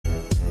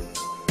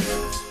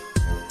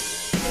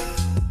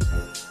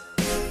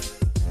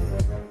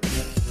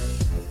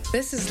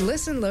This is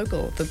Listen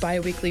Local, the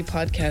bi-weekly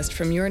podcast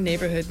from your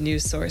neighborhood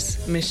news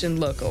source, Mission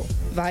Local,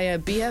 via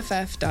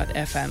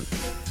BFF.fm.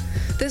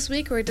 This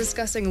week we're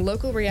discussing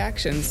local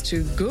reactions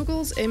to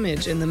Google's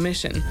image in the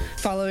Mission,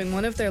 following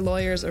one of their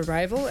lawyers'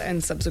 arrival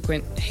and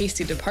subsequent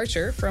hasty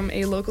departure from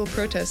a local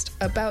protest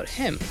about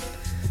him.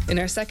 In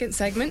our second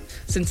segment,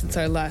 since it's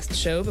our last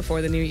show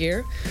before the new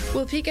year,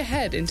 we'll peek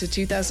ahead into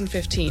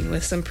 2015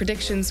 with some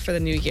predictions for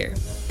the new year.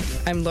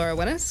 I'm Laura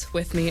Wennis.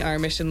 With me are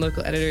Mission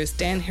Local editors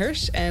Dan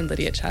Hirsch and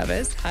Lydia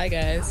Chavez. Hi,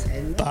 guys.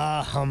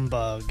 Bah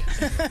humbug.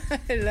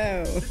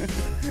 Hello.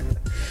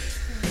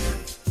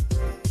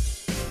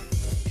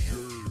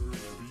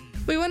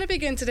 We want to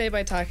begin today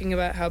by talking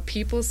about how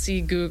people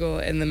see Google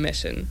in the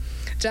Mission.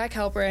 Jack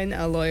Halperin,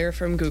 a lawyer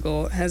from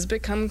Google, has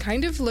become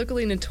kind of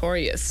locally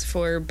notorious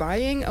for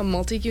buying a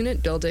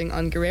multi-unit building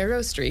on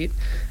Guerrero Street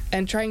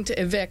and trying to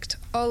evict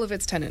all of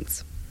its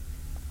tenants.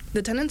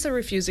 The tenants are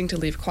refusing to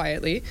leave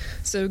quietly,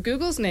 so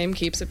Google's name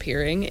keeps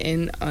appearing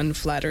in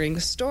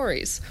unflattering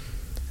stories.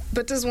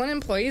 But does one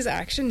employee's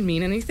action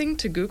mean anything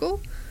to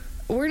Google?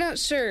 We're not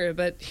sure,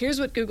 but here's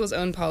what Google's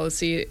own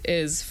policy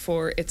is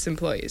for its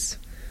employees.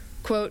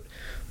 Quote,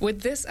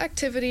 "Would this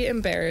activity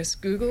embarrass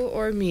Google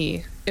or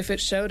me if it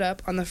showed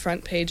up on the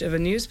front page of a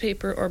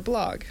newspaper or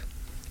blog?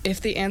 If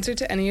the answer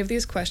to any of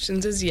these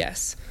questions is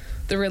yes,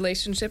 the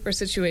relationship or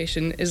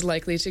situation is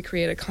likely to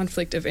create a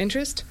conflict of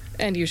interest,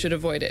 and you should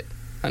avoid it."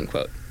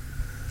 Unquote.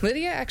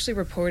 Lydia actually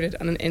reported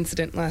on an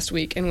incident last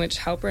week in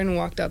which Halperin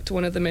walked up to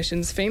one of the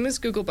Mission's famous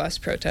Google bus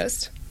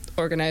protests,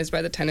 organized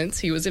by the tenants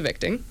he was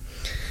evicting.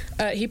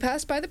 He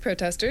passed by the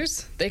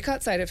protesters, they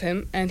caught sight of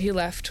him, and he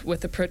left with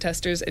the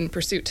protesters in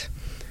pursuit.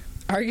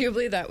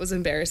 Arguably, that was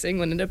embarrassing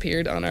when it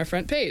appeared on our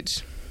front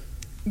page.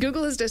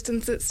 Google has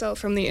distanced itself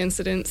from the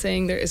incident,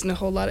 saying there isn't a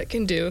whole lot it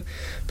can do,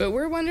 but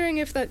we're wondering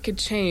if that could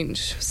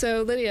change.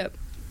 So, Lydia,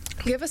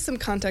 give us some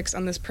context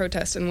on this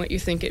protest and what you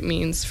think it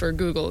means for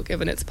Google,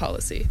 given its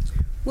policy.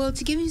 Well,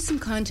 to give you some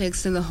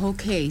context on the whole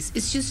case,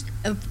 it's just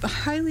a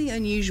highly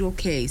unusual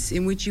case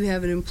in which you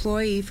have an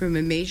employee from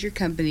a major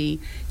company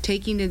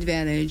taking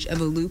advantage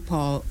of a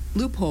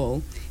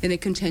loophole in a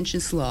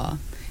contentious law,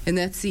 and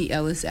that's the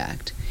Ellis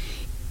Act,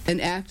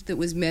 an act that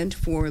was meant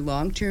for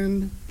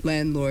long-term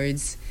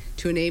landlords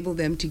to enable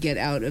them to get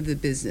out of the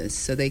business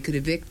so they could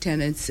evict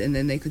tenants and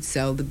then they could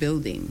sell the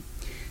building.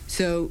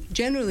 So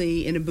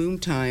generally, in a boom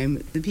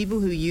time, the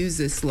people who use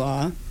this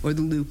law, or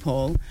the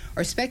loophole,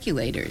 are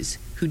speculators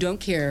who don't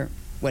care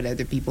what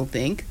other people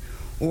think,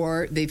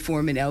 or they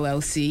form an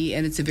LLC,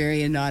 and it's a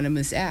very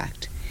anonymous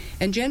act.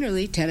 And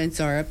generally, tenants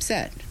are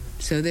upset.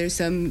 So there's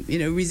some,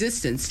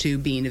 resistance to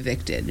being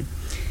evicted.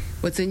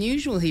 What's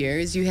unusual here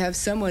is you have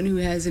someone who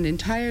has a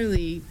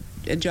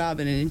job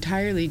in an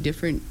entirely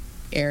different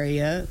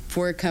area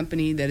for a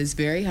company that is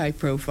very high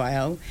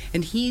profile,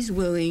 and he's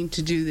willing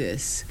to do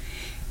this.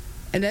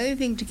 Another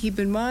thing to keep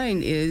in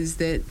mind is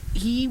that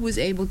he was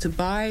able to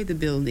buy the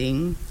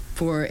building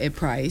for a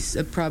price,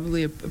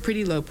 probably a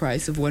pretty low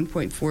price of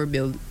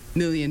 $1.4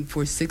 million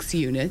for 6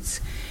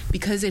 units,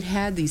 because it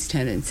had these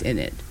tenants in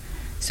it.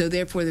 So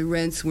therefore the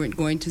rents weren't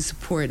going to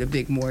support a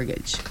big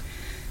mortgage.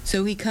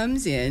 So he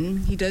comes in,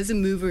 he does a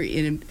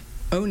owner-move-in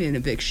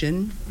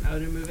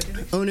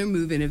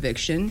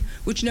eviction,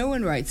 which no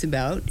one writes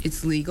about.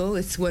 It's legal,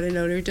 it's what an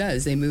owner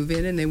does. They move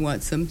in and they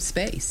want some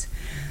space.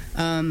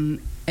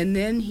 And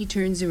then he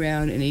turns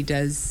around and he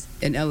does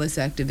an Ellis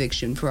Act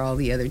eviction for all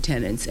the other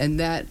tenants. And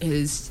that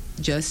has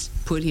just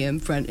put him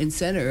front and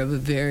center of a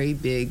very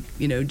big,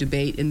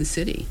 debate in the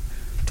city.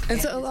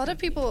 And so a lot of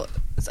people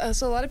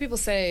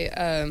say,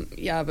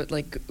 but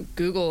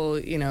Google,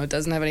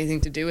 doesn't have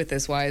anything to do with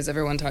this. Why is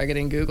everyone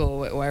targeting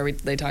Google? Why are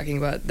they talking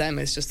about them?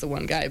 It's just the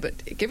one guy.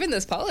 But given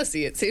this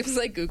policy, it seems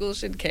like Google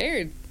should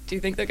care. Do you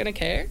think they're going to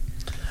care?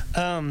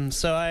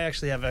 So I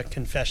actually have a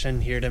confession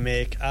here to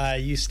make. I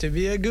used to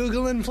be a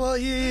Google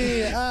employee.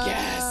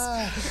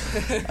 Yes.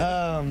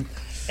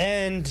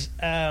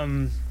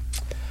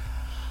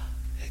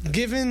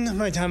 Given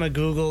my time at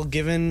Google,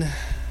 given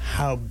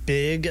how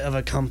big of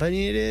a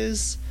company it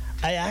is,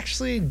 I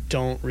actually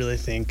don't really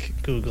think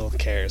Google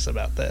cares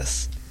about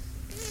this.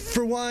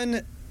 For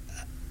one,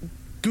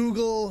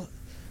 Google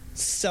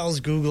sells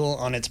Google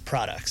on its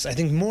products. I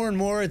think more and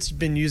more it's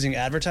been using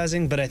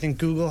advertising, but I think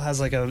Google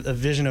has like a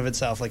vision of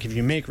itself. Like if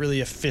you make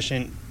really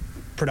efficient,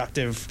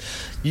 productive,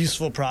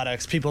 useful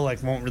products, people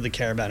won't really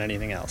care about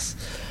anything else.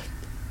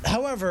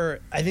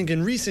 However, I think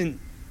in recent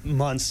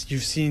months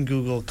you've seen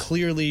Google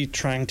clearly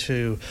trying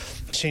to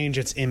change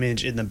its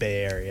image in the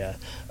Bay Area.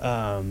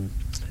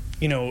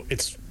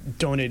 It's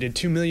donated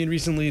 $2 million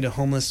recently to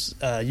homeless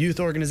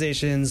youth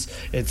organizations.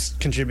 It's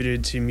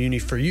contributed to Muni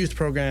for Youth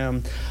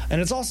program,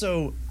 and it's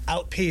also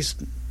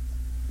outpaced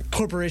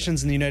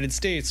corporations in the United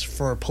States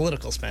for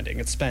political spending.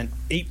 It's spent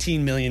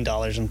 $18 million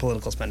in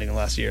political spending in the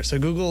last year. So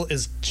Google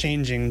is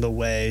changing the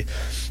way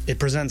it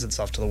presents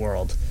itself to the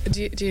world.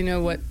 Do you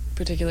know what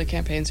particular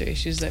campaigns or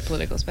issues that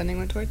political spending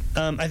went toward?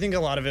 I think a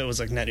lot of it was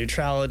net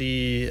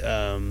neutrality,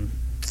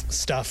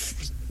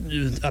 stuff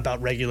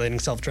about regulating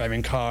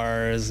self-driving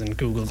cars and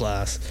Google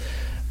Glass.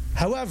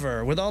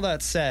 However, with all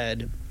that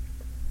said,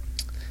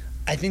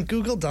 I think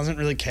Google doesn't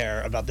really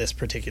care about this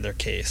particular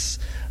case.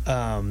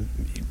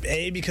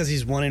 A, because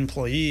he's one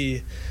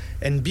employee,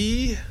 and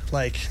B,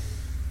 like,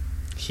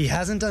 he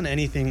hasn't done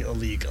anything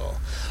illegal.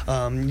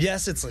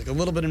 Yes, it's like a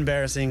little bit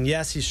embarrassing.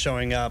 Yes, he's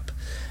showing up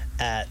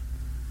at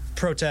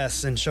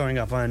protests and showing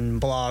up on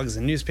blogs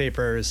and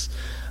newspapers.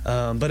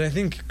 But I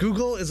think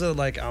Google is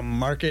a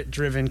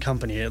market-driven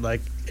company.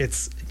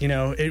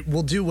 It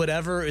will do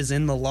whatever is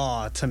in the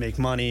law to make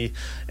money,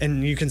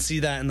 and you can see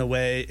that in the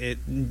way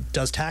it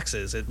does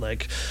taxes. It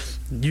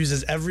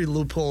uses every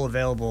loophole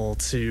available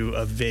to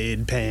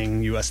evade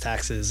paying U.S.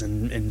 taxes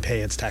and pay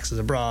its taxes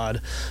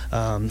abroad.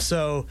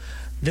 So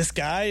this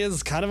guy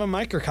is kind of a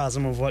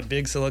microcosm of what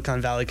big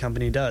Silicon Valley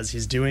company does.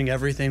 He's doing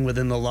everything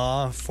within the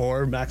law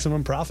for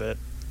maximum profit.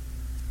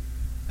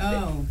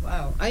 Oh,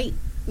 wow. I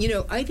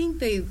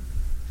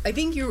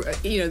think you're,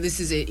 this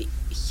is a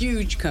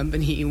huge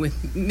company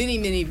with many,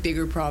 many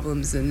bigger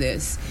problems than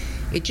this.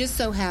 It just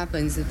so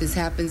happens that this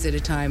happens at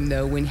a time,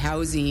 though, when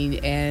housing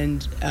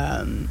and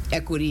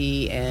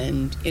equity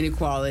and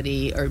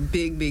inequality are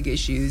big, big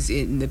issues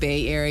in the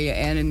Bay Area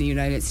and in the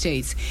United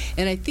States.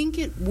 And I think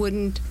it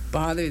wouldn't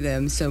bother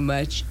them so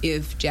much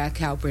if Jack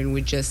Halpern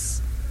would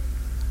just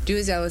do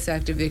his Ellis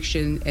Act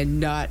eviction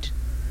and not.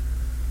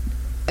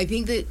 I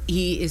think that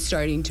he is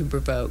starting to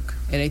provoke,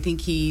 and I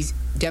think he's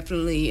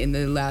definitely in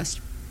the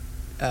last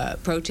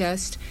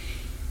protest.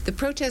 The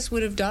protest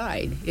would have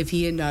died if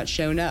he had not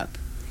shown up.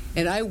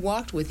 And I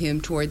walked with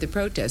him toward the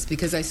protest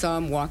because I saw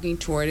him walking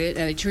toward it,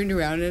 and I turned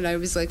around and I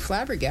was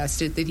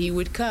flabbergasted that he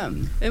would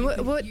come. And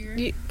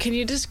can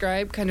you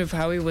describe kind of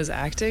how he was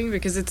acting?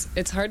 Because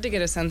it's hard to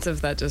get a sense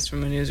of that just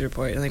from a news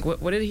report.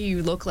 What did he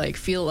look like,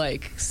 feel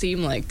like,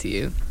 seem like to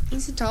you?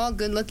 He's a tall,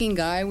 good-looking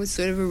guy with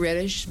sort of a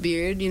reddish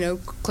beard,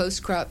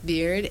 close-cropped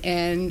beard.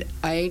 And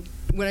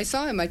when I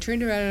saw him, I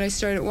turned around and I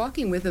started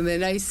walking with him.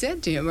 And I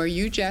said to him, "Are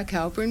you Jack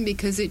Halpern?"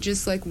 Because it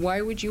just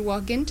why would you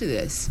walk into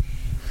this?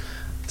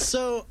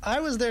 So I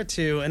was there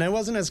too, and I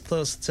wasn't as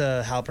close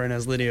to Halpern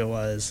as Lydia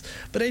was,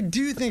 but I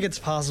do think it's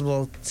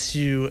possible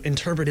to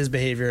interpret his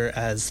behavior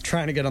as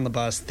trying to get on the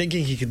bus,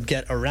 thinking he could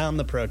get around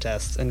the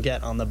protests and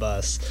get on the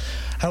bus.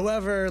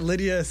 However,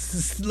 Lydia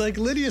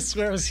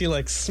swears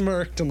he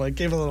smirked and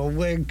gave a little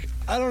wink.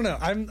 I don't know.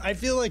 I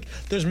feel like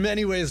there's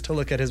many ways to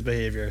look at his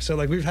behavior. So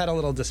we've had a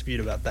little dispute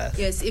about that.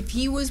 Yes, if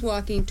he was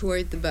walking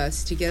toward the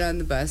bus to get on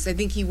the bus, I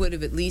think he would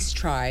have at least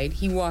tried.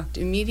 He walked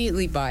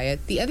immediately by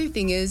it. The other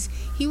thing is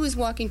he was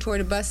walking toward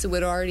a bus that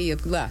would already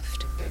have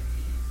left.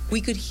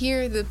 We could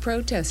hear the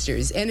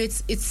protesters, and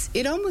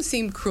it almost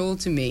seemed cruel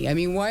to me. I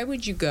mean, why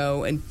would you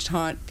go and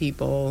taunt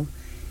people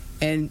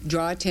and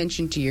draw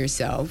attention to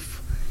yourself?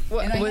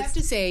 And I have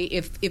to say,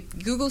 if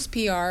Google's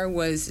PR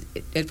was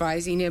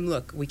advising him,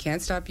 look, we can't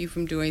stop you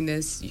from doing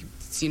this,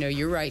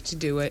 you're right to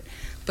do it,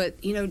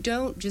 but,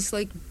 don't just,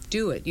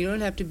 do it. You don't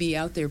have to be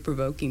out there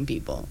provoking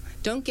people.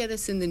 Don't get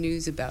us in the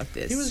news about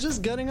this. He was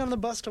just getting on the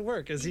bus to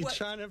work. Is he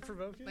trying to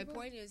provoke people? My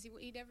point is,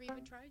 he never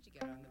even tried to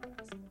get on the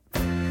bus.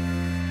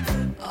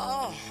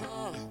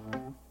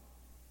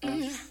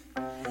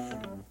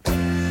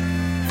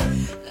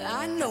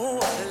 I know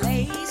a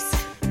place.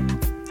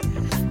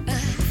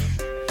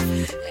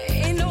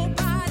 Ain't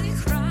nobody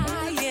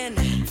crying.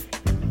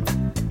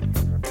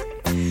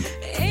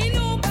 Ain't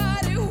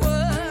nobody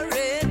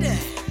worried.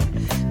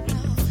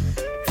 No.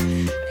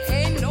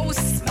 Ain't no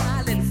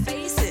smiling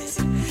faces.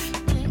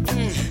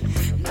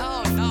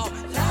 No,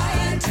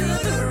 lying to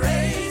the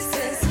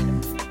races.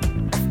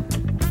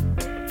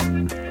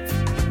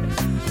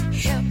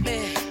 Help me.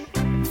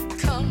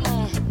 Come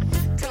on.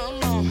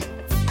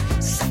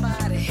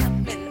 Somebody help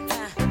me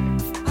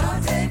now.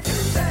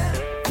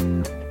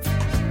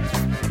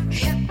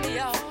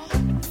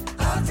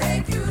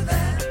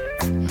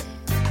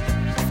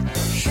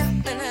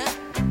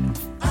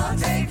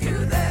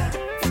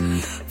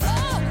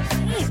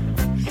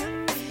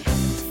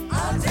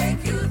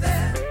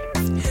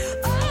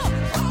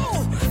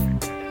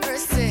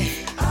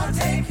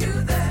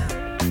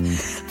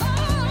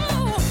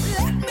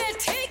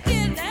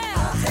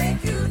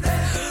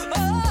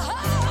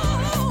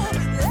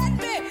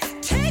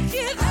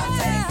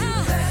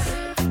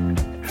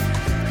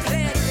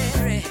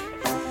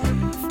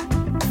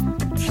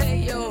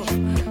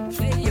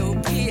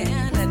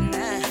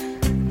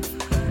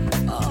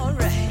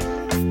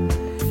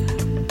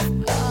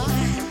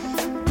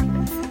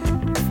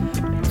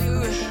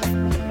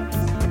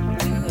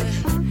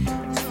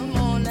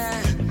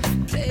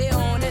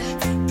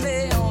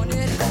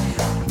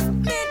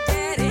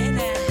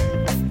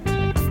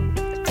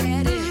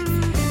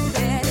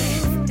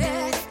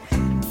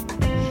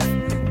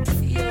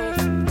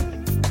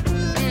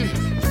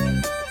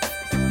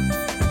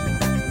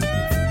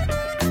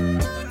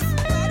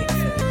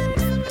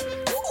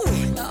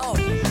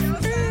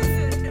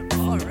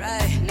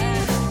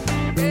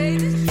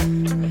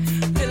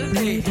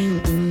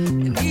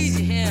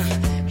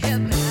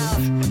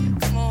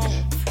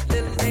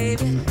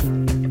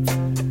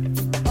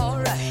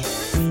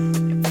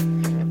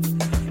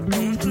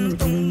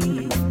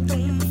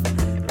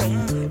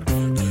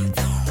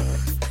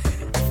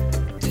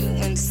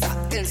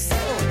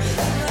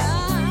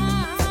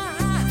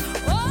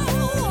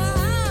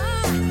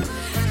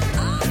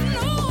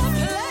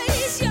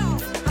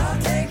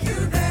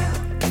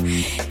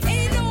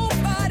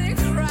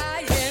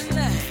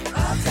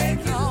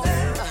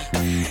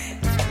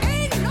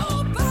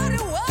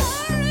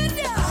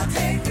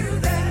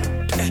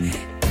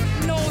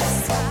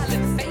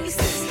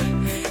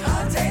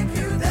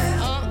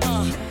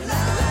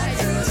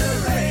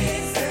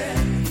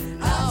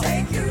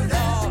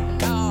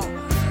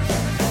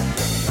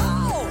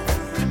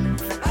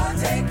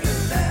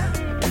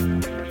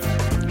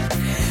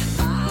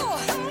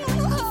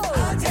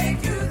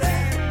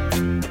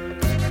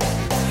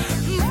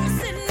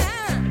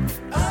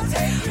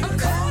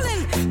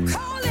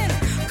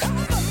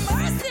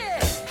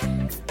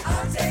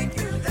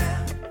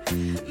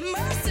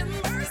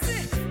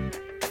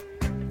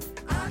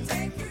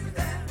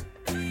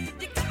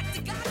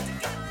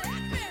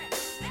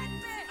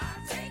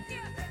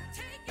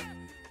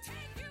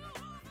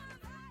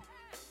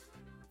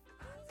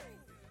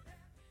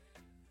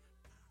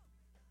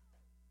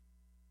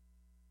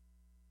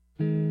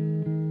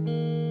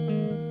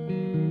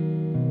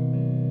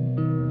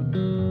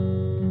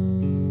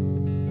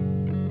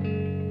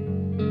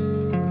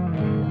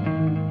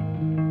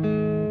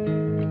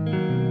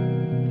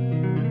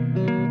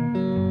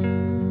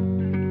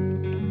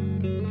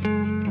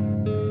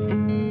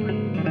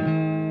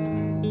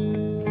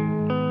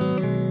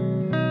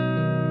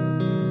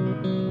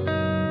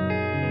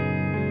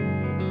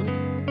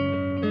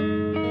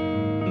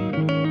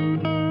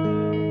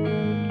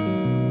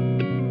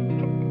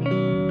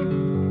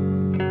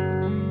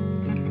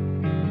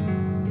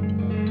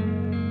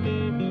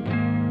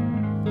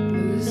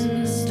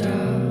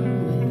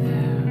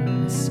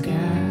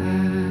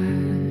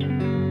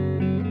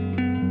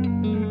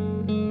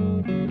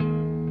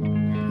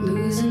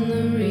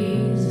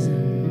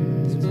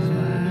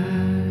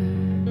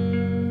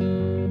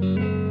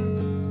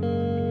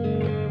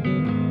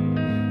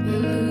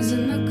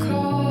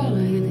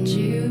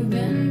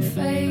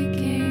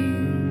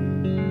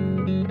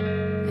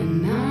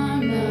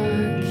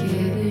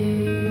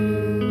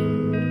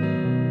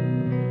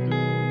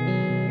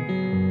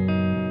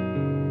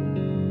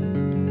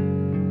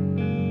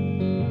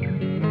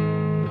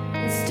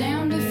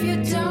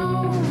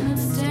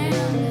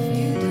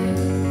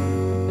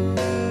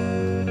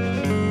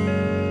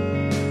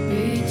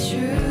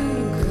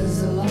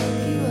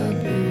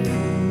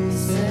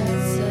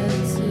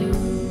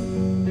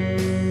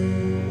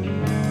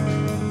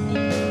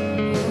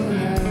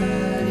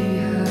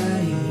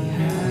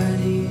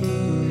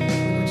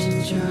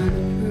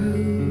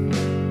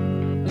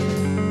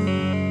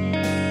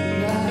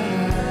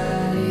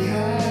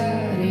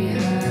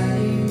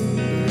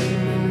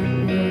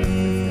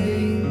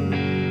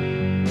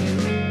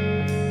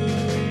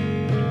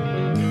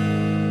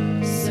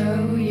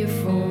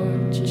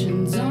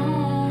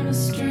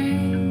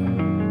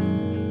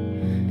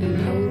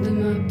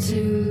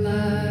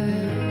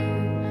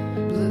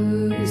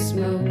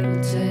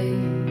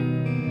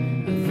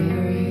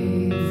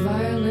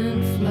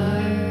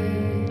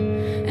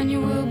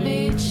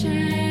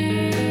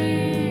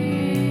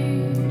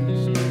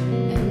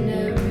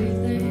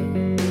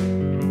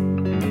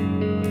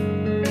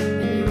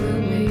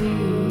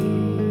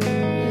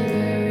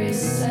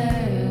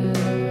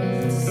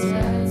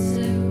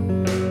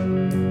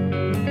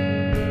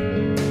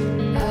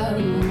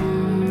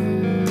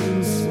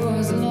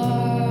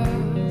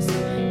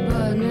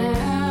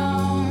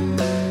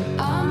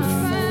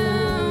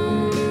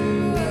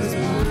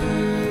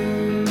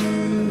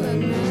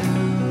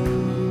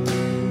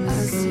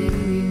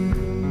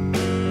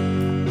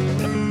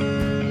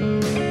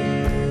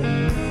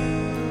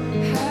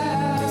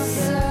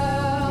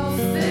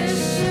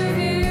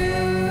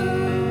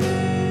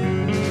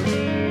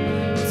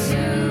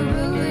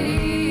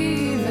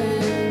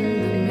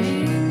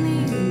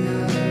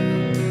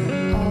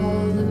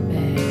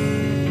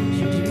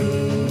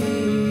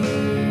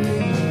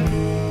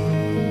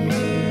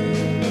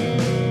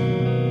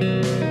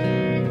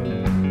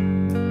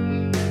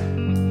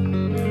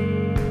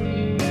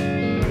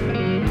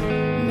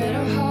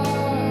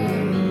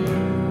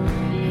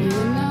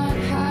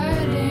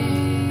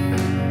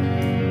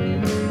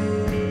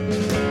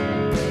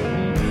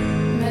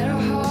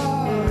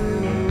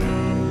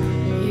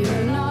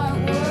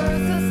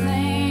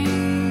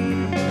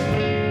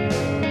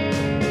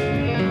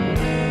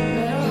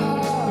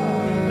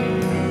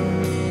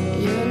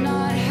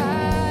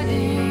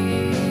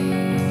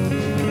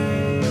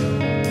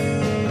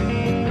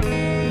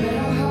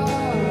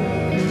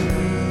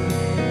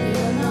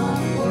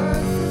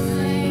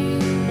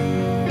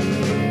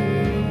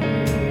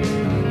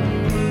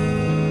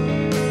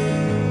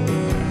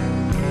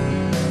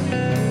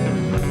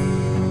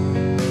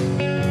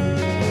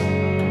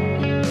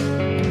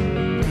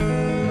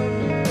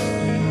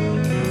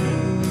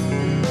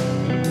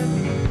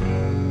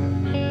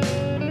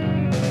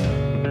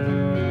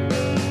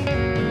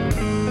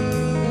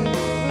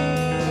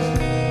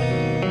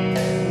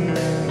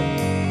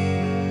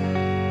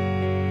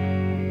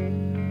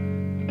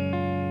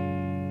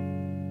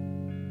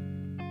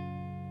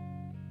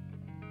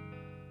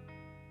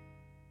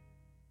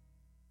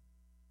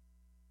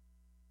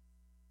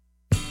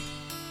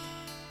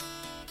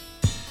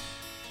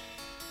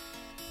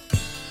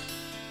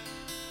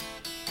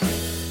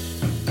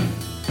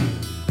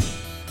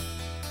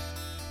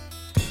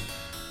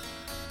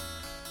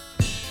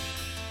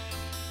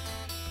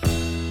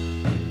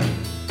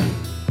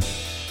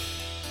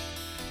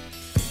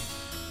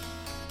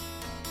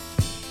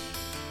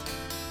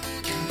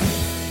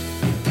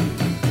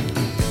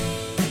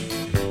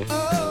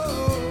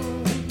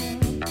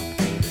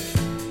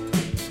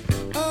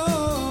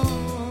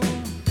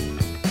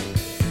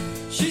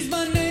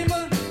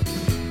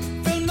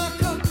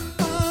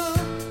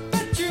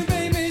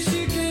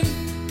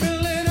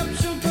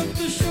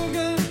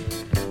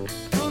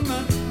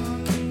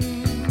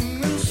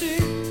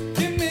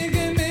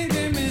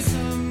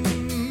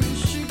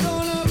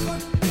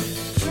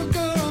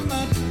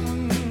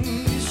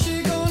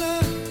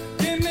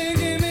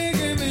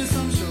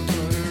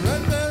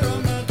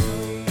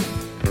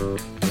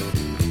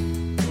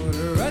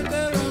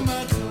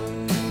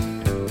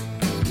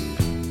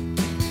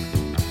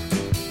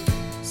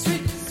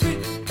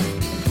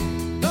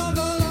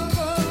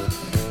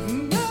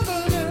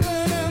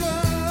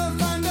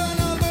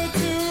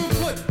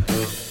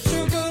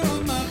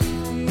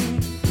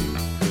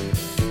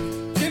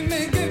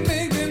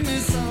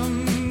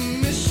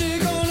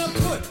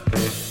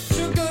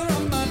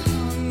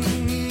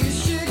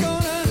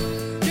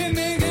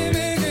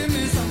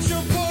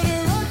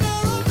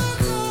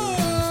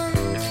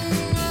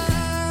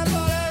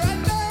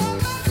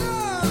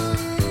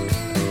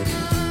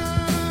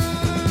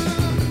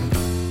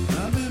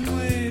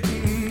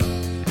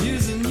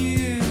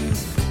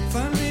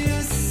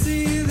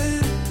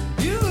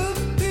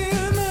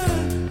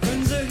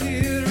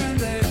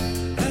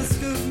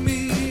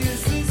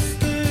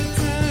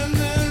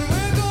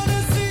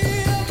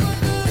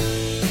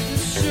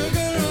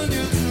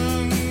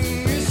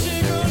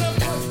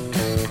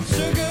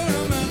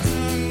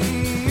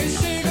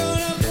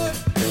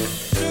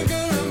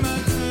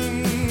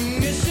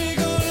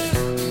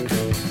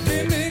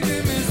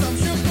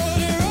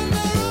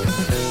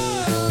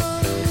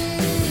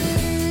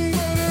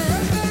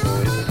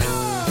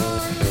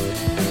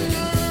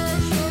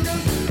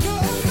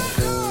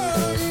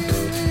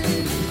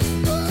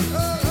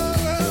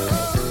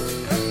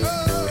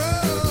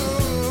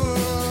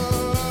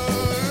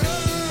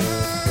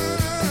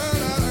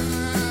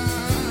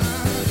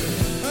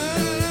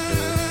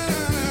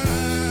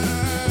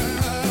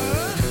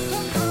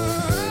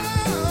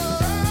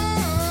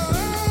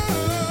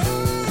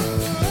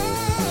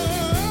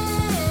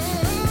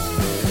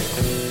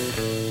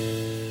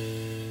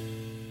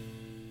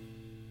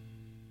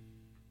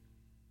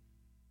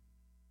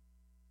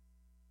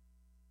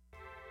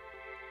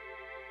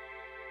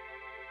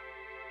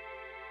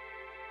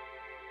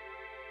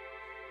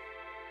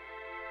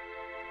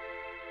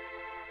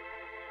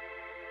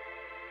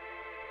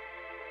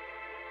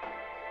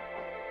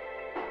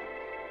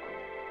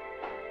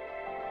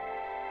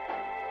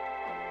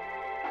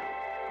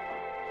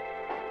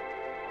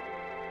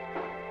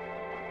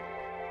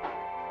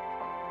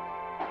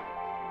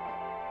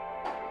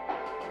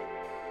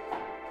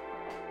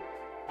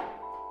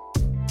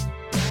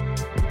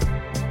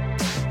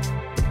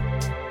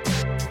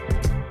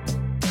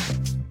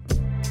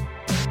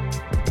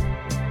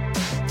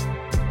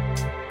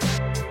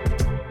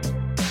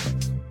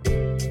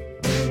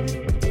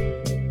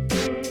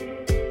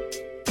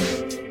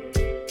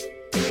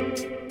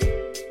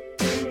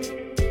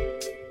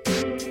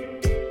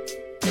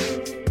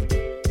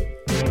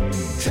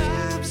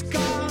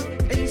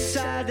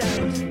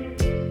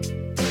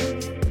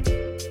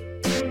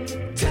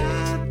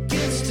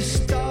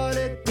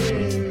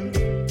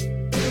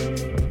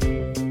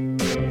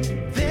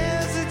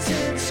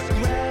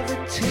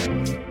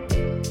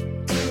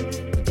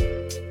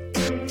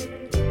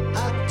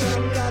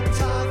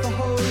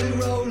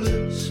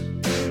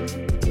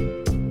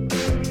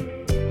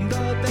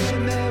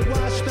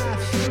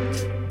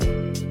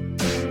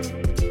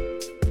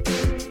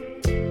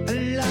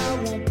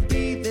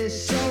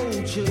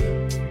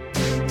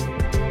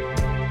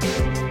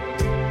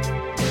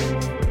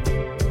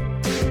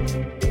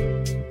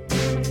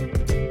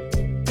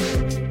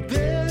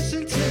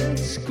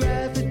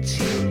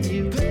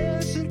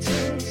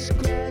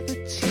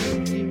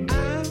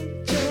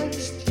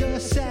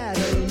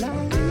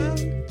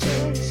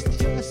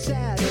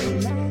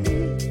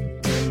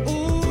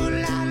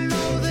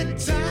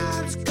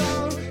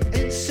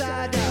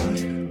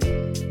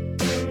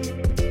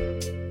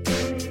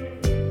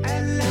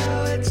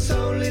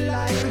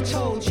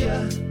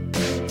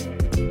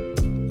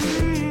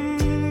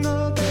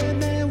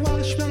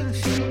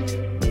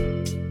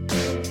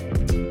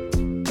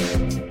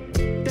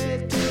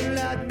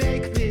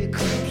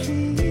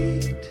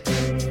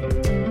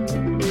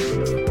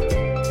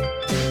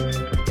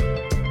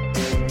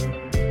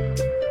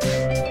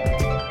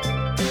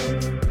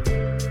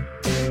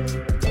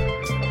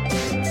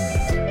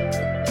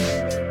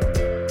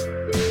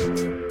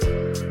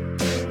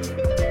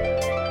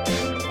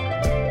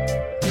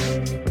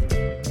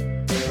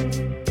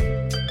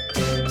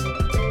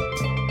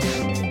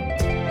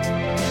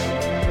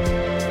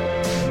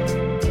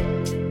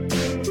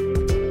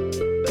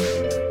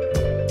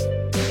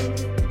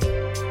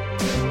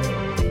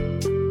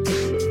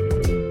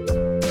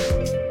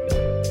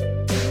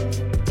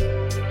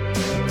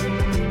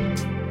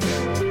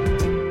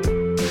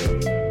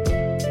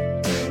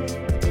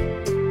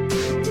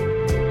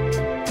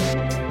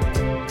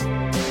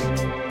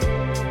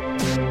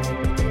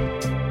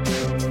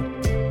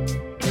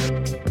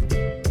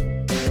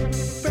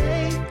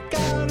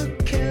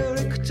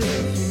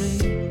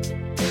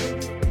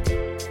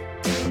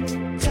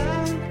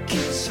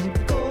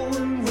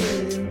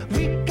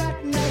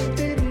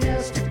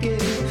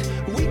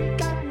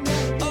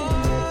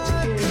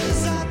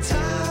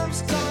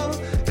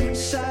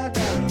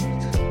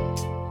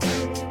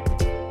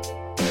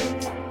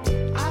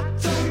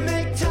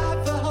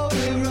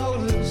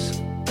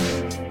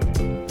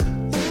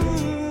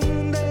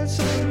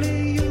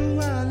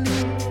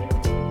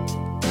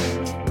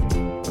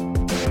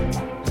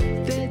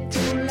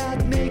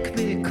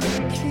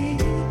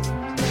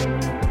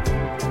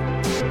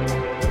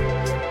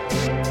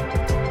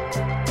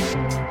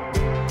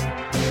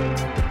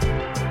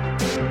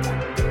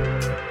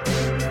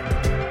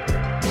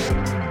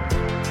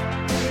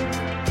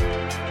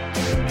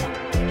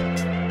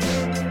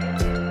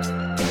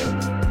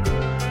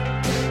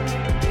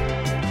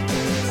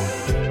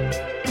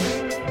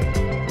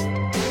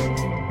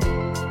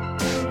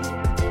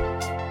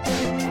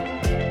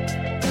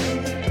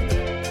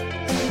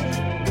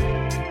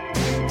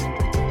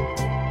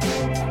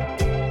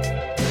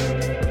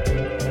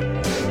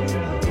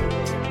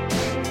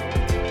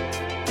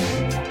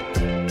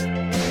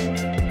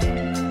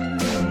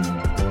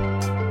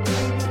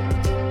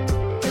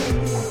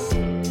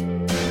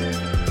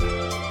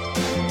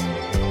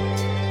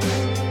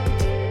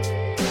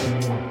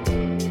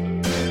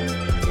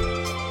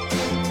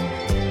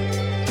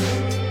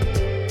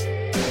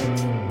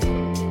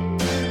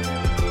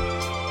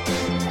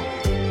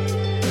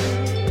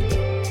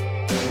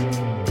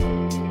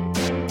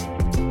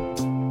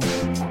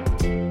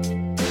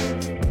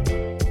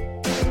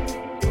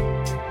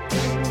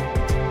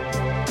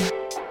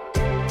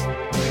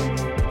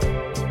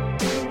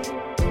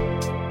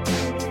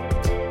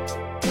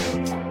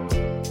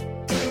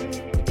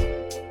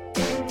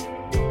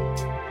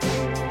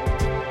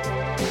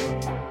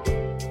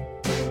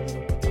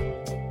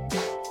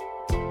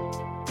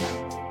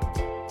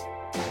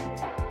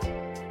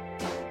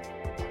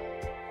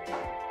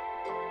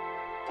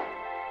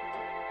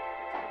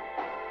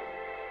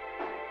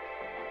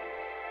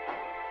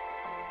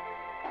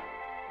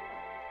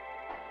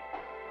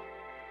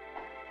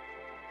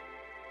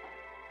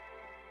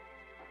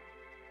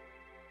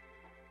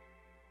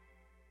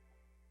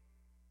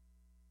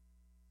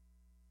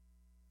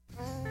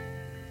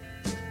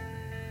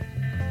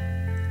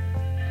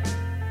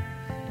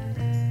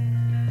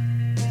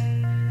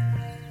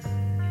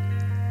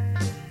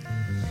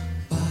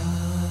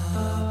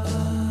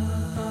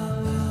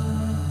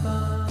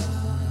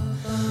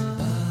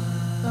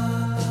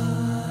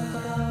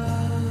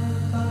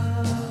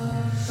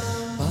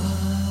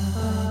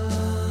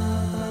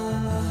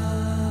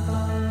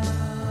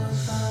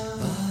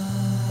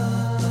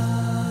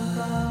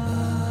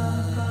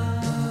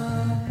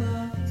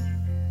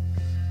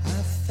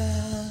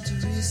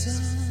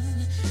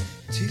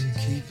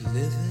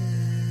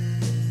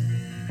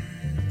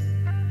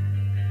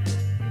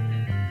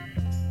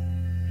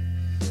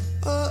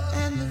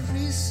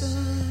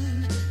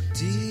 reason,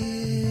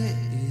 dear,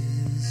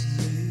 is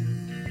you.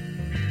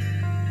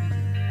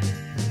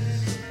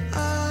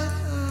 I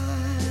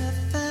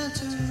found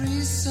a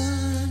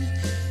reason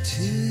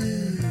to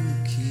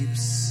keep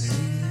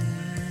singing.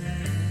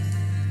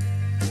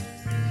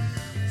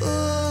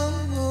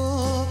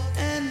 Oh,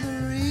 and the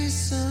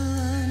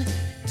reason,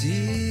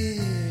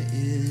 dear,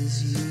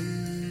 is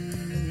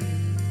you.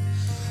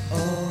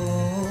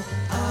 Oh,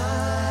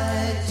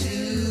 I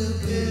do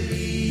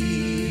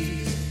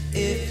believe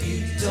if you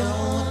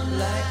don't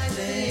like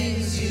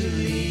things, you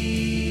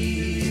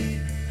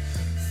leave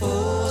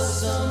for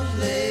some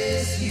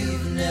place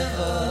you've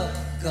never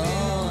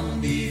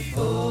gone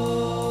before.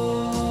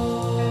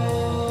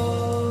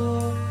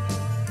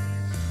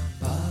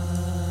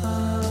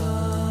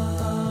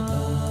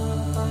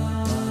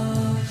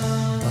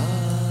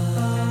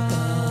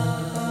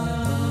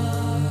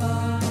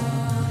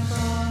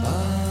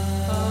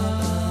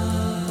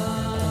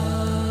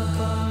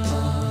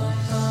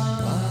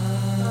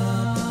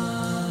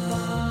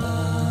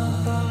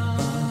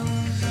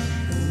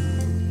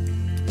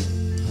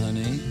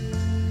 Honey,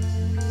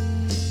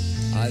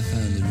 I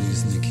found the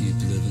reason to keep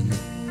living.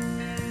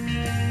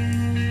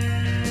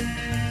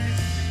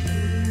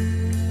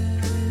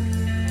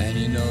 And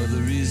you know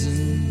the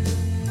reason?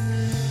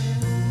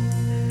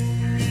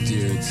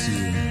 Dear, it's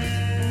you.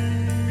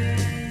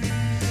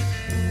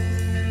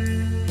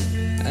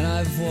 And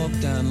I've walked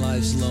down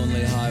life's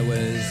lonely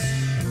highways,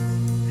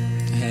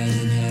 hand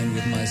in hand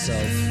with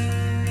myself.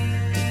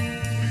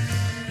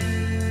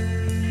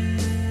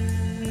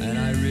 And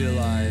I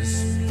realize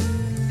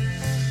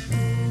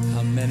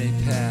how many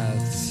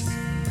paths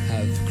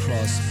have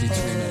crossed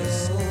between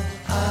us.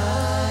 I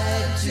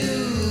do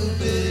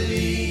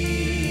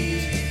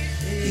believe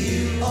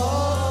you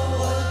are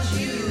what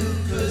you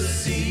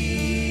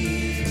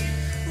perceive.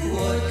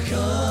 What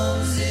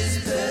comes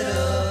is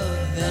better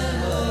than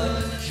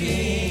what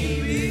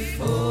came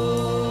before.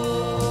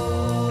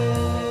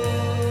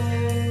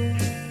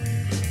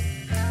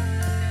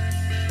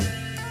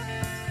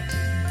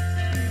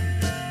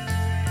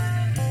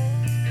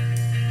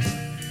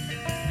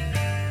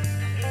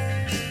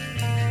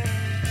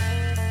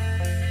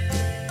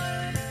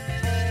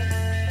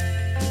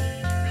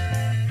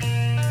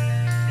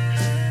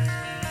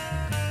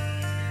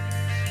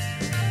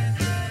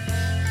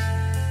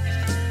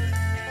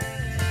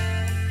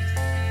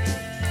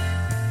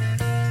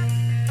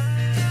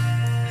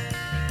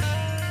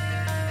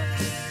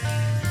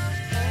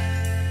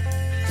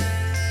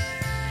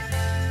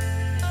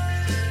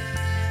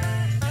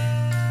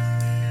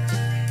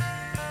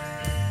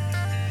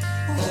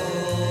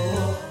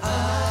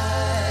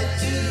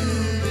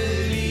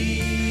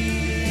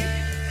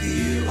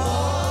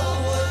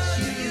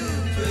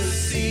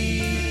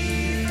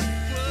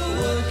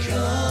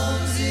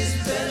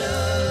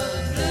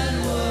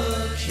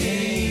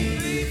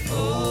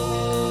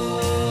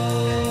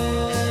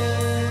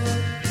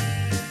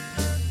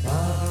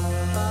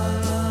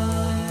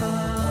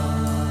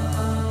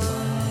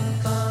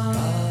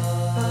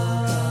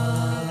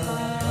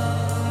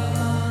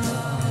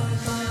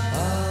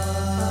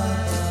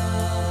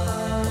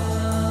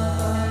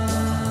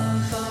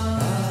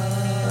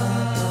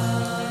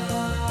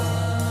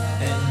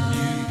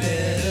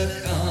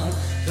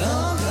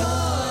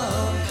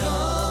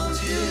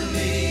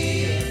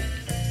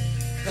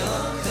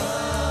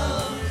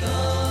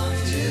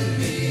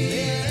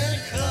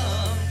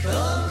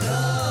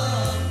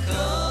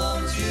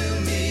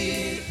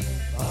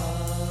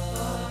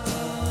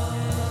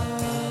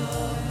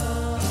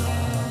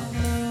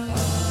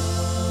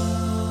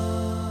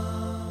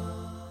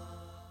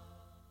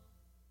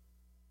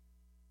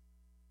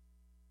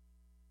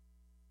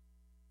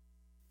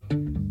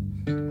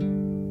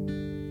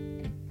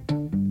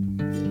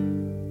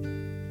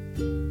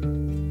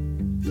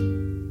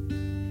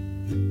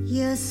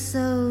 You're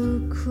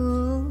so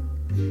cruel,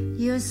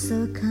 you're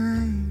so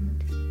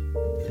kind.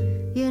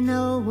 You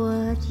know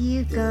what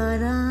you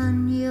got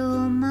on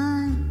your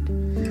mind.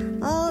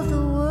 All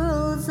the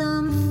world's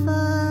on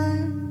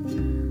fire,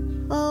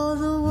 all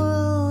the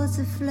world's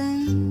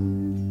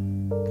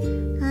aflame.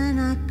 And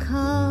I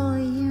call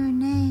your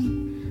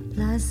name.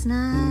 Last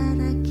night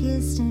I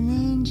kissed an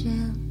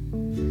angel,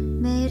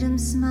 made him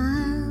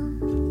smile.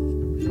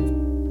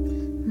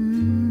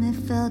 It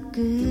felt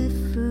good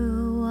for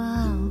a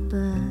while,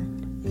 but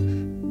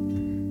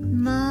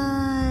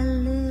my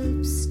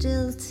lips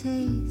still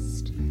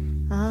taste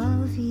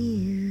of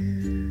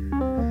you.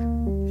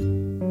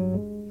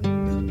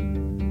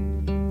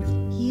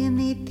 You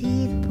meet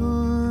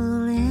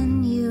people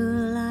in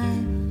your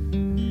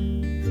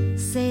life,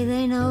 say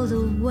they know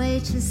the way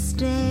to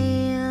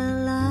stay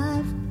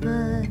alive,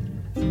 but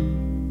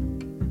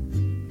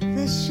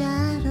the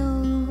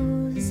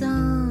shadows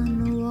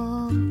on the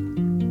wall,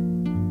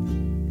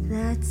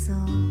 that's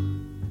all.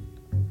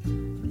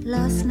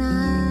 Last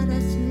night I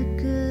took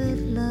good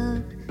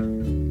luck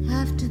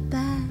after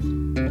bad.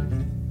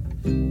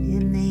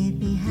 It made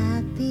me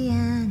happy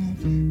and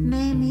it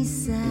made me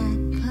sad,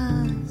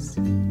 'cause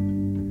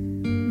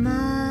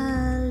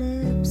my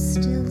lips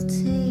still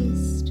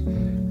taste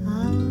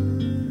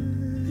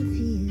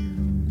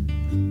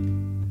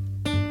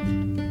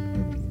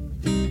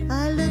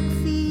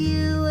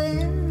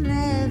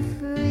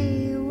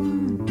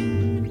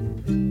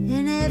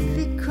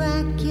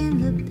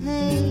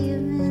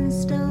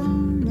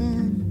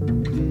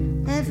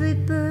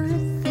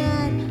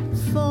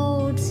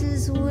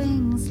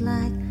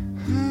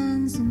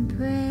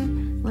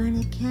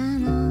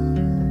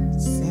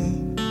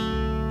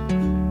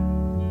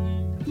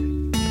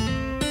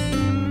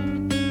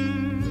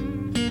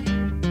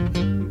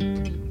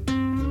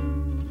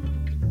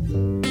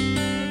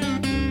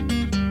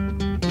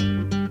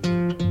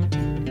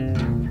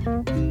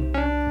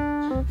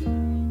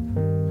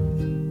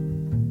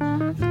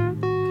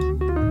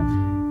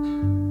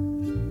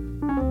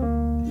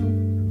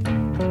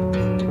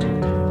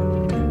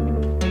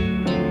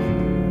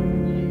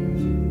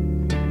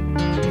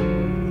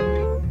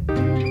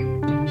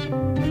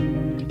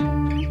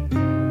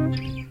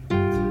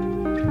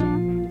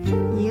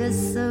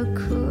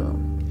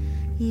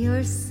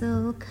you're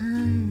so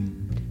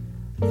kind.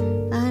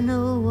 I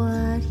know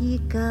what you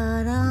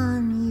got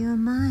on your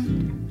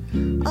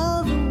mind.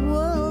 All the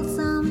world's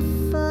on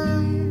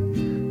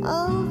fire,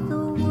 all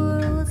the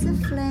world's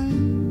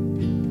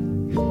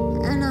aflame,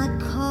 and I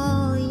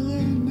call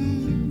your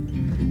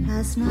name.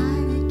 Last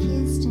night I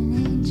kissed an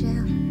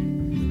angel,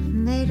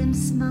 made him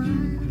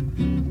smile.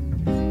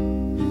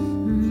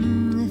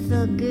 It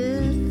felt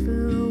good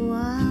for a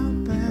while,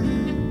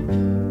 but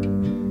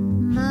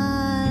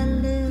my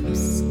lips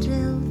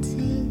still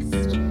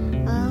taste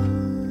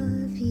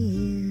of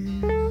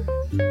you.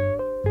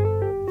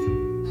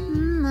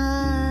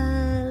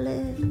 My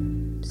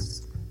lips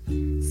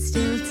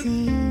still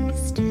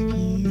taste of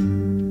you.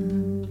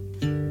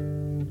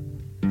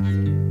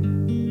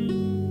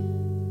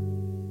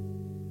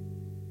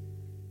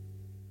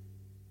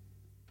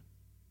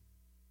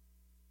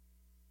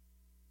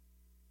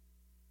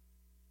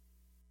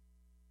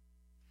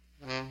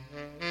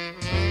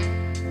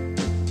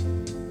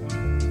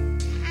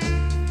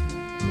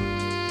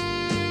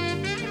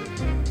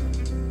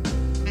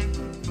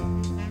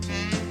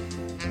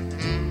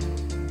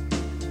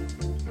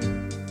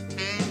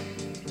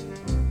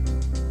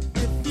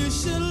 If you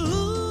should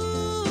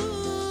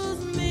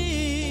lose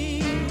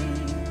me,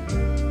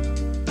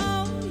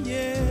 oh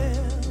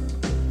yeah,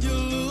 you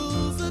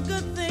lose a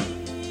good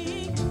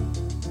thing.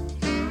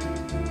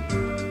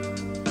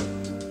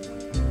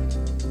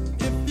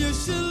 If you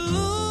should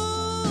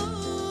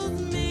lose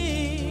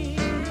me,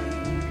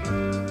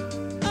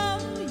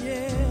 oh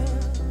yeah,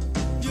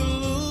 you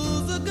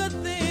lose a good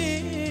thing.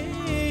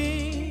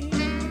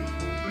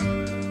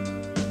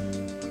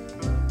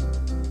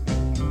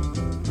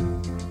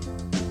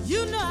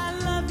 You know I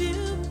love you,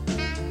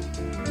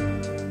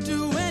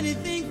 do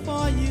anything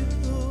for you.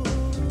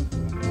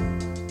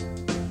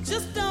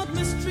 Just don't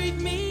mistreat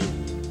me,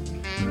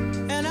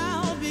 and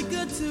I'll be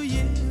good to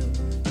you.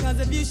 'Cause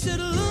if you should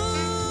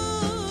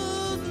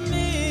lose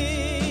me,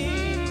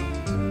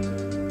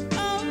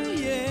 oh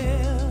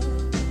yeah,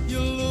 you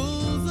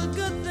lose a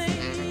good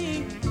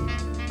thing.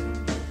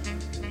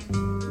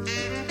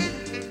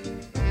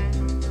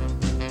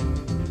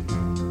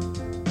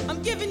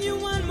 I'm giving you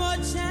one more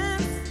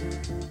chance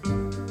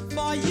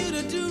for you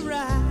to do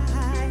right.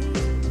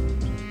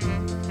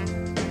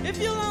 If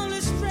you'll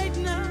only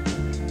straighten up,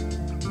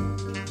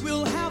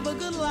 we'll have a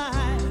good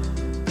life.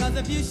 'Cause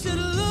if you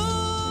should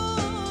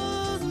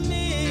lose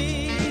me,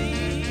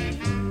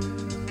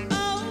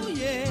 oh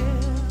yeah,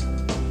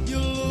 you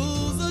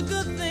lose a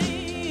good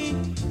thing.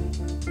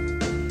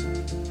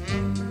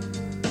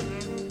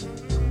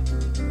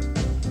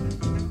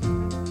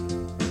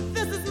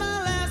 This is my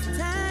last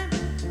time,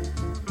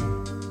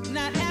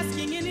 not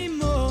asking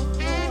anymore.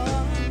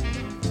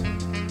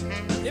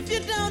 If you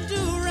don't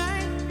do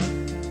right,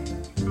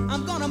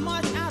 I'm gonna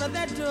march out of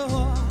that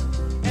door.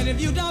 And if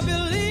you don't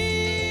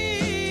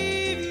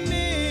believe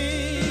me,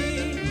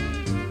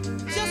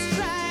 just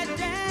try it,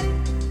 Daddy,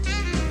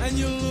 and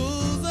you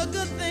lose a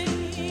good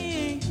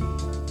thing.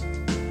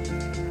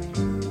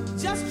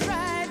 Just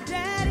try it,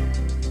 Daddy,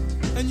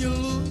 and you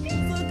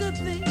lose a good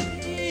thing.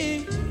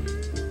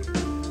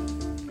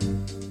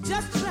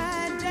 Just try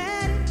it,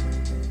 Daddy,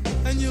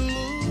 and you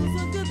lose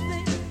a good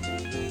thing.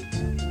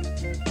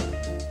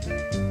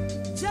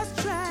 Just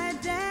try it,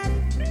 Daddy,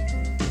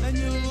 and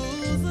you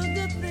lose a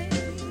good thing.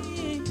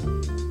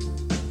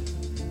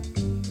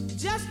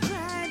 Just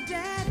try it,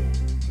 Daddy,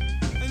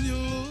 and you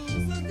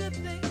lose a good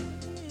thing.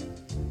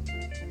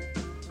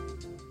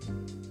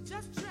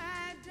 Just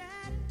try it,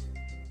 Daddy,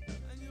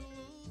 and you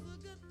lose a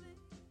good thing.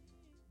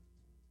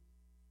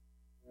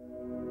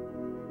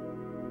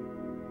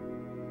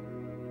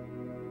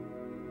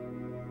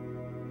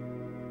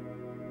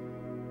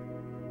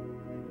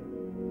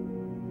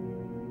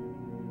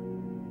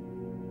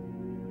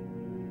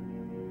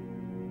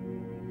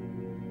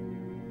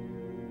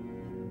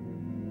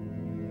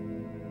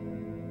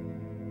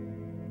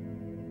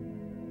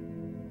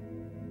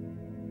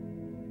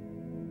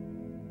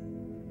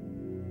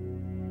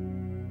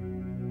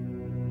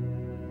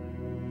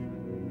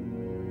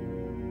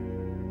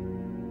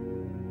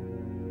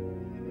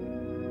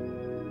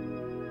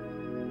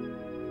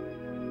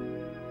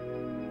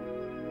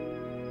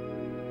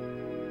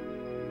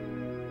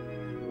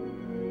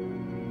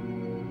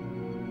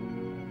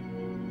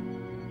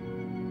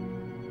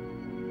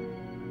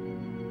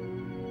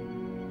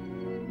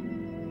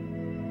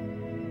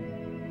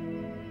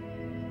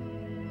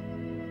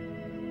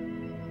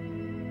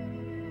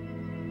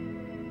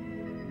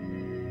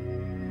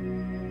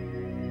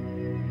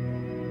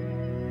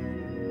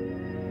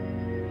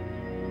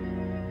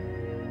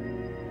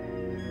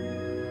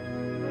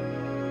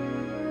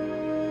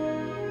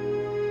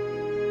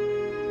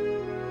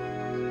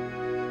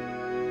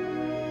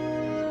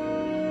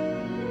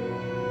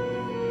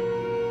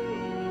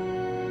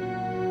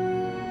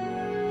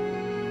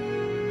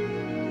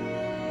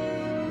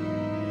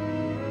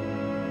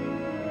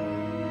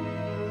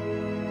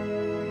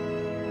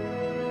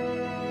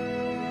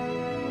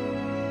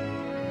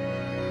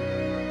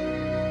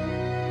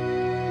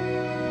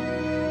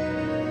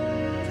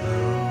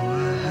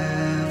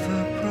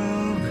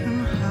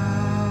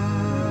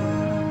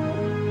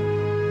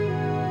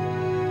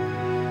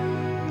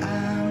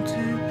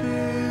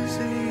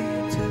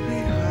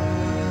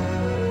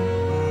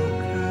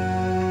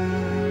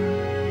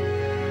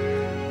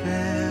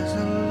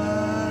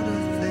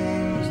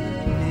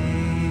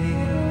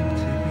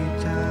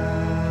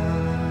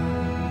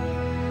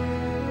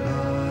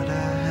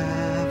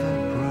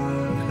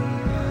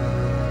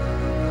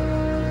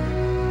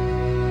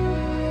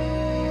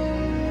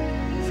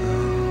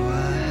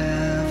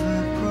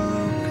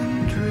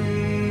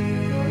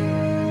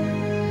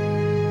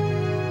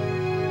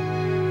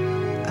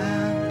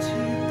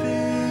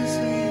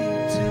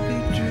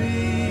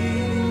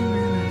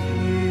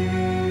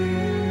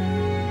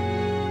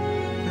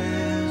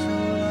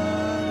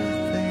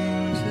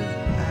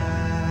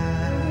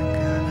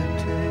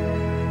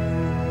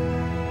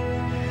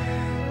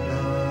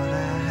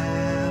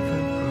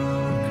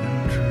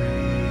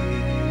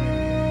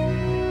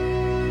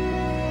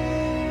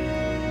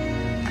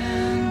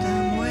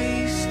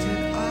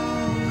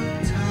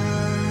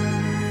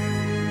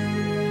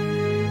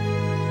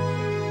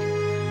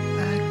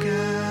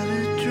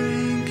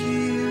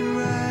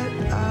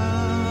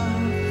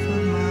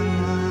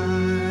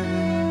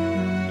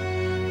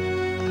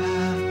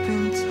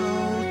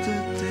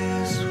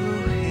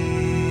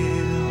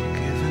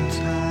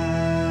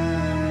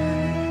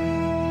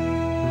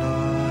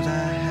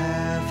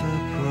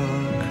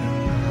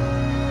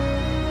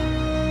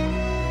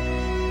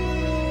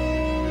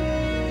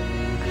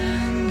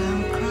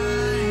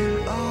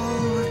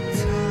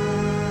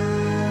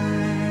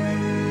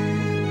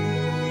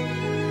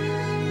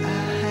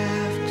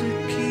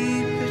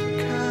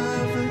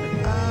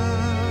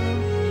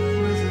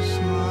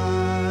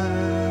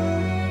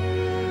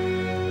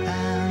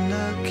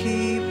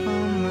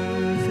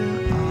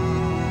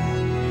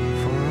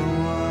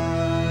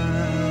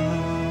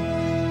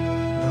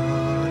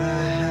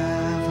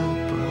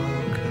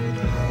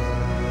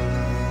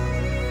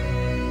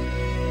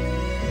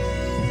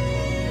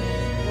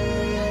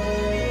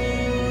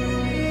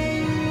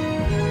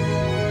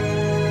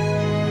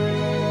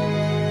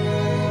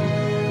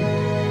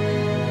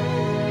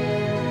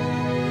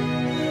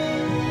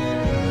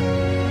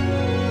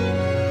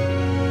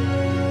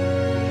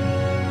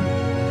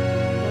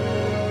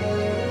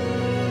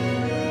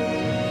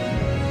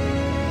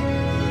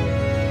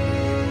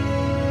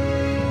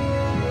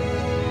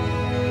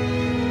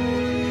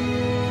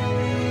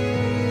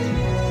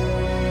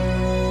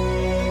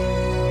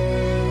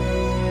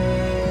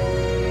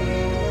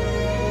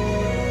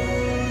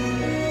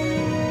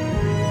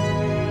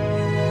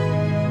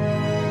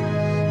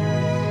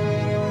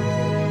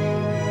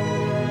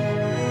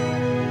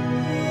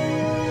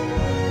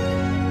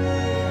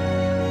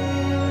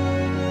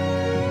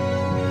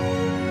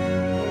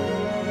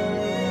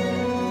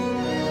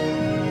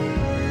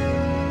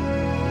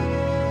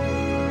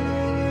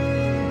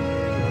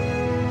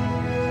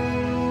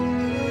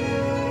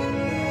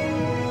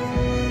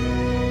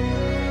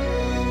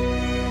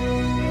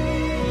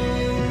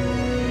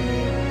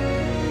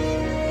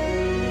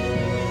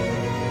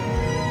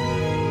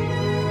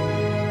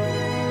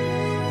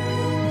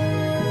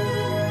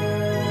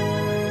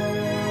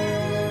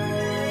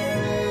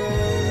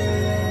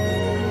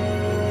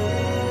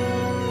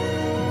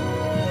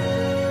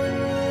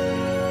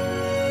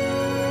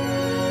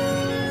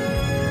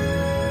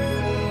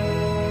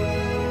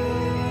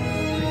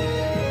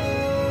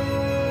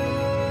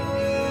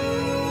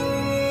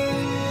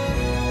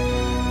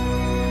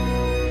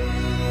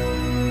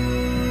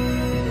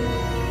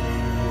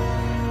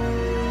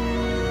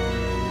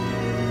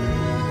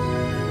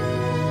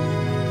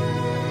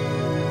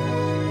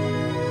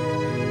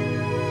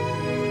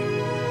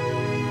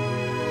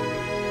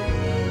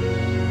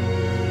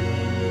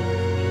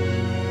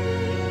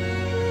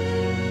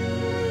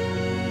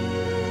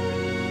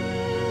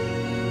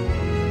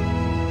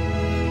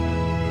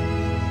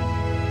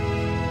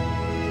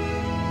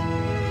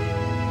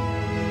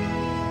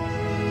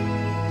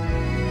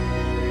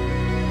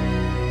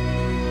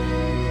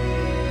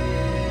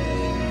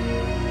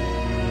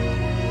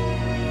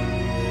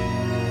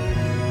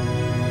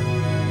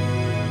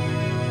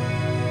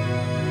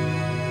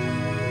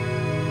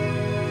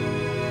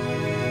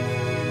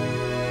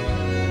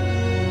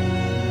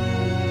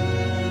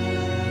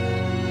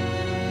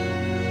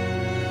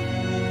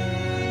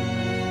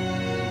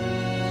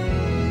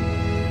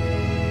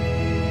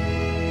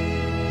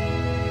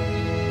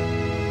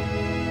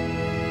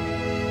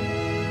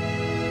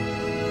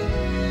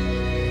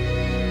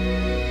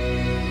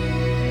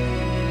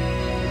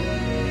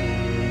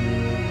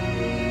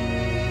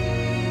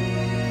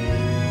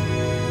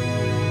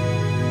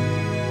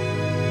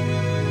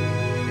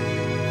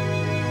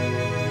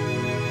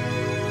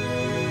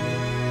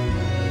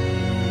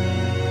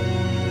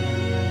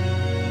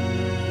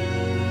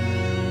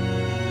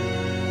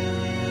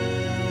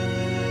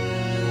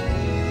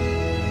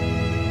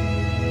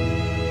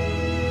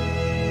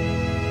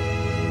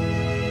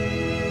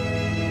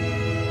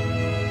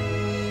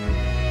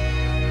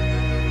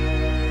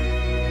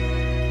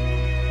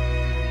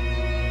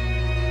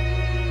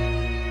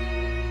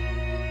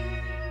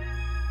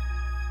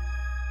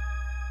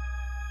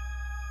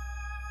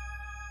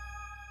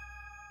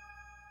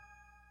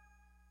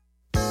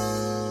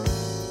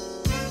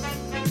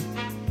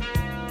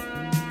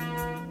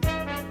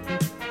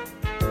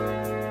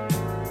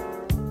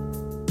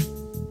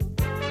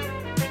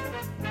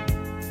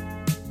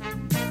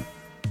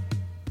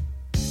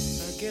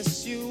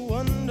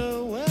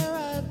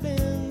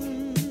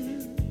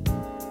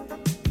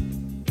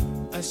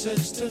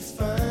 search to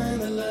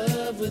find the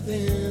love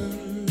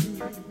within.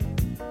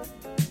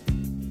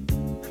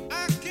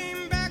 I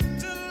came back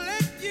to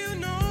let you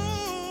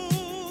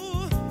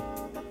know,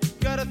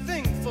 got a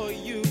thing for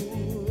you,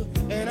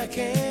 and I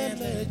can't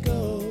let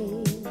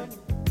go.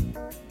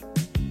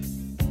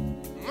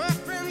 My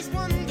friends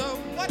wonder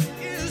what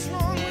is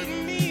wrong with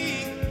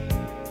me.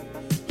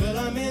 Well,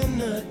 I'm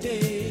in a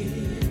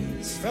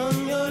daze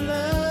from your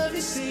love,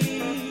 you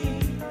see.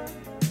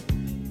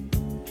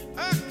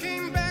 I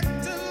came back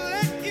to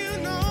let you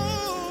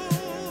know,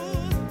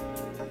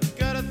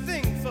 got a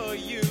thing for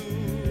you,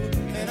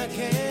 and I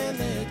can't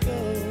let go.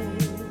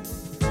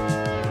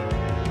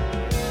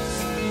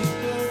 Some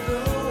people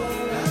go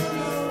around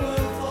the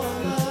world for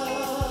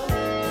love,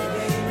 but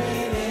they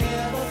may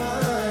never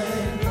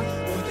find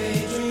what they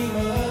dream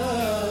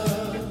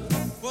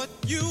of. What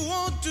you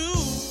won't do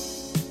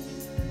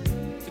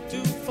to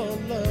do for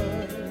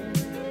love.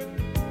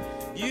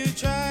 You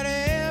tried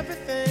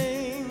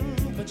everything,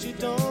 but you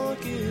don't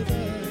give up.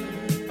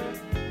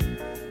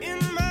 In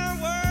my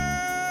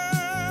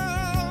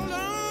world,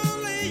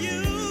 only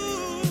you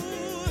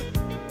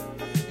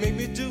make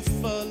me do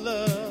for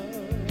love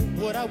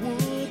what I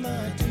would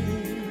not do.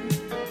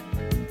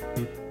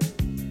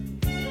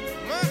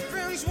 My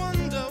friends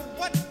wonder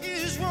what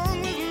is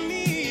wrong with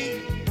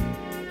me.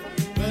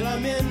 Well,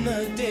 I'm in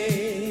a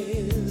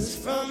daze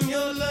from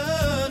your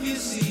love, you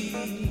see.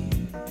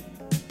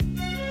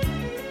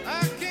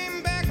 I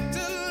came back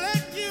to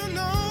let you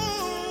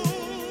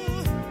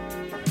know,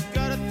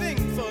 got a thing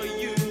for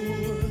you,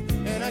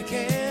 and I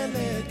can't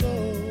let go.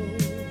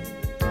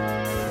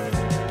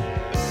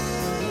 Oh,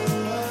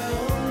 I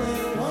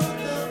only want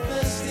the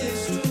best,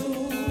 it's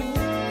true.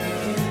 I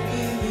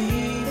can't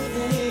believe the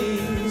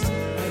things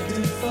I do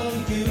for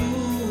you.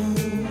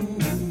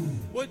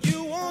 What you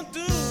won't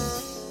do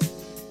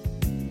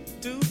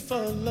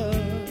for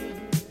love.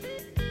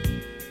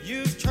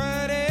 You've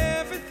tried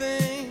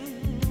everything,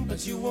 but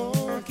you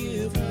won't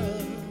give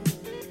up.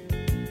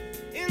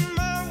 In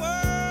my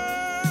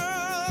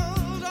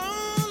world,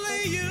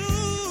 only you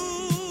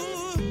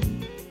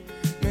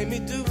made me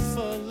do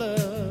for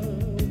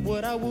love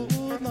what I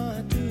would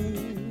not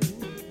do.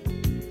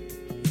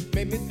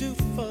 Made me do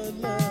for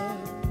love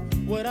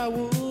what I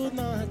would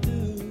not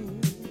do.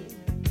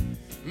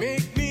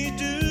 Make me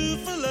do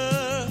for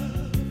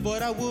love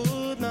what I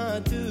would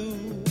not do.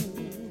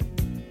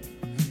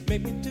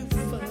 Make me do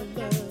for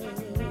love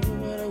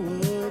what I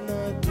would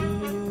not do.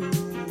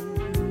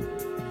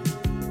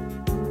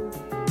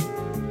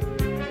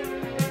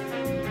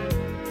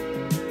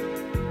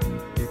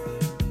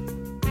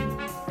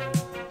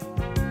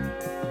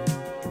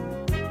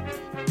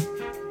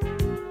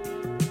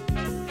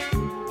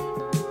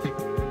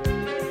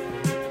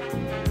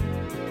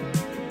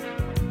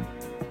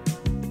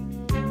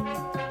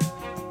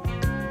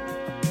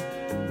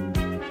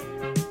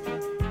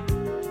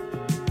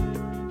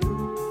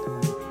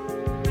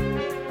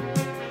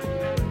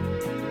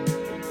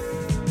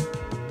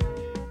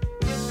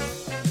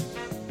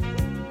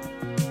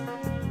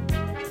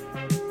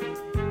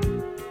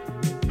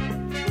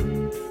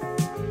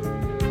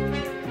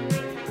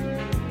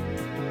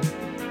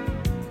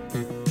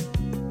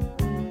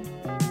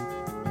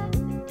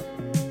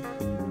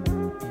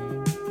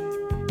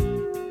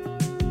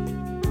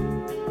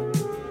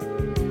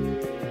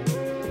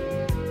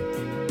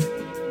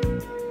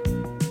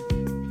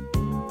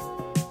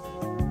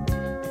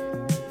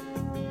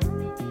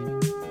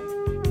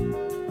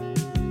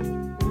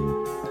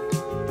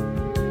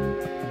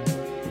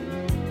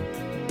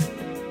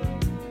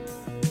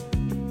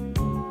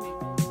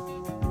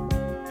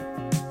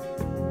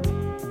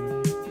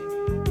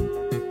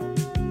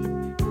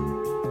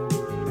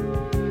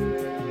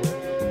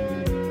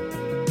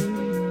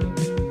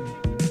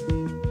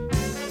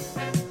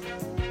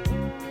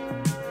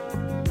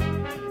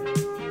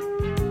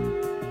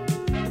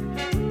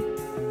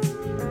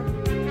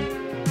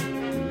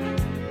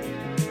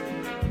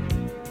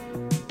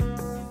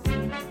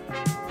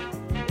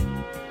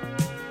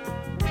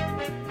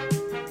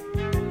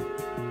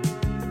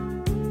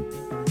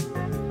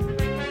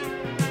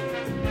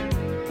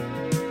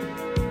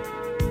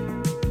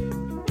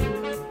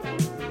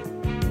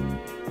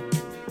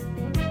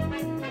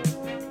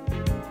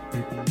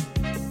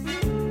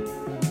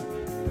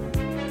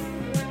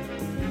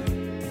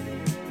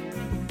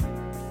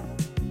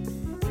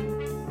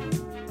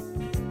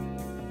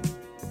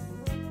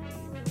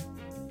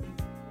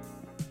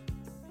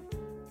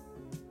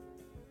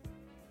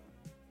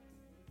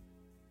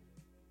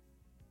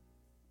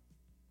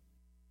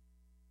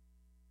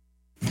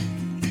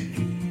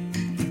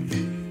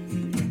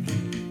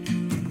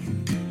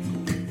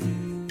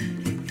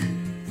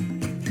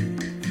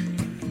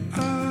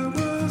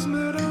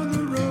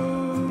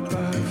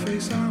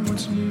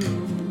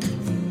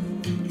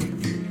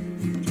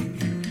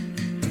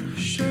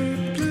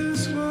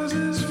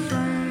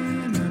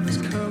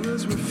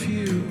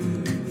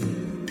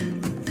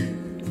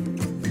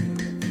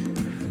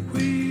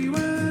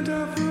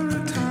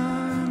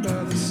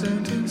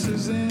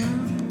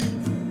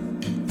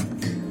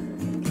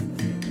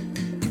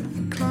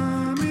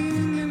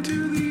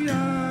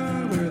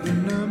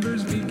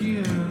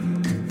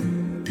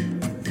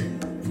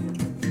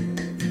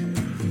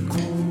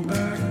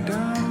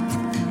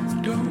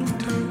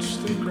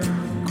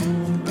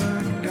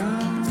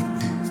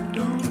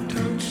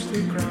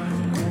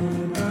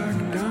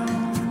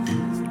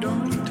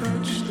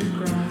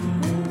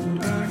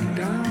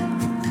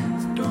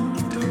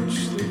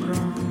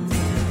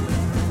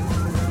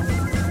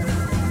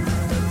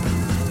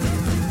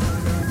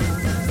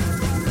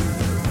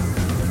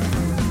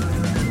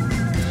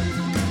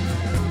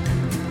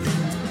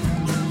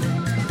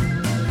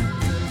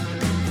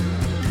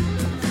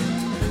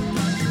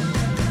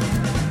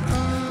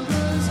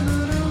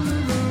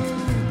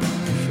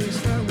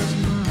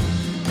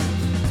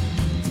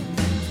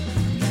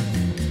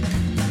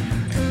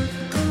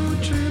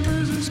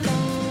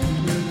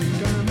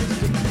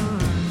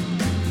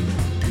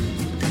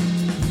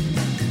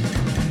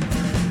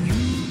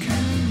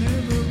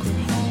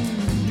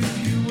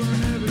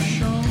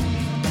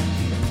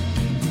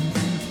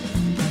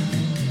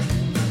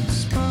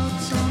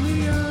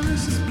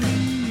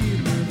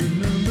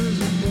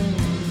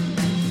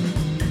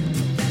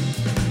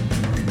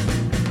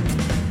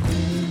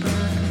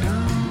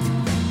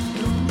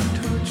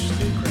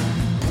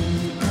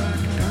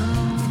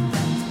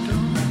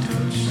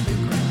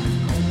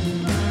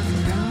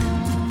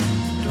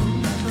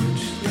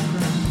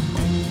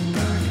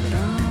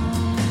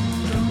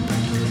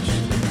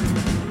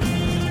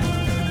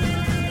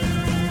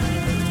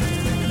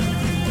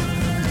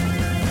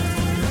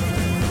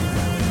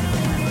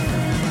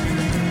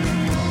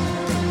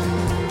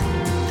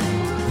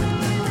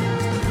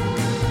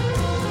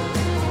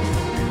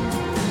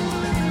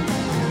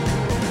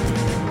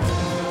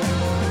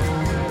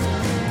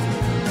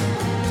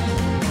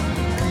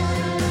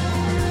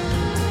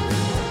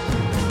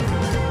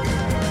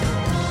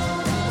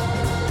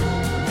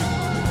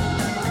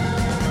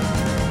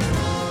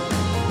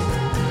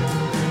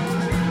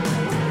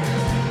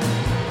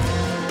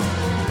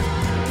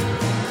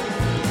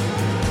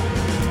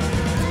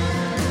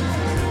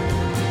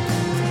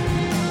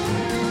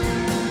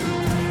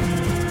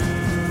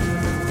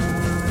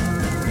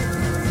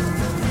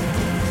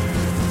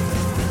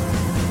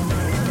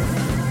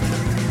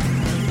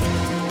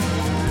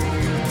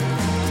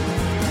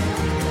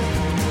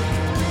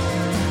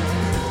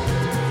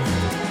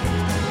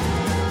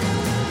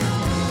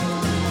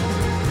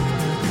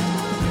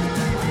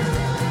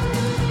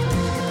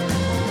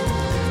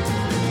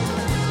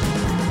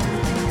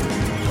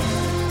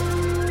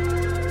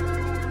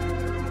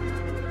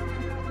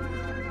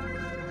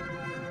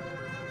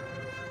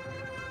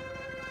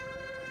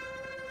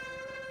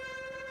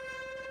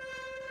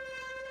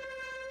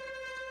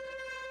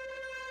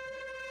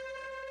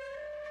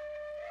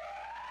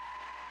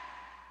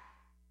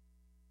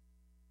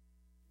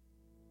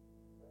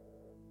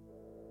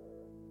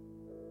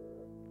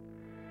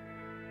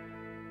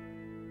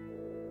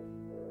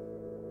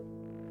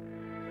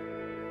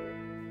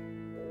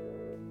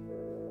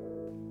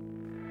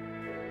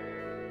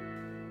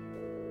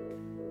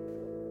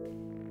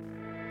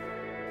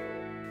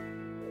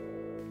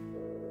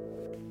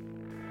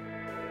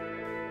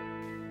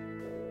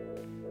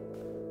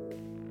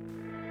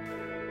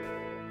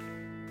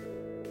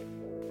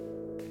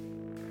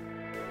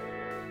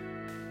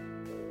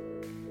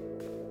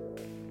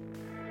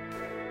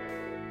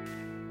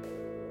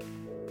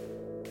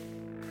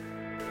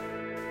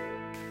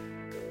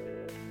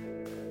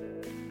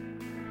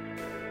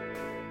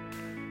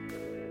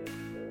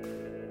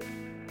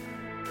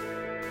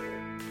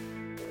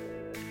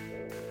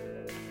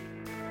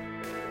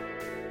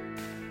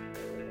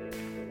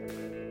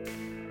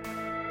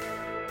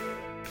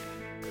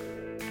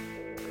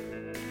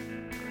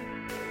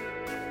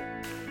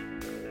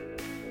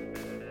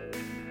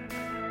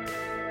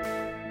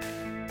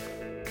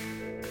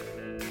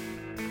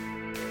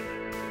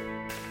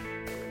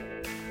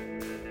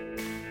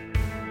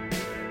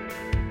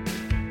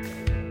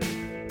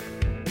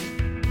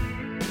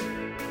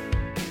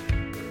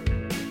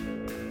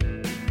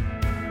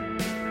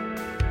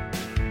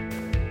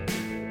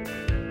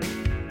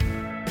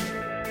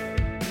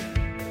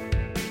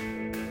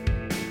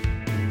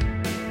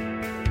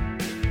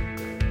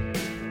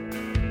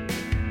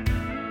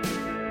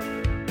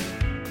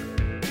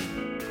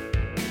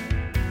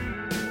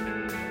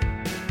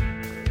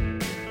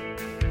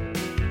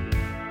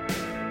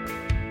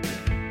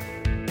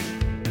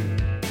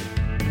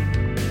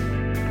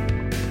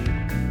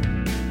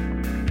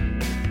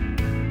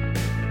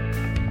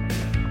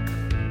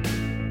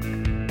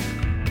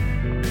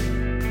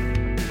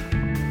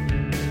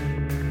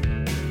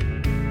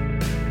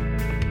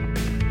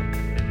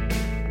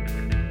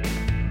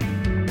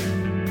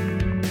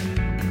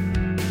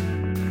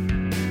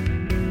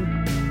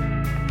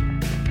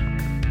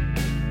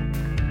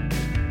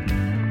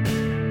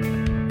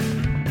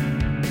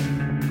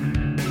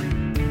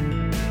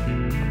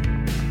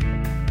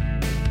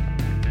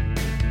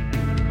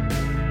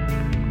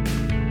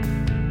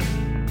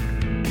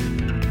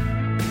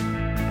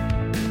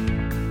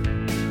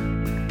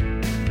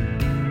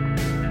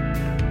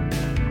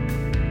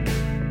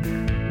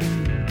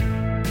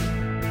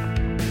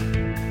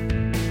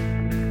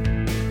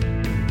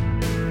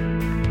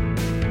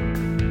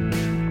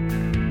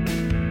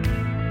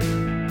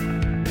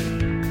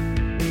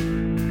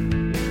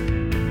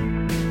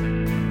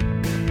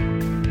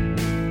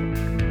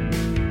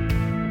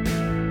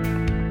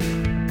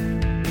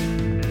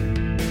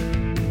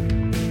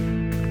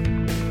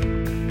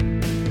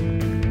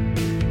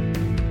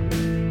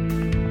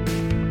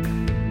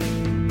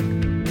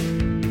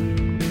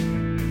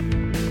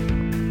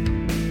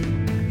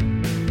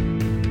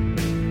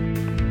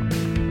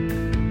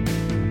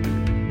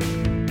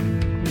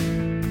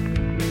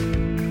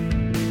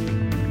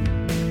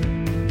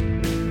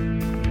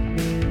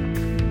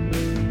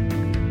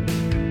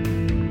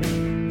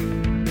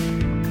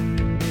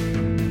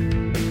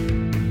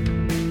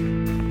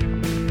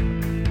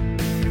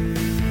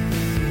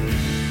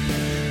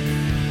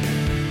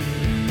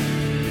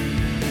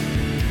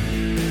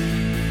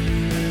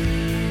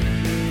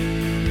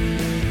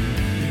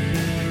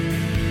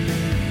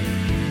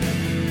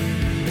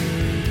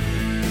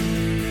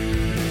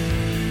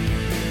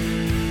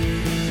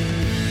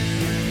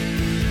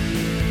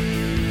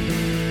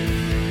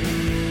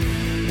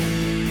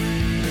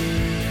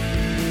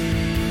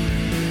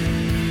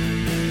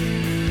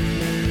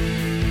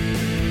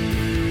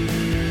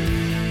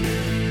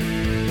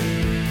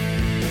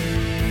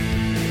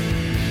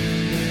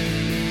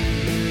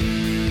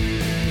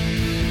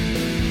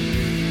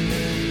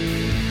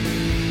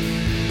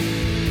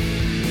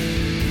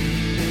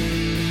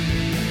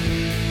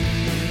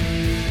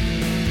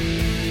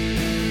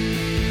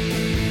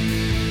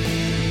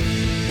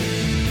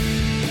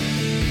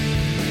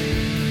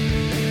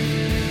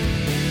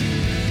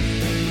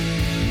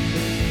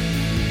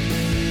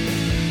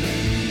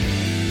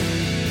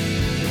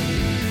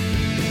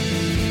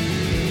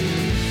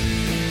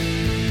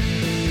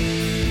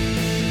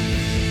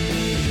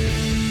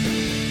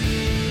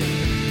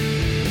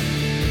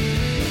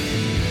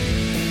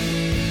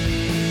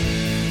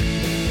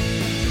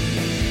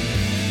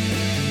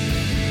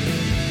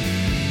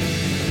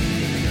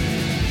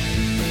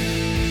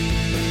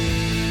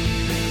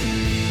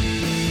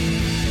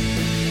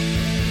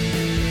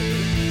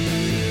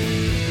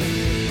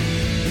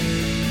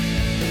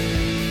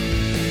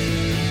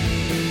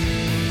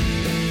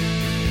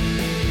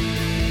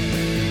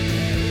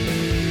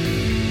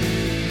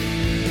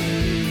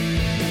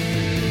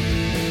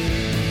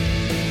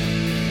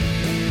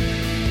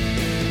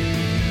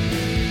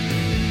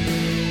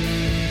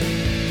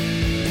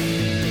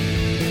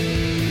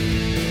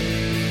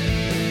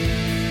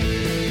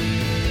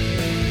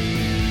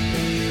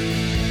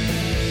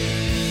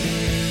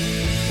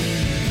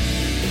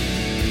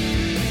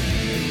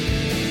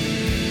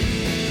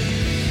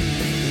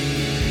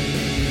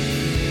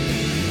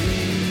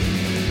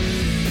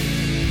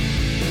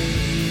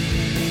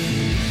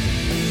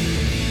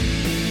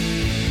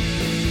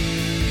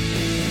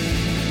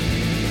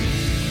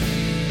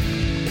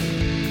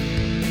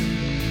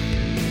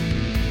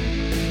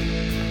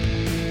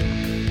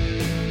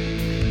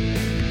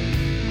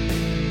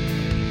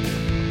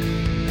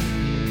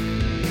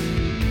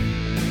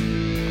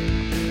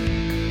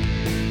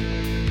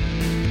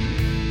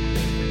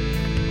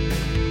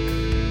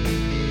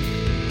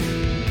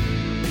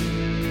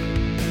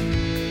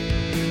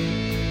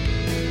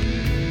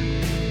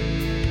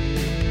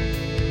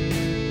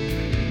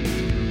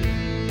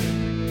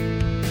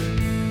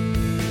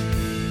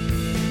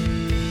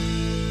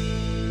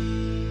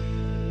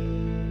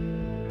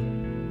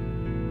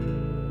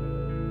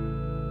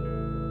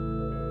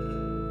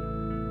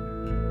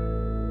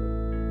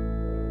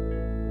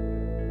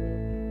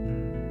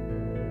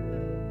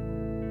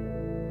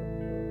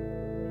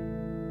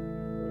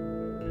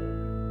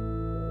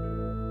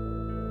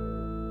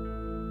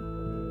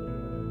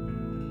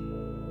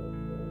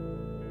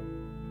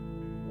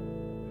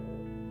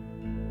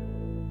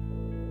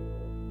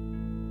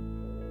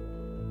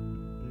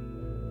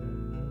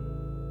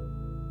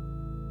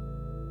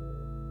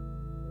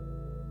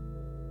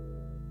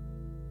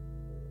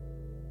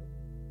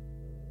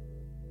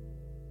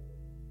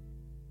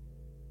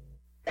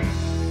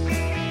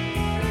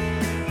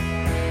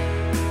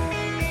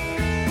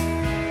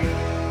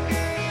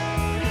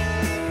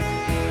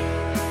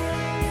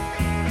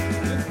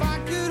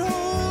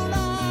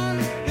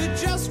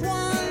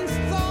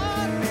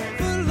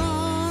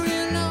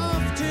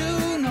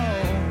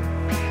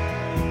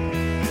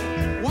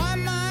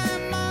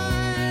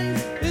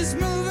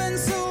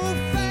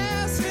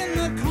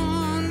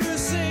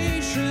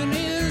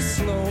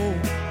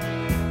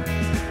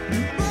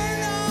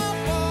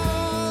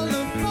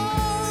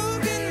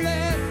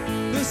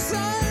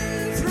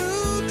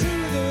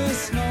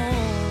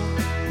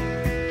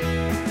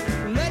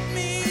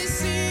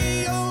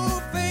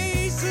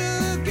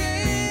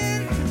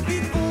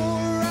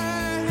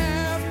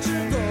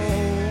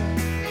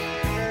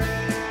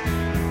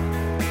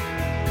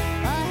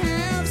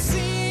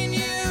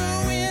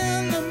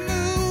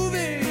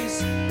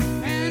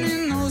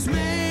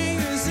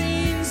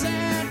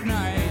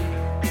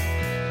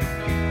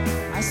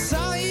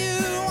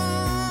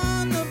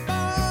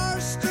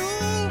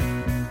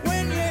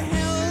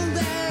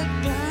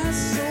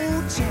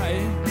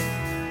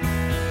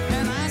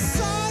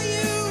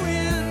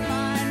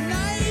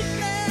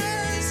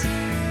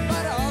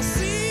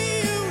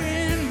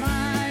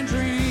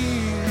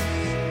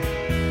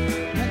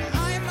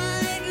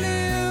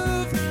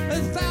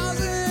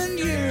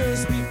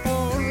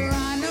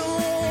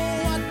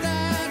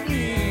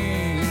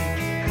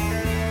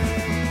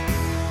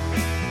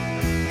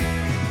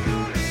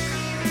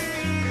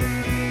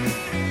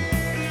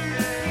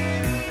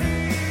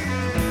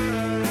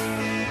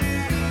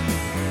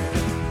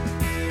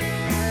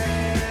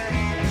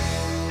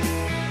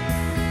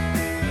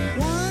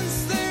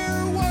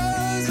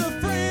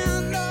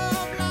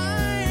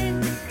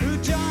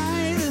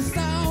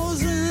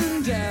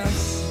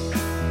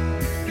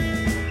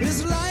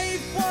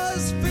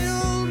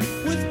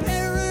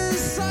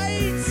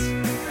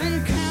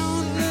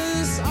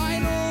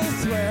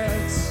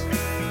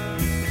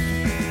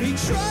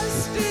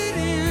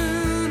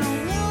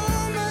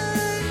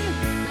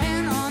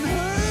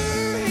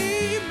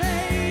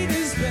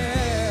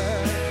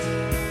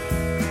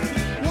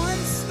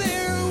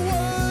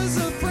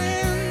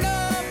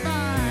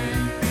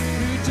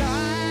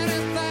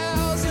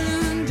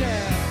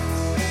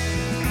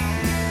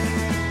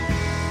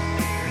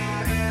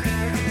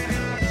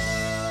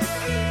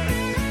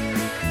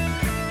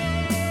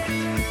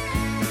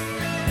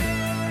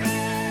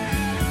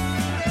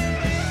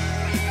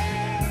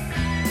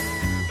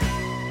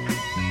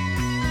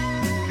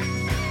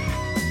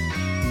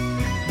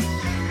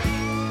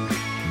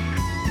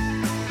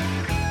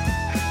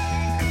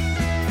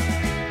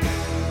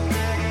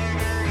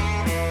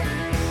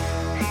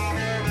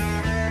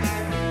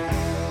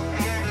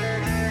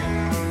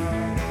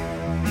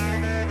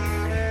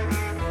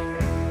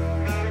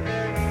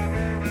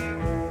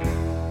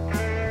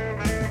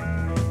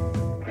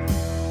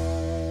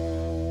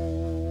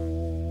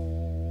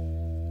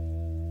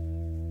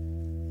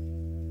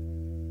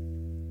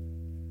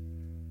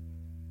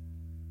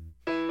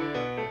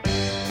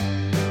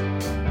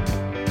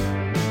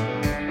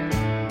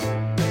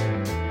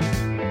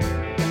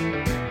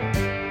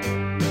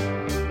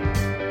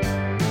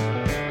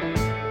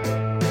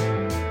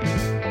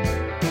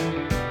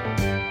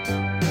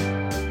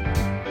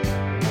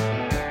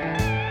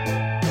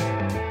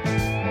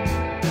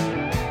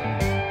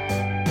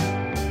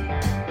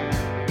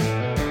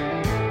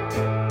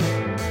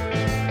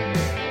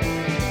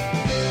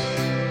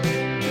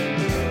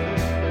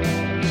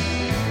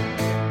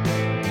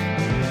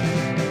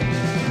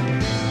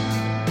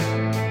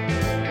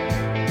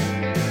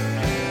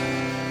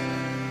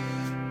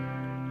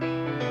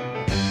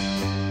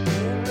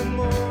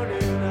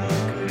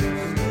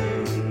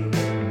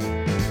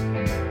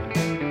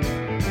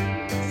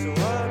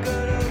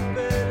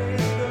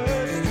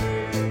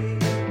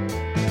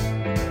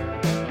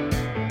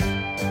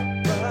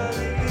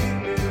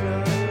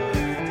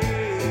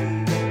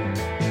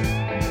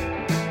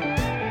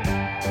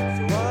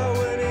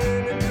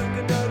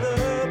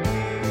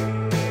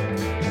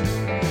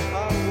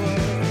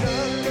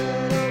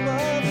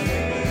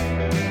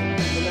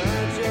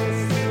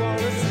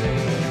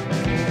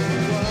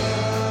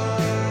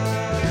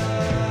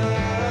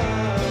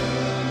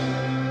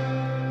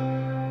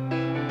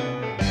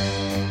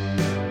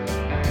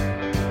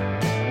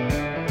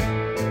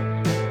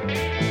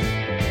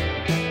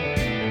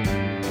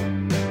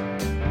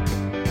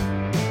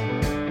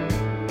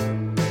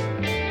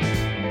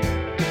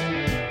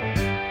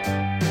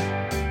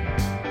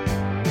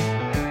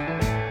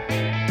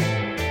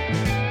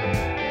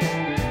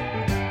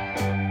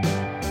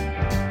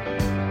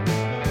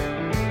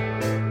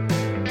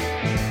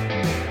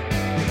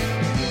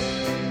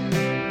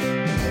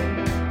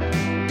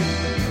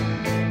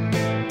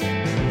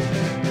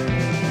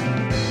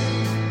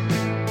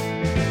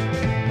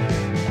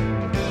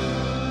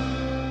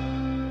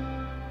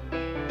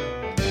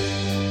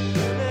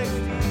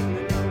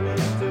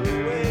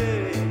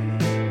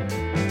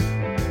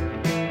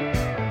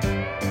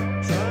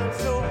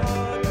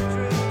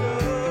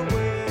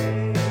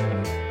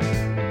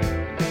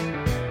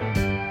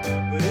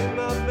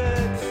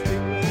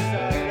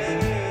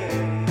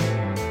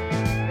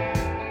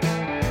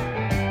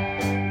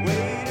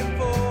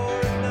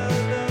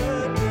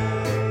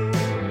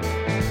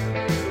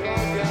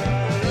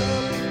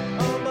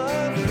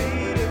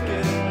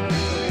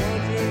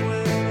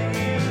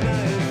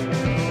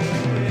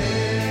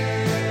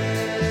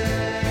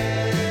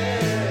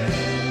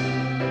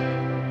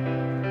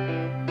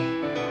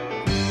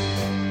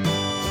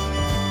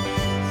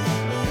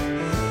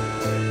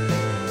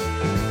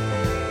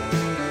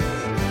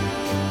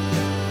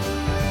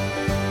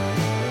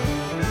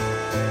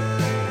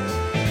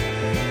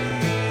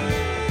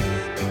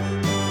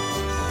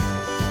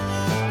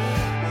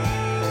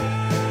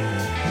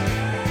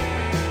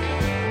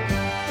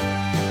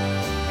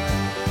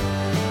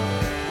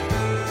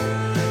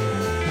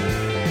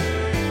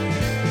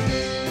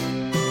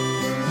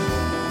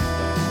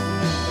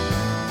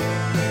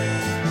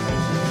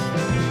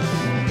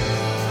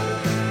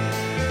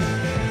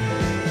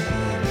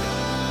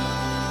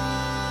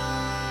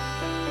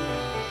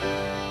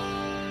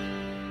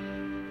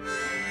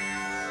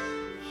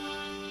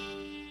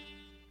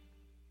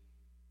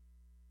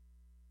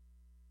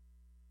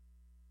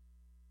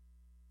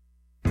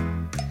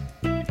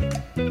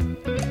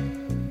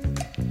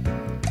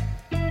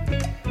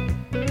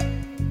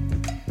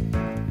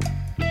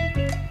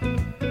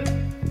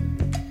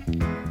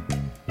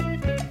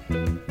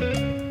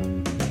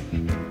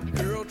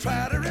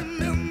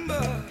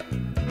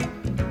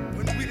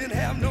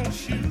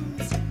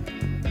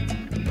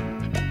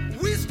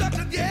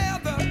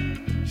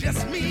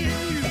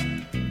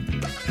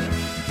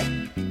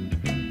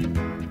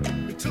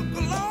 It took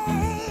a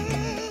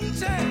long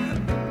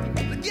time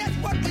to get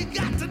what we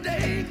got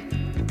today.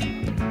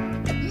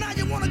 Now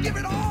you wanna give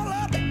it all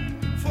up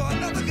for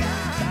another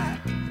guy.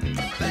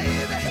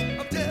 Baby,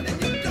 I'm telling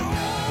you,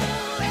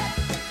 don't let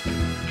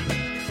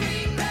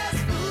green grass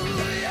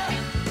fool ya.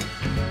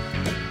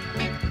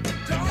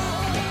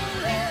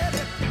 Don't let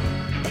it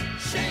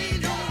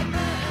change your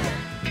mind.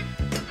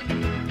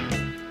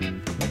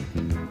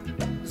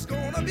 It's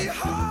gonna be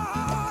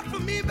hard for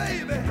me,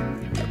 baby,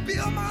 to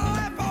build my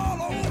life all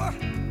over.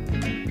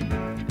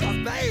 'Cause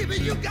baby,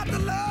 you got the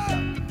love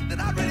that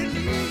I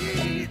really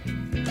need.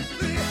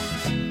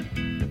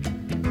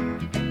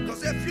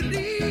 'Cause if you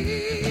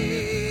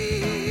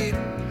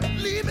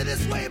leave me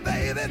this way,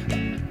 baby,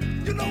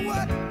 you know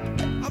what?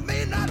 I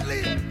may not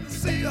live to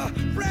see a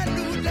brand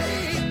new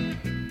day.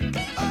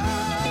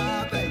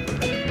 Oh, baby,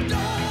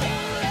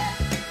 don't let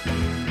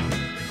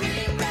the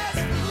green grass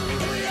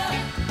fool ya.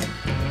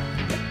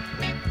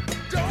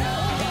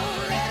 Don't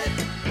let it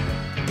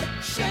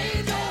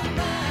change your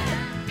mind.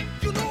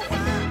 You know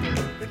why?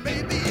 It may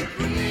be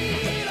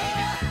greener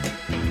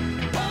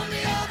on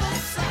the other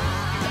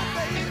side,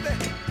 baby.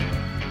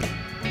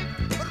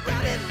 But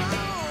right in my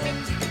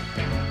arms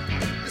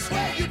is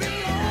where you belong.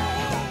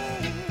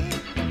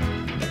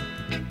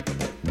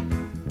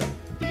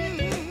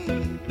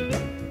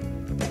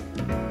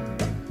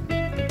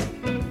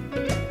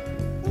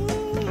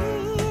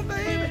 Ooh,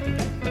 baby.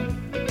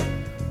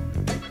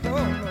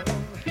 Oh,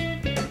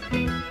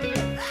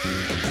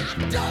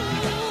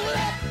 don't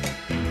let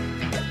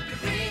the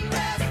green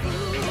grass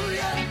fool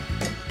ya.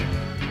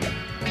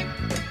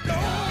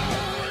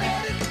 Don't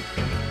let it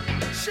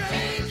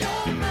change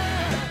your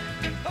mind.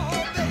 Oh,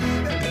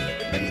 baby,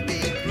 it may be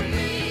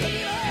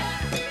greener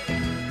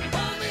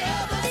on the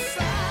other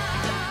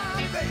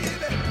side,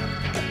 baby.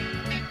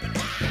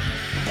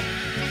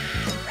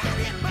 Right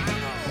in my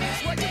arms,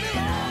 where you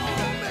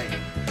belong, baby.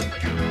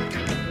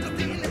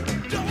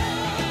 Don't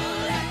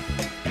let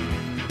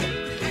the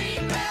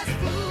green grass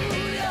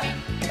fool ya,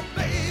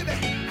 baby.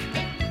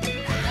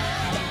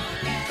 Don't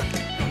let it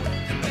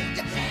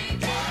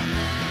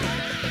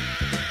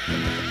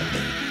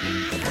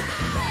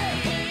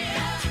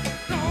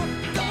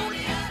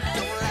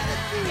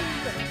fool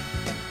you,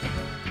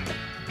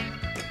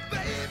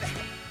 baby.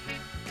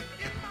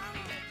 In my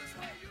arms is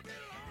where you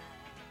belong,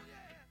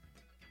 yeah.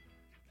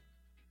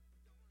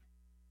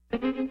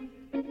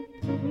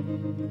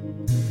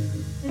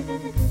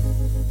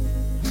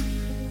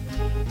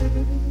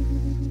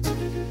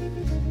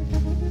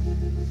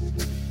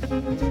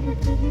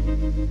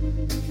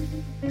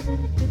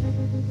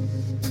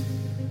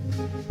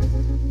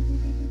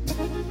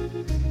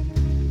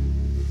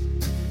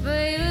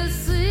 Baby,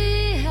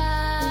 see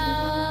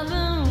how I've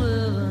been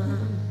living.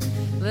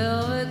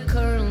 Velvet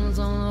curtains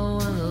on the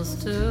windows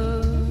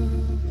too.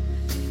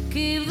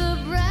 Keep the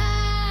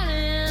bright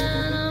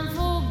and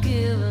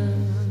unforgiving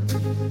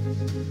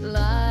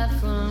light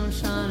from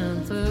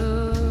shining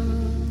through.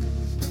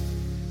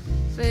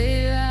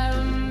 Baby, I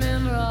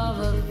remember all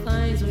the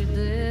things we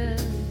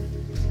did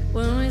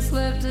when we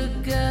slept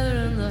together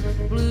in the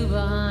blue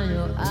behind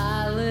your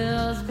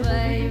eyelids,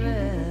 baby.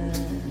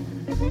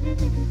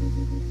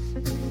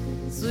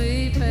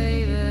 Sweet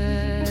baby,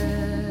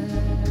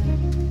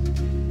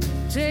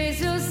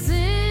 chase your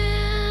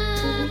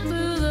sin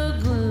through the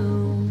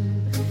gloom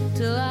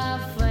till I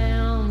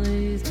found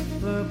these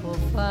purple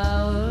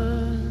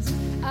flowers.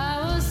 I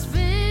was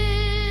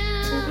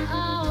spin,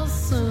 I was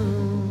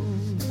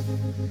soon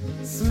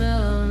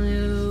smelling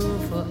you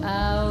for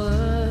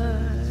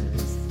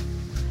hours.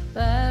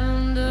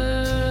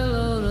 Lavender,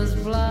 lotus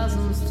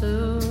blossoms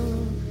too.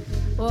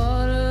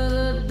 Water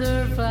the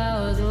dirt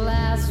flowers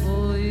last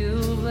for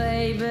you,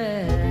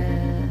 baby.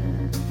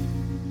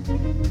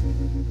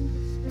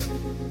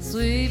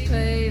 Sweet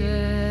baby.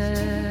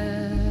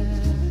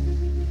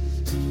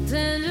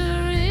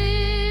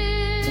 Tangerines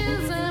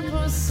and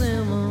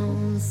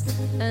persimmons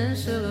and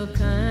sugar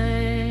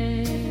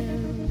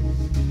cane.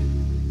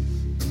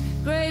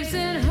 Grapes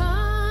and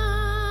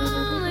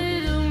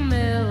honey to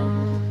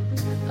melon,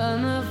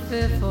 enough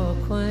fit for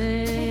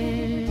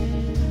queen.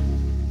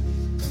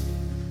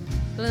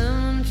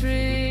 Lemon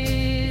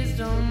trees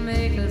don't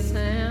make a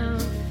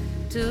sound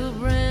till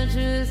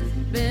branches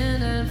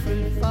bend and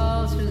fruit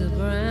falls to the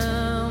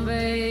ground,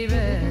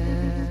 baby.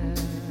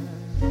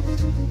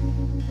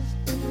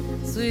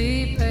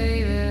 Sweet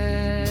baby.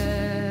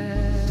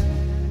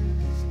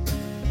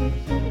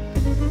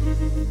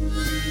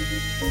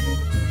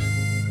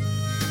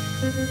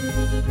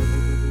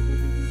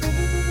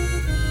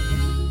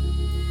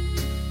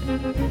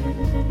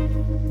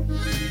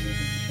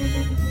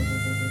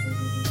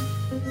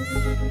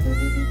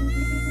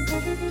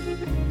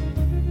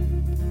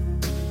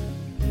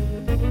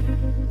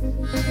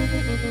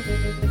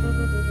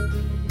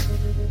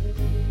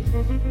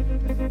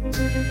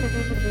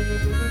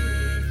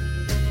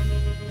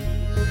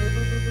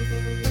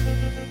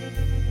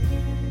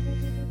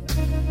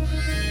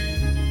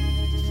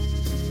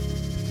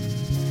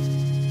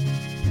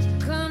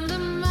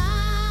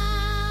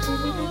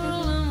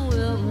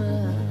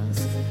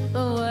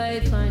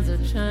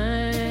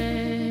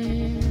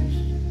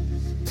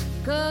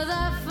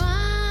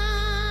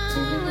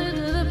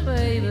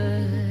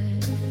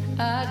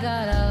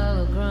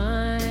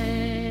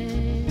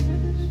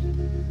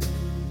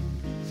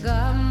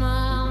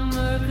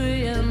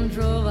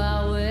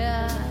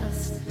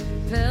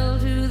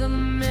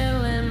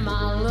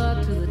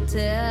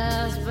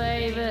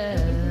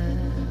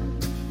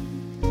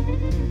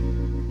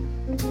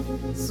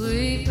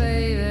 sweet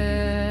baby.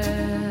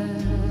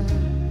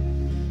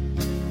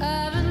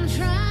 I've been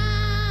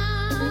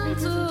trying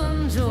to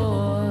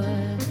enjoy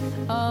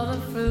all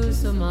the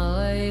fruits of my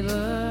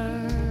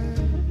labor.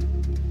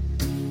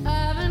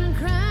 I've been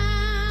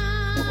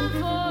crying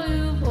for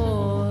you,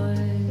 boy,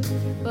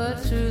 but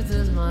truth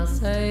is my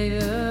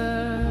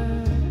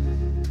savior.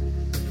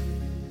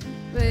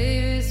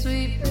 Baby,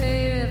 sweet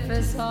baby, if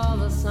it's all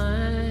the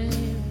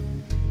same,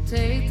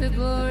 take the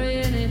glory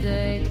any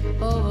day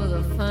over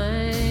the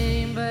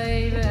fame,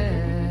 baby.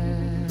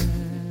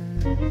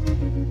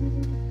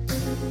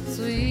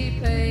 Sweet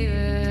baby.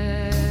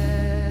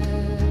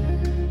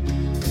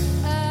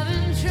 I've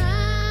been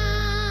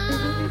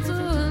trying to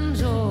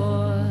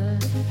enjoy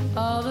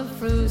all the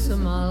fruits of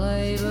my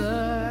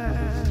labor.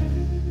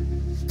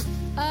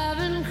 I've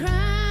been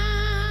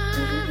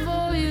crying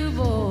for you,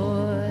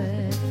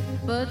 boy,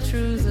 but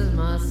truth is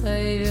my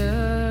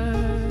savior.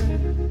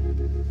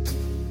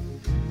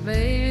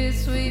 Baby,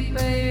 sweet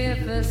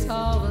baby, if it's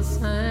all the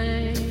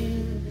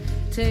same,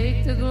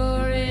 take the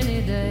glory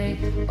any day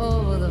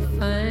over the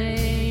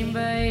fame,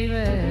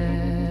 baby.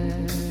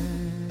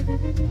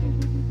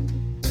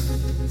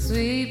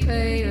 Sweet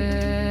baby.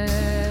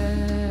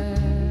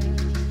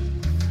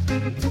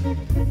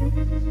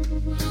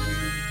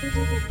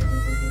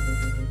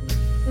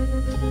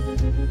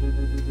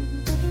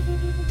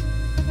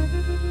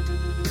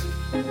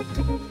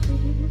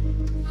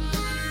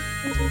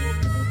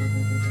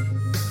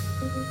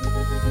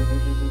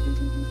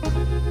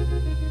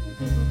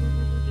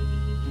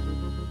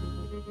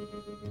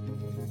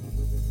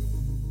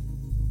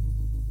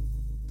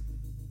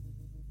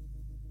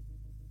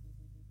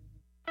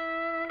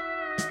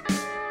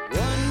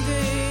 One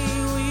day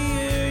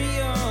we're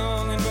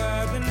young, and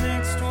by the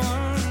next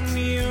one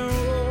we're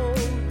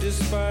old,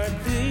 despite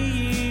the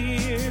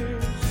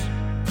years.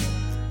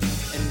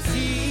 And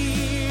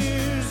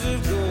tears of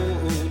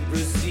gold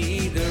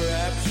precede the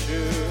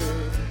rapture.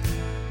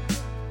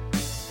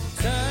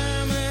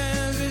 Time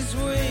has its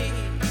way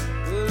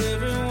with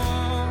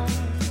everyone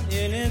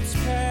in its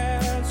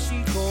path. She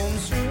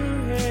combs her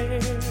hair,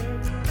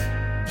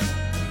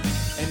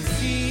 and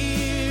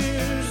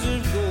tears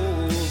of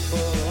gold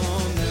fall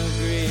on the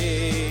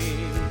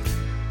grave.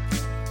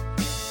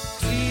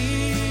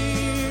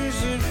 Tears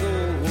of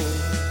gold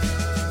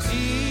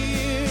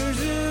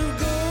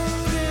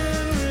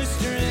and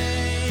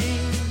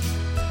restraint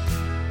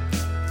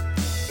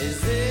is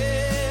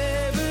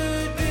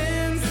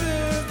evidence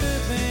of the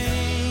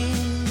pain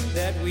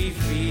that we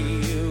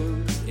feel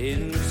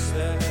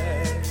inside.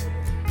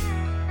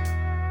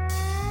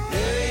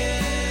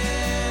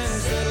 Marianne,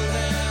 settle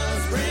down,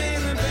 bring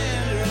the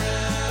band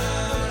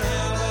around,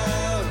 how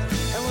about,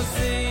 and we'll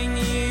sing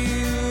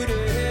you to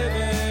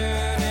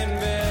heaven and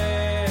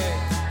back.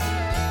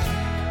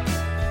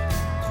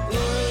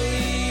 Laura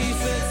Lee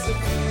sets the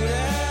food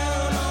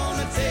out on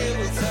the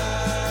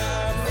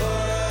tabletop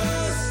for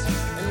us,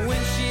 and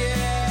when she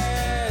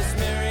asks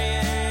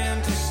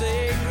Marianne to say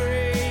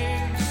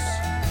grace,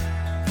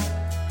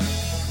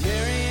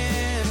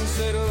 Marianne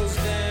settles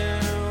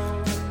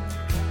down,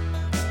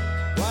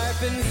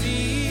 wiping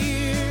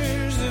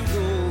tears of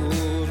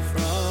gold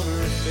from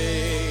her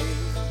face.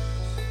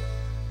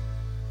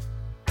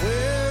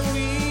 Where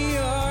we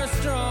are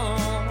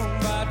strong,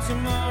 by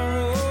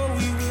tomorrow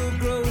we will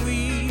grow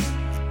weak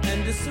and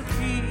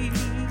disappear.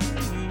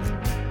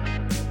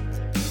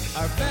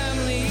 Our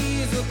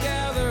families will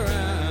gather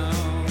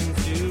round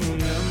to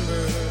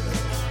remember.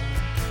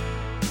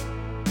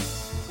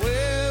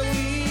 Where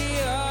we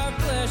are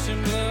flesh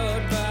and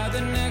blood, by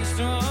the next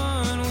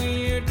one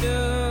we're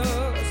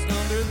dust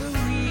under the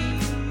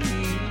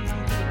weeds.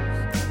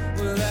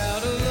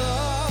 Without a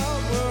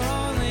love, we're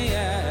only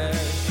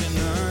ash and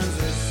urns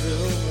of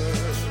silver.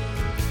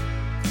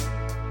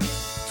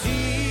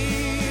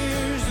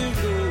 Tears of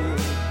gold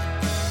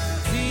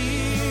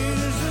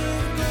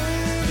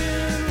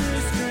and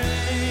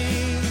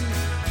restraint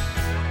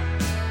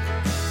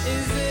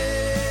is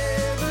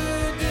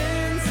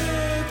evidence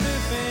of the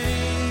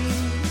pain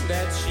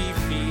that she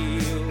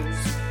feels.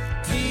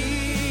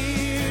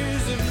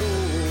 Tears of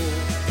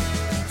gold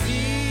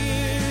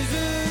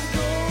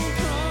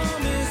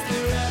promise the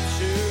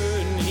rapture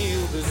and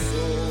heal the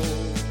soul,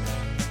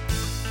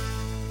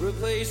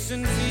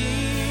 replacing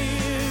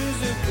tears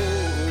of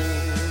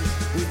gold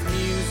with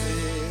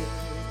music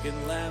and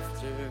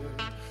laughter.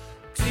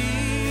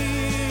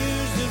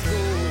 Tears of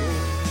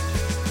gold,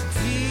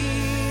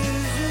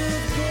 tears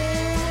of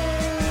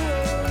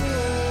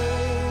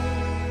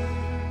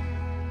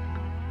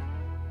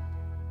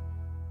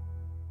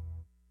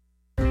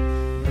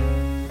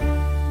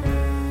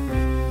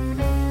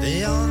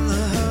Beyond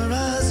the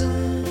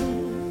horizon,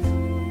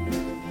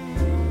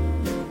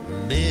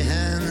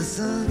 behind the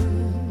sun,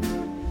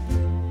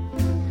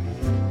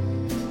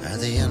 at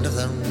the end of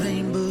the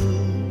rainbow,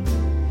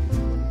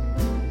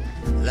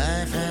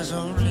 life has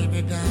only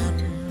begun.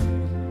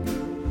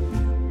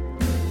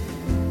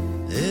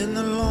 In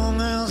the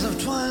long hours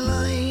of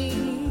twilight,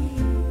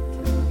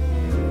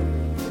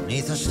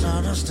 neath the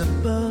stardust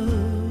above,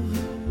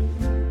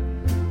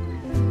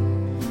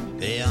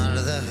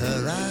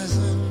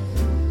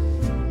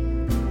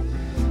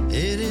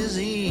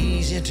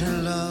 into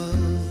love.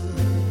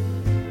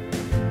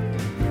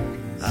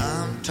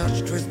 I'm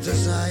touched with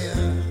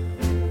desire.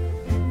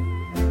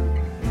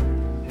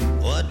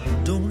 What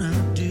don't I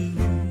do?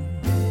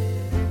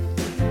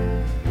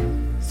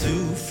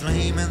 Through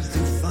flame and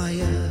through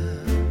fire,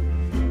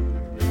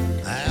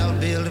 I'll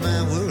build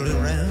my world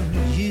around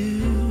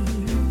you.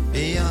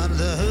 Beyond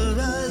the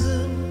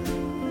horizon,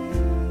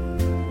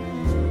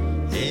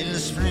 in the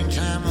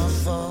springtime or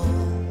fall,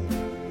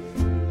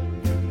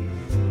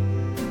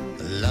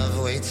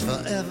 love waits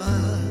forever,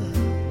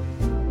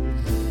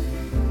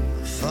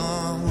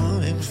 for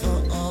one and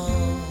for all.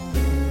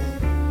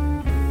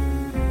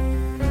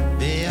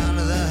 Beyond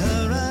the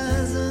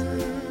horizon,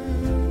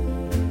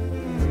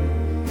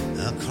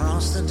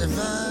 across the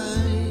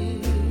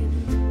divide,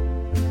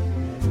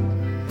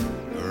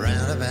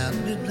 around about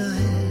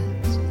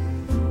midnight,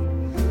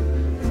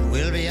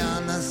 we'll be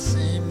on the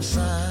same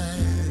side.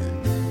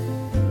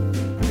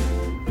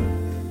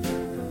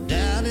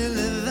 Down in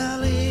the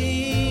valley,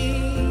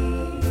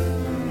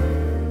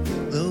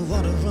 the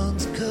water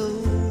runs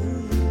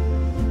cold.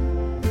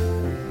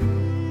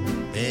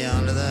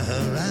 Beyond the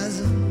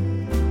horizon,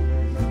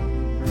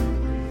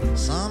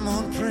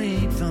 someone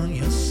prayed for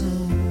your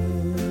soul.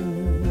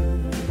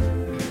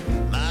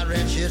 My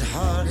wretched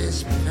heart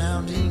is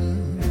pounding.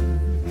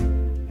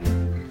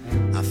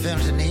 I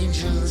felt an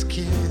angel's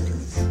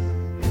kiss.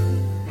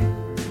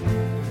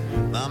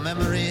 My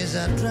memories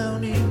are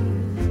drowning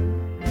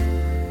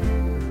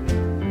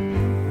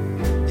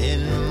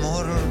in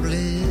mortal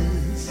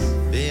bliss.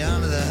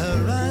 Beyond the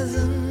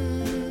horizon,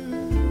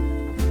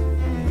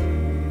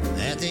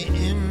 at the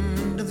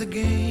end of the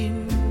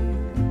game,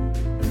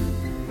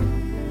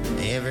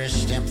 every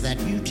step that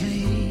you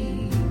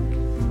take,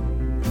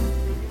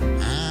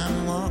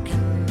 I'm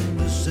walking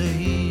the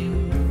same.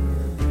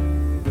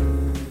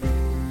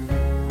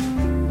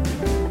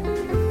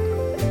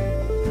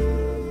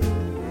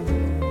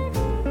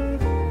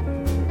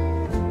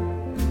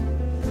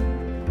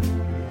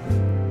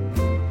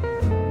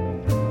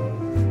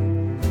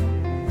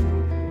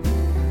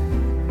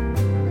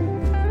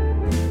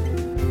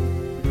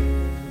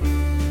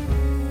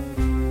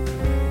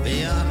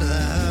 Beyond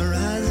the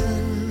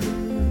horizon,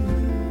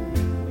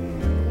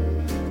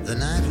 the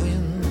night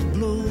winds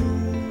blow,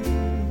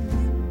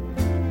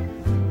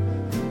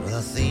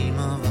 the theme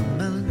of a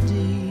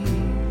melody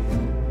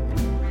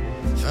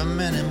from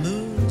many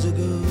moons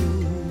ago.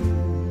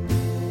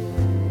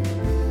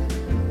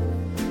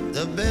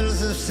 The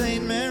bells of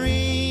St. Mary,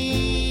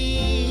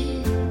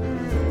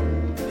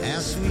 how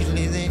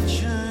sweetly they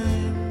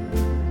chime.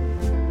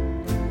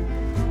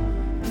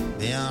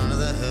 Beyond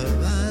the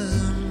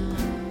horizon,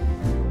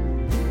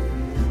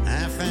 I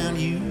found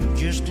you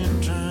just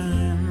in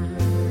time.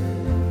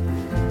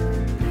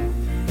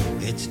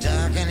 It's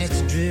dark and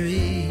it's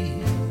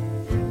dreary.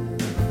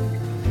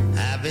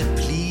 I've been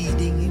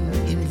pleading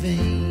in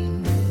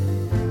vain.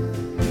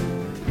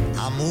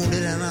 I'm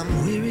wounded and I'm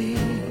weary.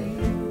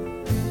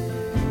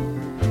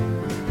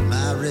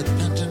 My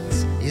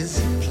repentance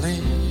is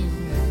plain.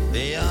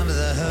 Beyond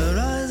the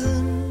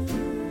horizon,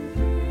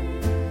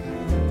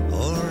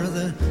 o'er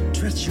the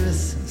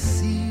treacherous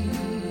sea,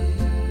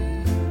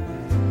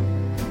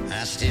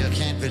 I still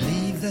can't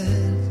believe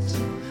that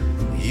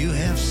you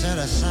have set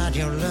aside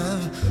your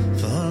love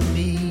for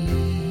me.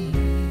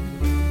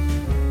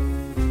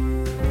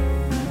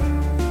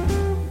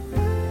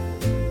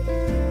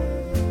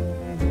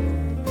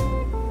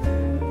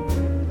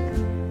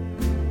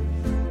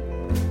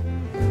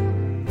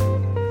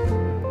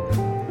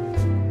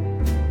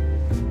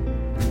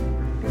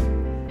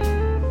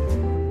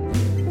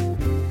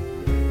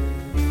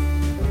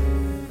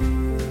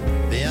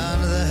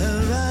 Beyond the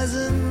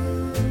horizon,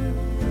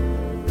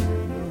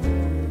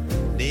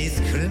 beneath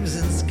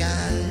crimson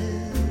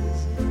skies,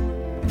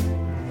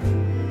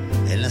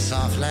 in the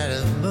soft light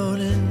of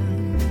morning,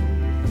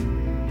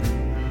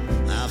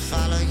 I'll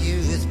follow you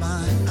with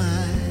my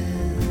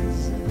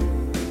eyes.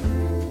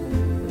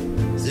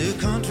 Through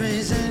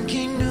countries and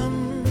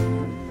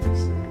kingdoms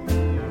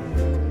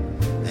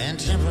and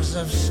temples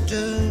of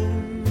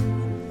stone.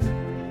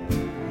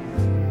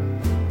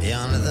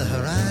 Beyond the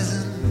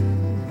horizon,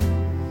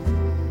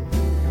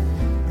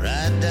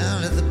 right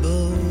down at the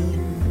bone.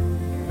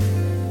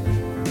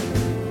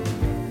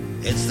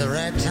 It's the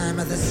right time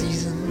of the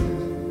season.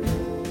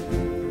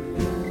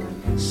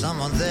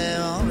 Someone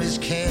there always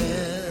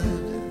cared.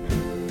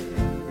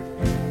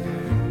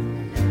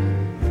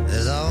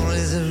 There's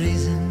always a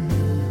reason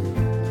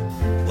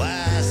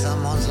why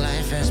someone's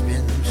life has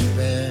been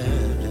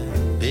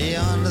spared.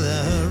 Beyond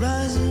the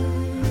horizon,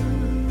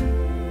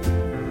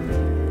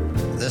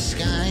 the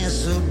sky is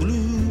so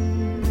blue.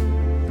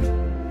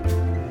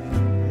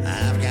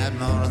 I've got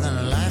more than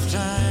a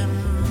lifetime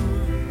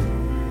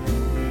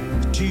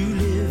to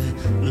live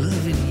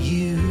loving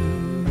you.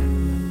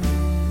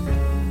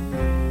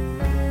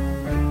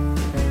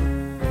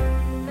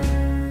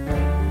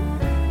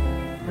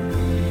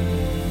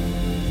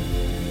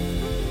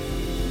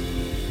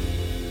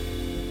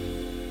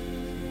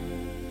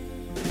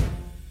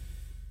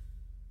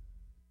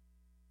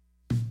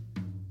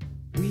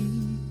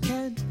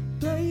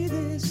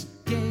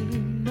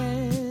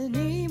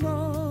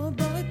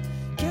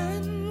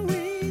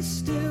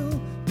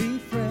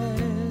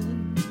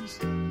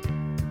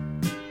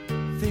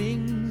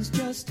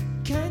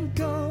 can't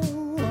go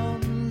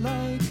on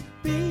like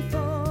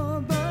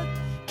before, but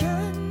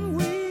can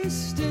we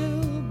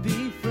still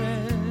be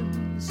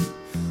friends?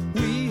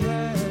 We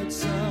had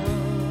something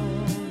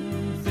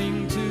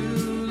to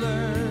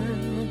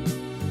learn.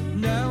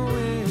 Now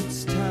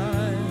it's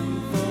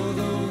time for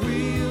the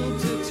wheel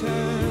to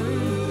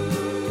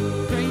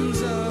turn.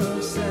 Grains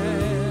of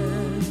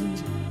sand,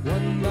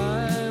 one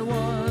by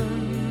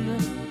one,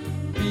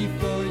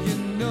 before you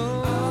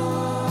know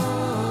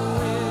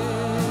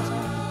it,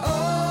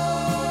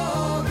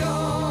 all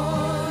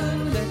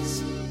gone.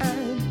 Let's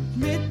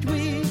admit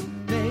we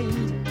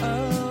made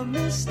a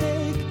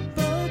mistake,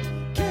 but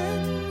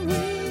can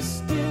we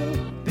still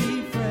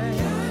be friends?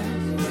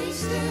 Can we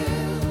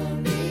still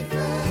be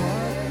friends?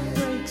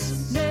 Heartbreak's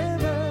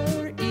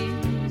never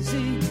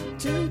easy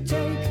to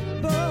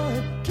take,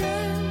 but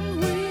can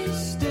we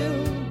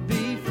still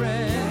be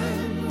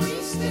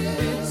friends?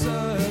 It's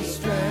a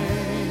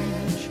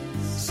strange,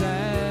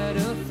 sad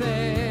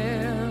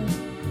affair.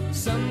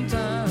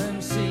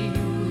 Sometimes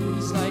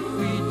seems like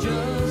we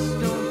just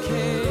don't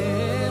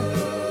care.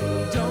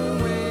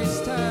 Don't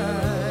waste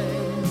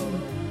time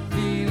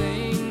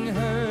feeling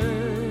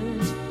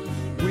hurt.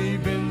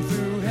 We've been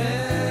through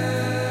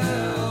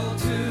hell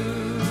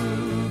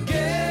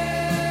together.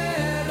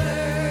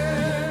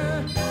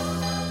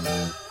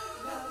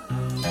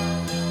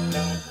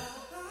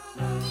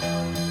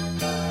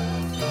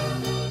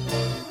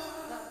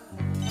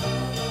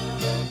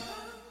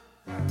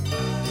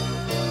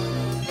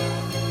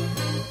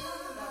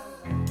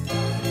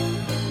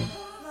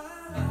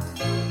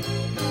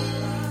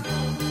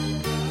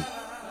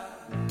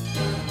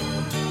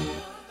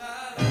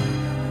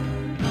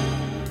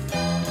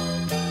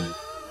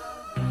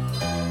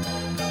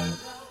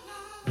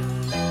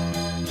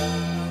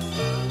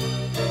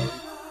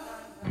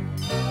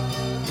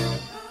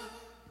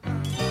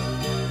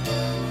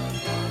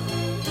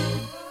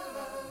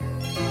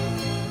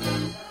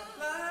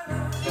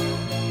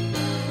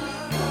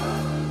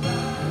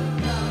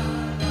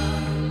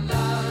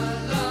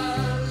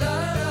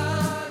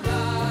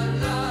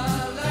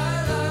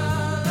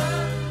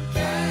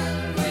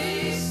 Can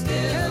we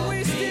still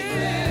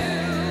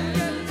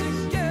get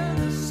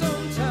together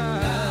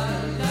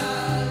sometime?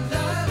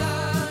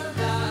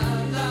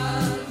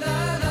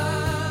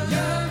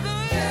 Can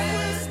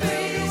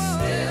we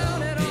still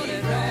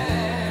be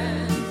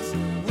friends?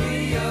 We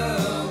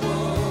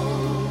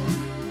awoke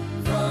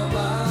from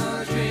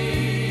our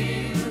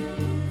dream.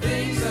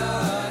 Things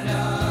are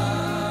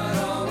not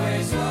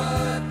always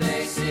what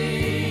they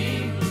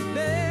seem.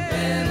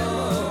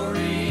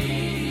 Memories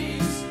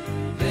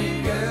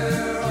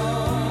linger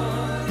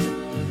on.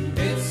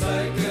 It's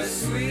like a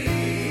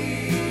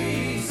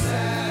sweet,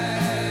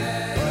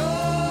 sad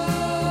old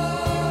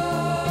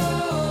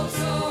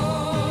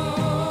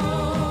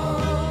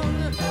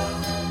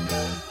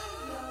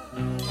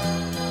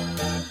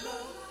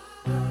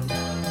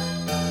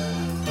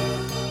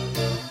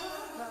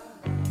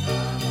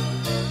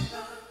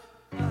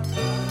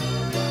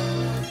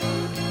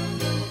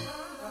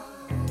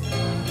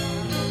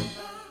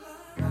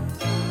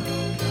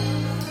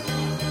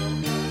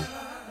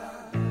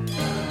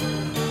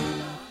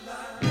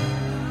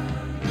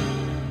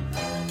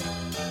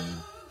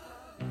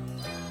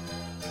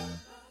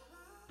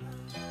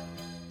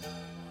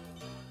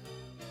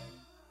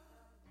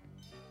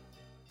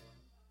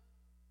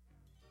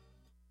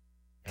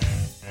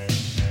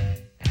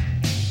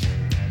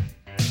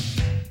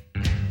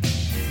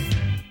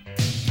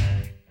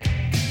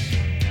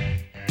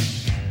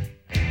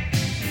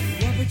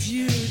What would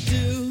you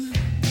do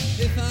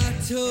if I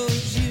told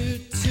you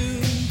to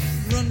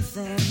run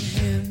from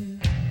him?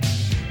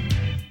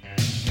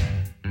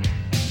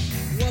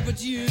 What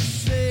would you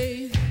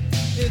say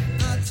if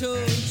I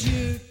told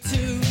you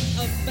to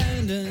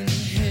abandon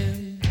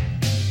him?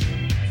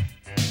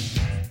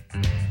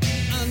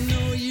 I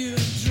know you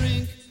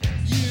drink,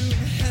 you've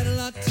had a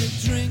lot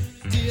to drink.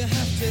 Do you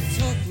have to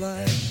talk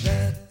like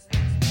that?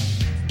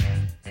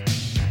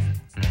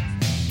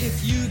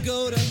 If you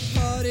go to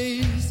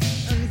parties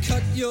and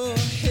cut your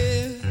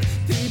hair,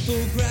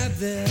 people grab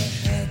their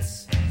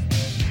hats.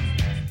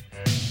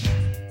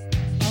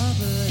 Oh,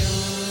 but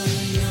I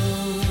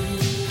know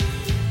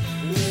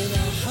with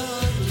a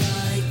heart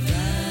like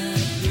that,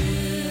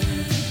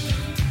 yeah.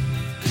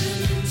 And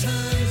in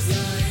times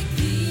like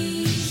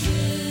these,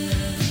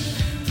 yeah.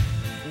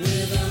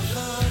 With a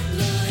heart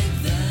like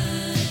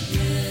that,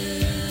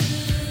 yeah.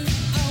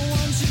 I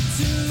want you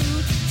to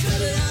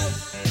cut it out.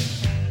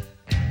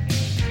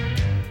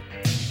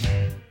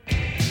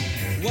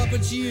 What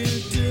would you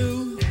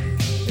do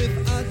if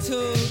I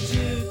told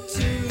you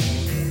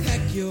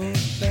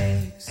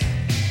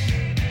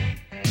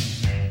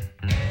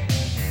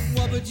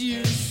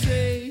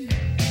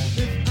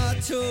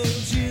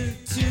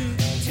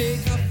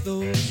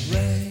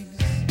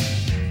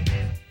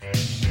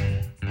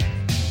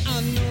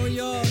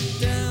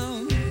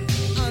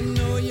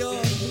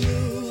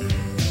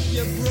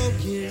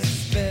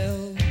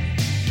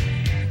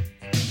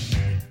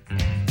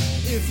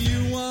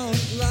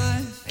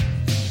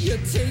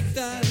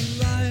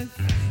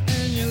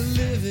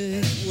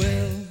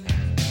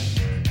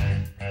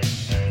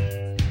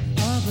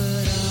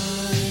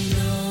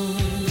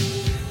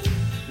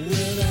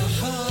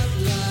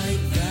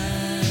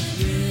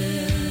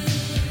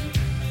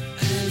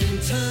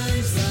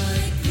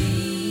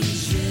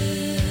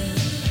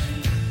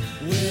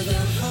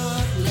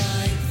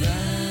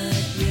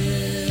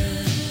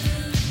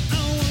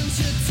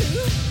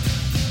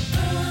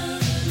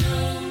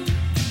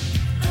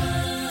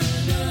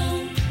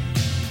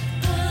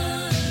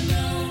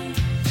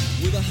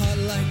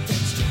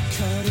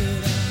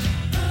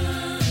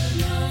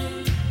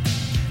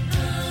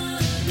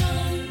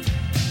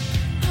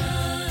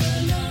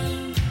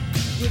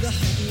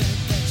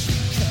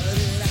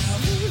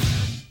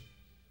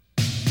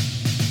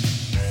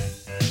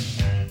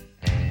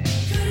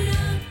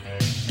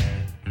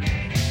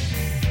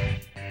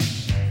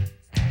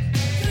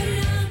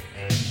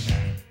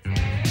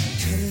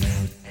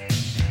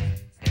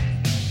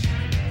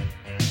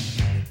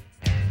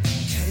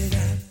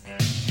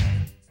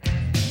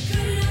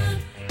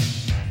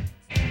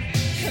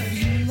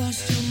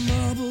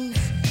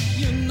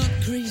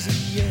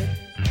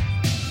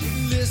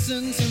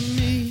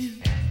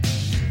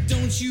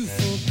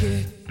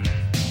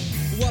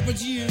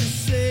would you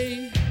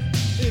say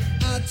if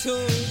I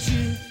told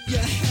you you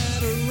had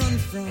to run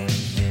from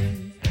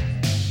him?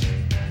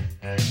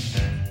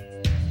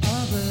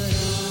 Oh, but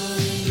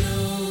I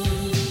know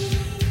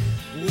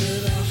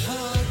with a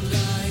heart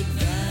like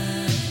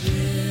that,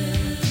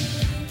 yeah,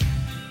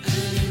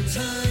 and in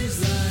times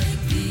like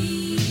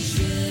these,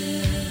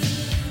 yeah,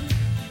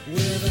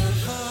 with a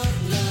heart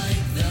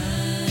like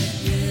that,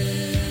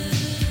 yeah,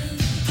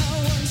 I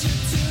want you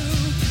to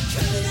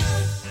cut it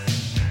out.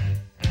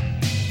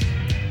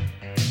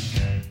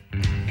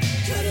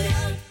 Cut it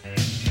out.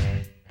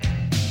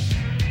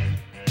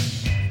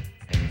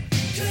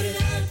 Cut it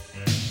out.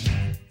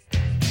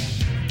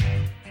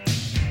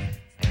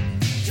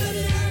 Cut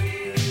it out.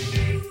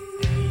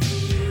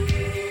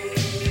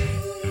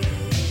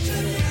 Cut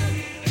it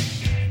out.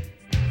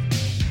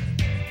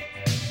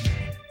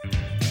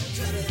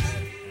 Cut it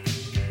out.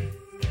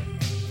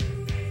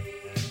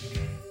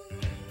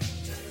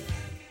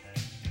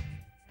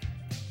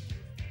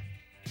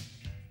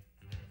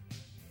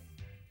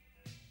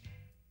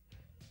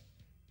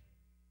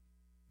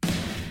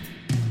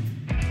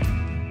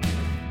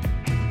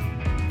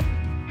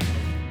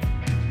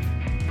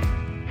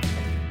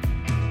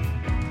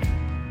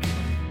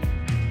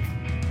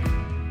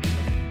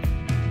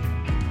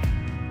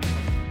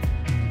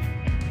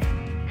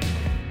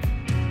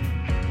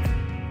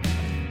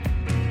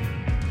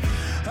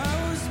 I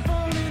was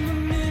born in the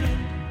middle,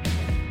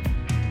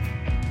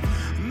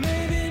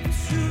 maybe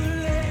too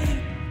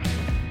late.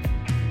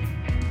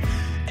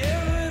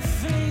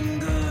 Everything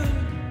good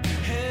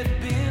had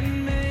been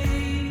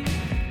made,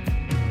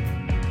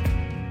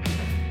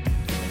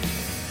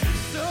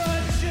 so I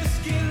just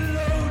get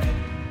loaded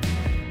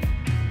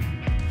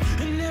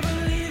and never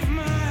leave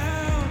my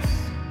house.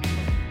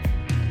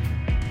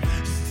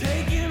 It's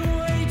taking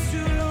way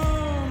too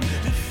long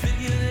to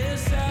figure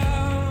this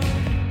out.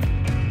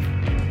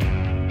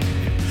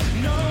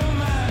 Know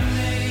my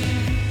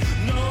name,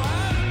 know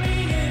I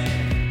mean it.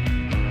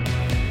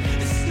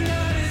 It's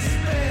not as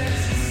bad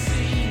as it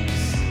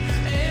seems,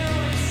 and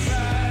we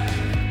try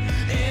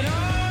in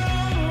our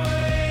own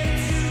way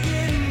to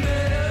get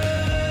better,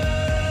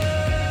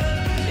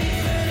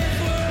 even if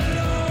we're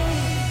alone.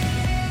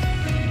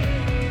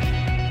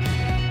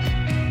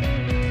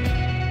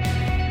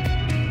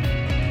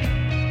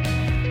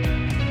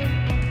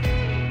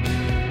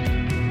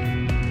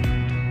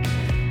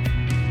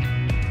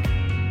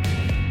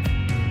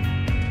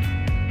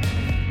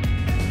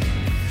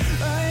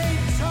 I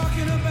hate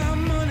talking about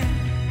money.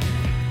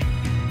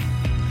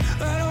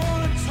 I don't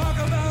want to talk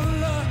about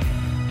luck.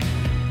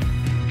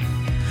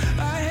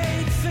 I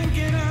hate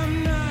thinking I'm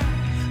not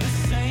the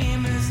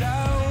same as I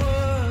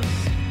was.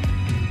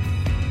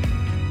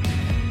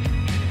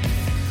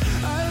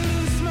 I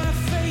lose my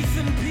faith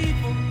in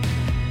people.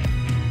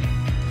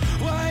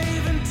 Why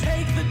even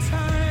take the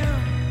time?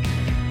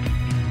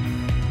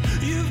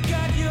 You've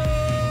got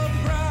your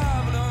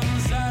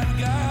problems, I've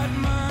got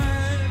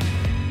mine.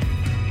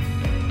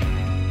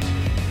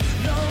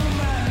 Know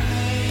my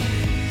name,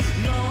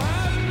 know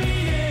I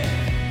mean it.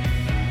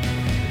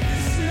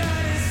 It's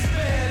not as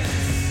bad as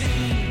it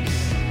seems,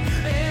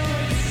 and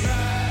we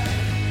try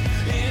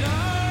in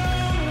our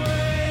own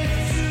way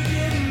to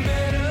get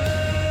better,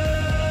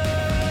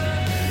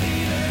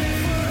 even if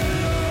we're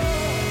alone.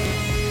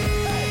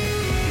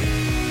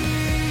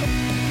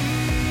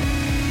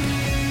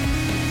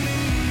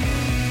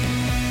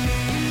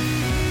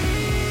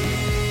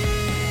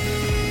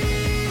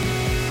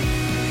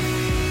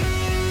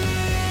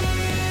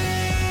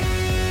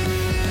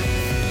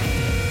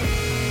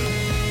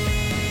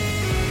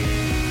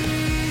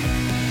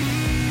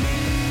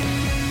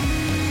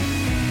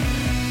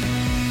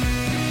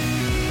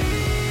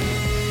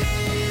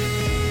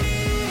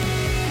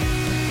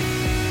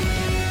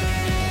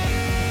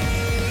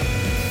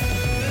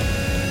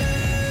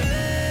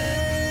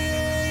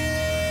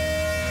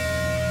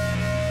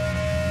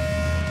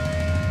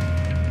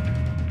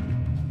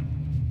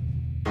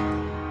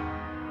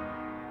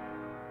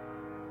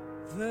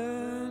 The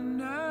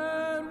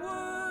night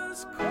was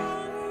cold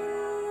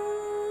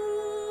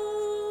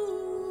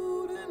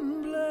and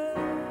black,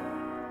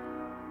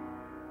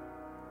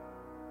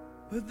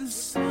 but the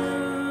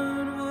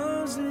sun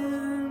was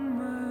in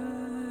my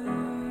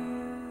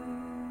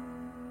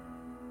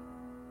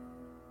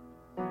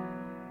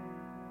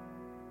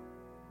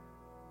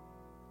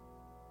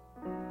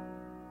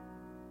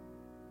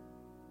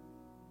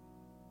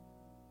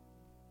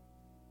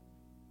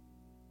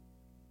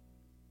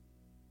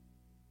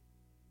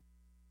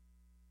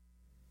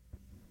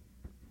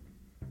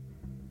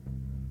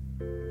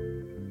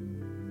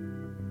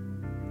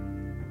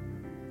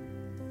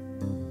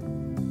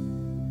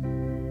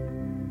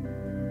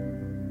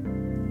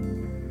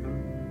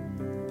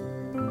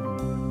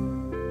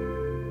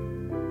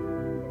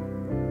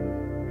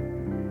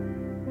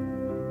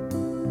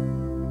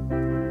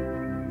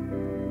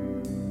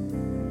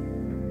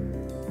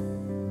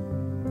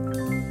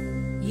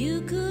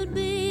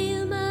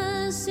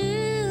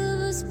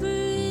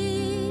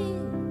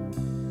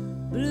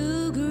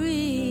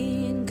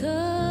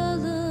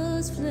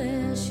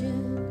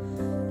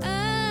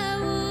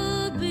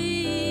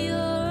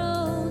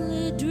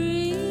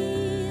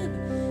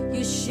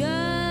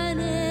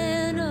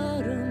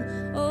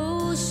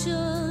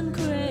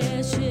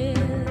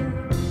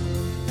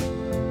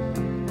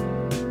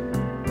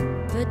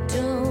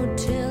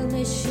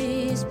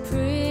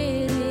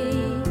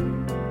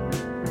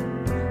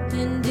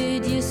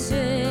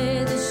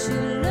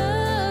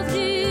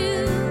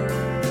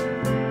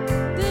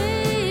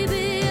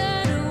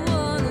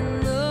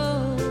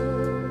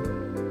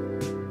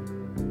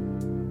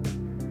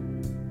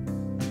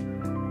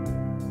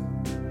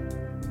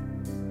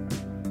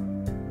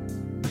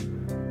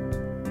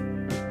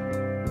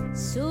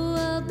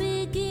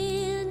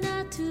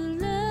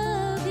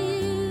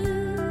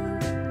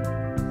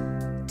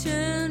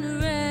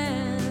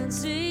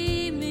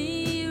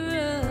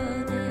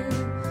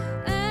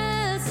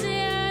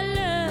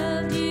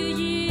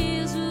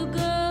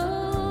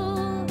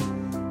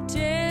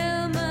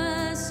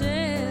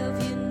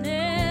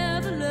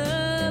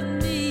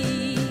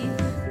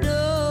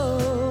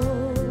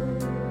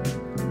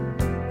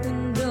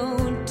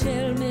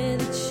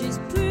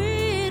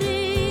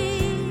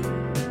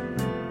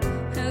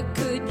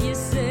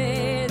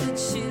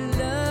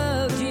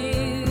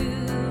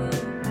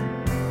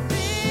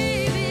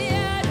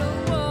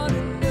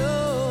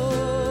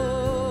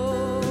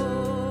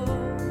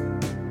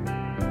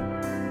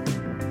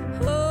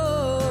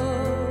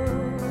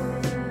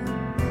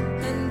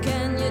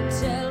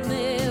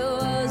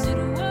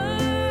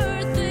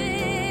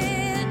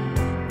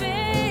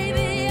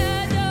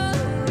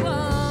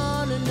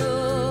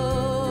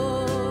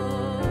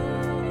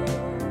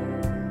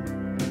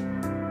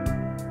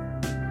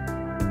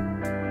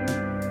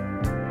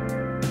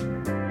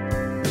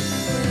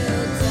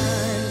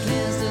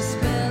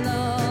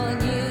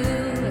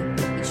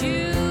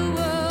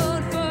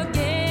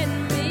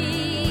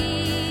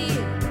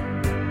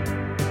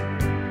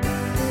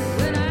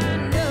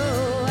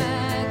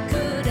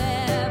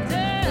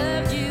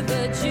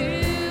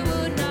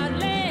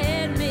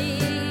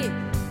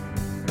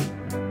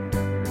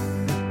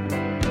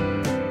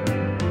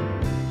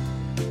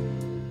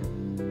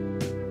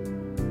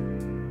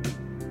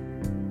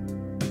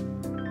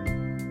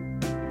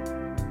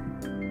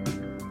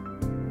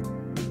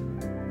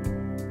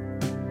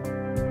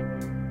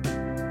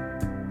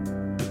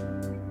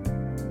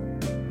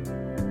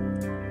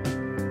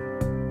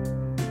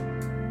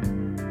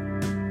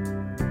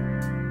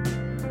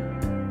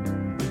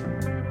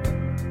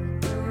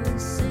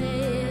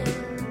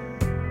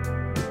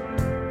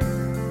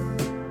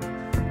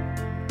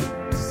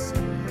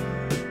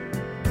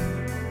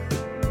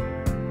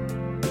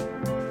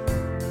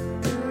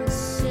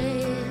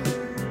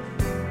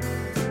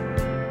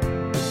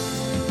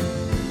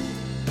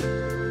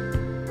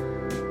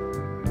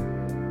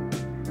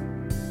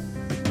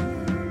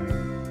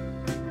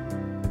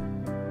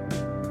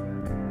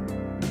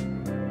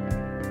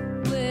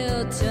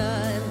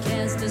time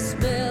casts a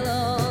spell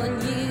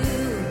on you,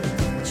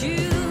 but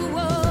you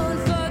won't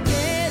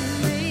forget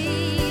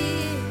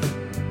me.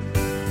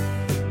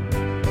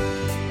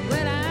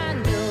 When I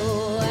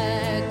know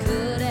I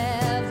could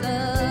have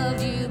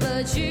loved you,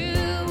 but you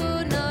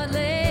would not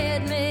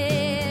let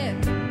me.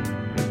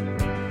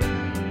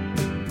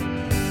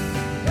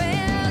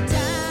 Well,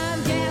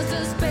 time casts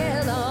a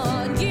spell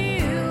on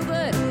you,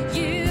 but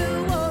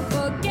you won't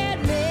forget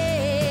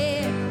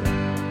me.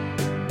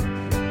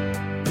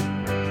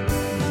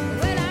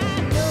 When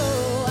I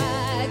know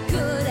I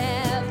could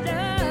have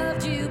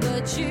loved you,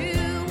 but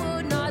you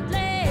would not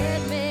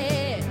let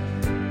me.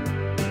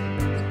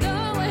 Go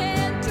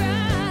ahead, try.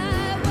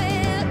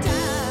 Well,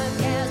 time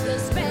casts a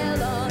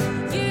spell on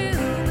you,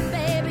 but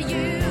baby,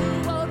 you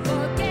won't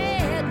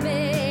forget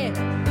me.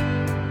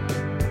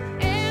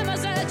 Am I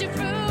such a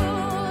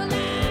fool?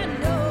 I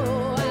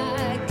know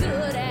I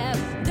could have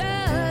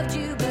loved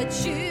you, but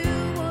you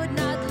would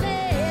not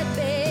let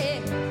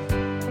me.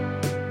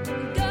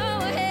 Go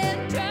ahead,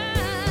 try.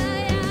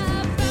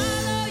 I'll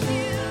follow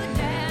you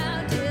down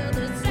till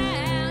the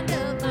sound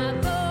of my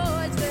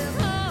voice will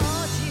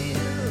haunt you.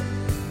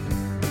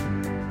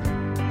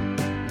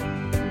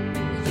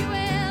 You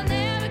will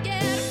never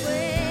get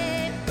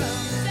away from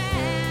the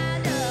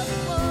sound of a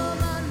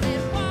woman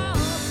that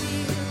wants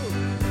you.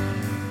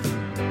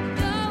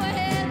 Go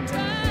ahead,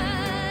 try.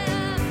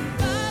 I'll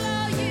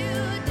follow you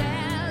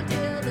down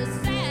till the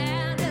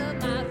sound of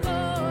my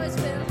voice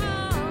will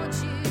haunt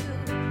you.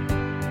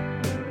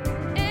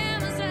 Am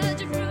I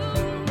such a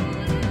fool?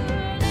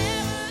 You'll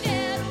never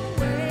get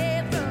away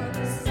from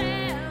the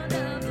sound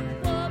of the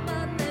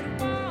woman that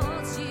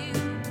wants you.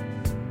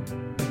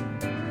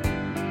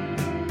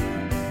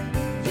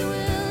 You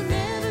will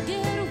never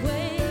get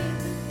away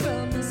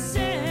from the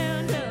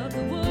sound of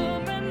the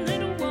woman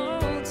that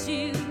wants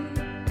you.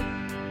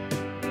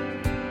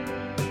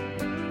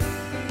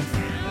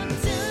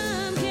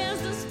 Time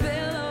casts a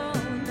spell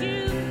on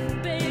you,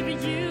 baby,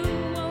 you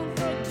won't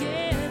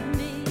forget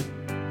me.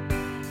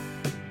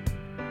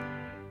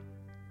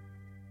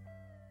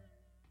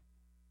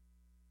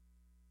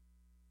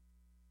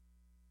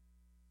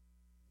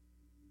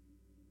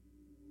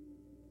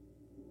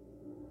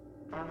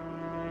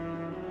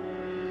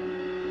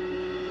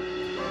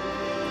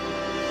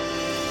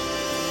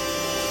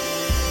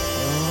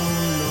 On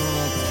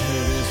a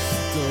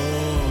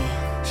pedestal,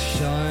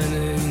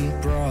 shining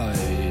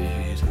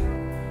bright,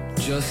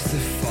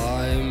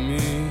 justify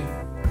me,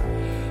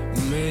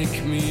 make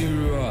me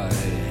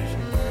right.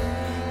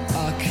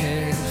 I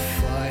can't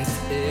fight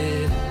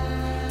it,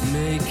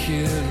 make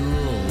it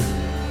wrong.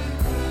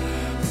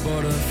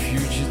 But a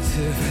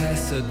fugitive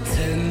has a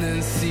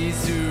tendency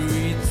to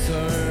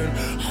return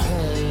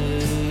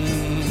home,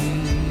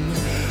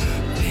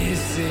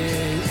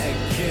 pissing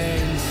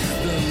against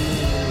the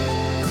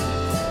moon.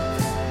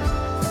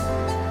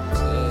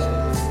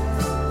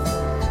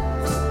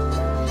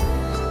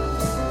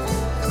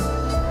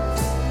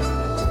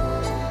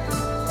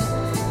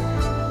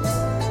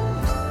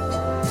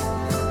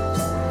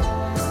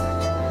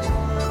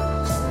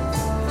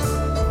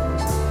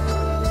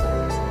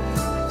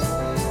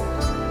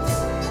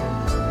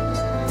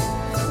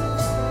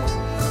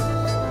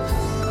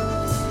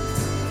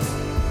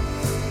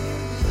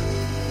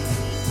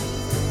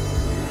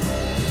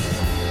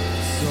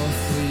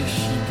 Softly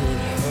she put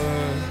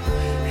her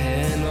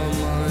hand on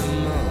my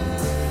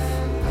mouth,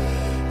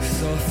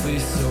 softly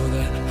so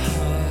that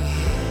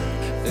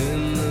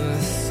in the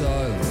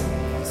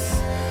silence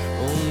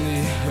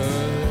only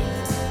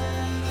heard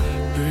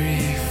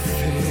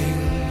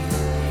breathing,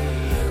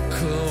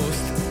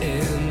 closed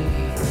in,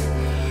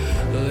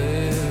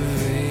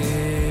 living,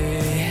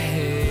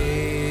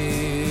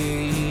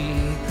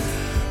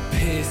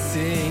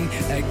 pissing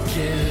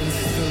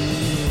against the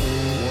moon.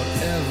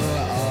 Whatever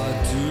I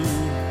do,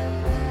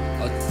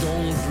 I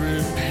don't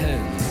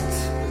repent.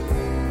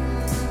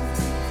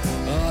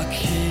 I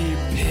keep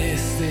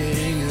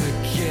pissing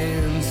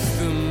against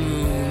the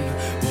moon.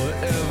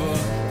 Whatever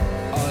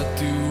I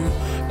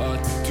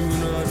do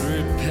not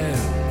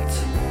repent.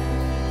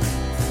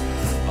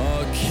 I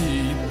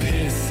keep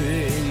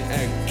pissing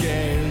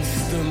against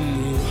the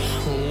moon.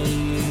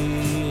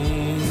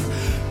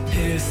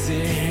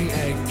 Pissing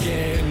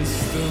against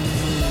the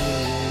moon.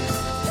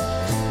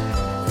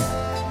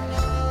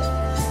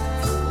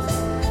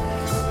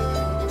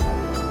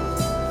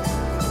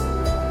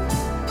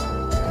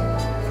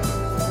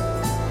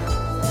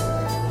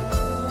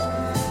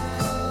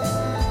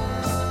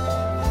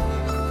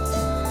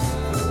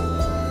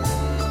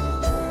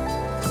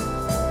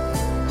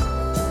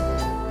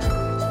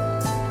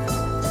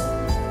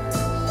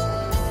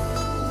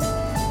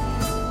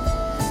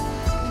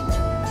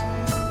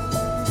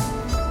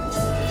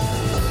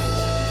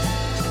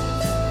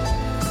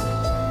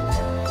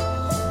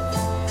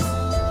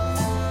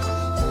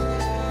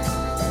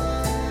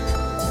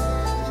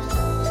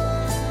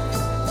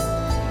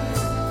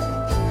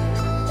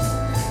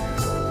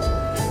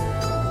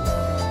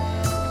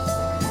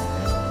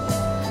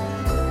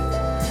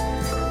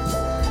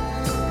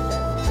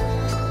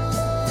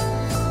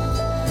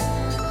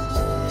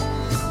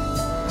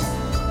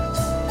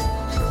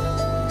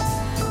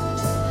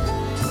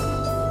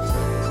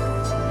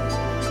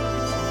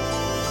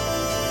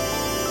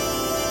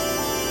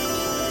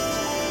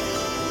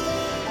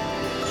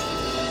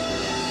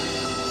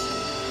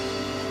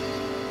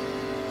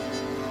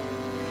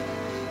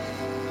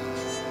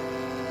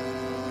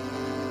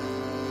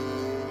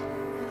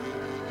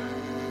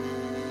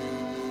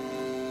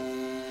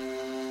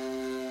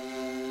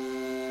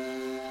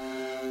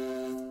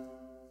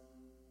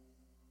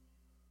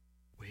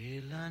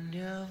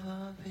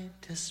 never been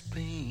to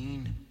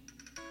Spain,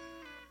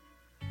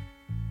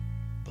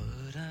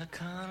 but I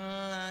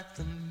kinda like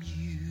the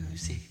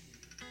music.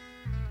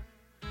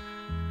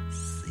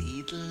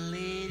 See, the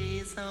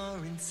ladies are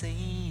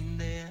insane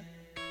there,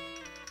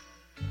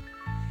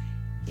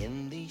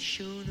 and they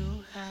sure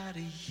know how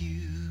to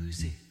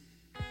use it.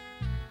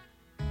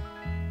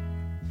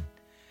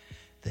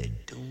 They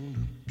don't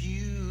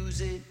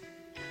abuse it,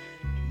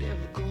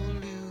 never gonna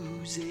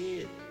lose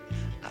it.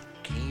 I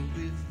can't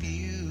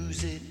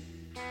refuse it.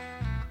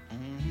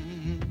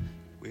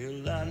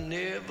 Well, I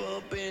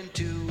never been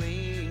to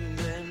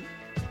England,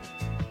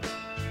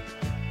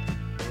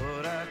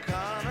 but I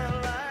kinda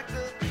like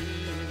the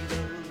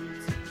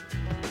Beatles.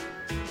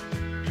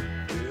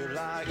 Well,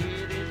 I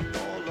hit it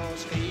for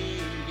Las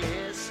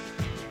Vegas,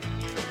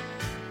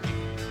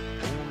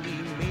 only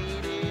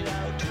made it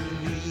out to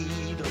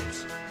Needles.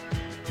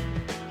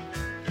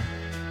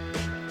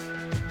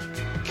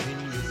 Can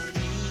you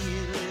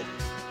feel it?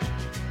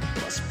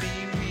 Must be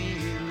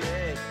real.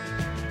 It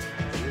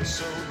feels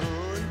so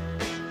good.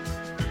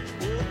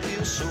 Oh,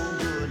 feels so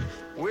good.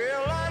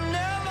 Well, I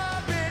never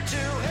been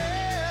to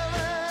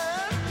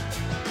heaven,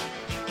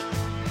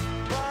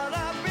 but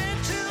I've been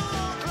to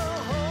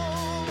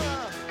Oklahoma.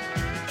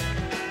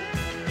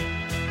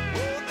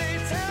 Oh, they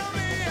tell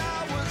me I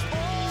was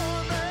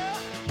born there,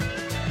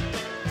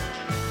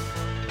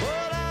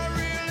 but I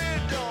really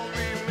don't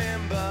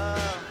remember.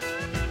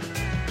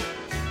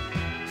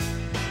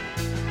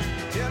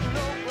 In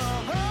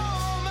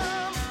Oklahoma,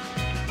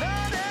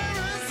 not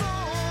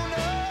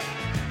Arizona.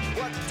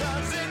 What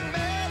does it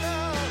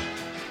matter?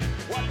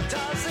 What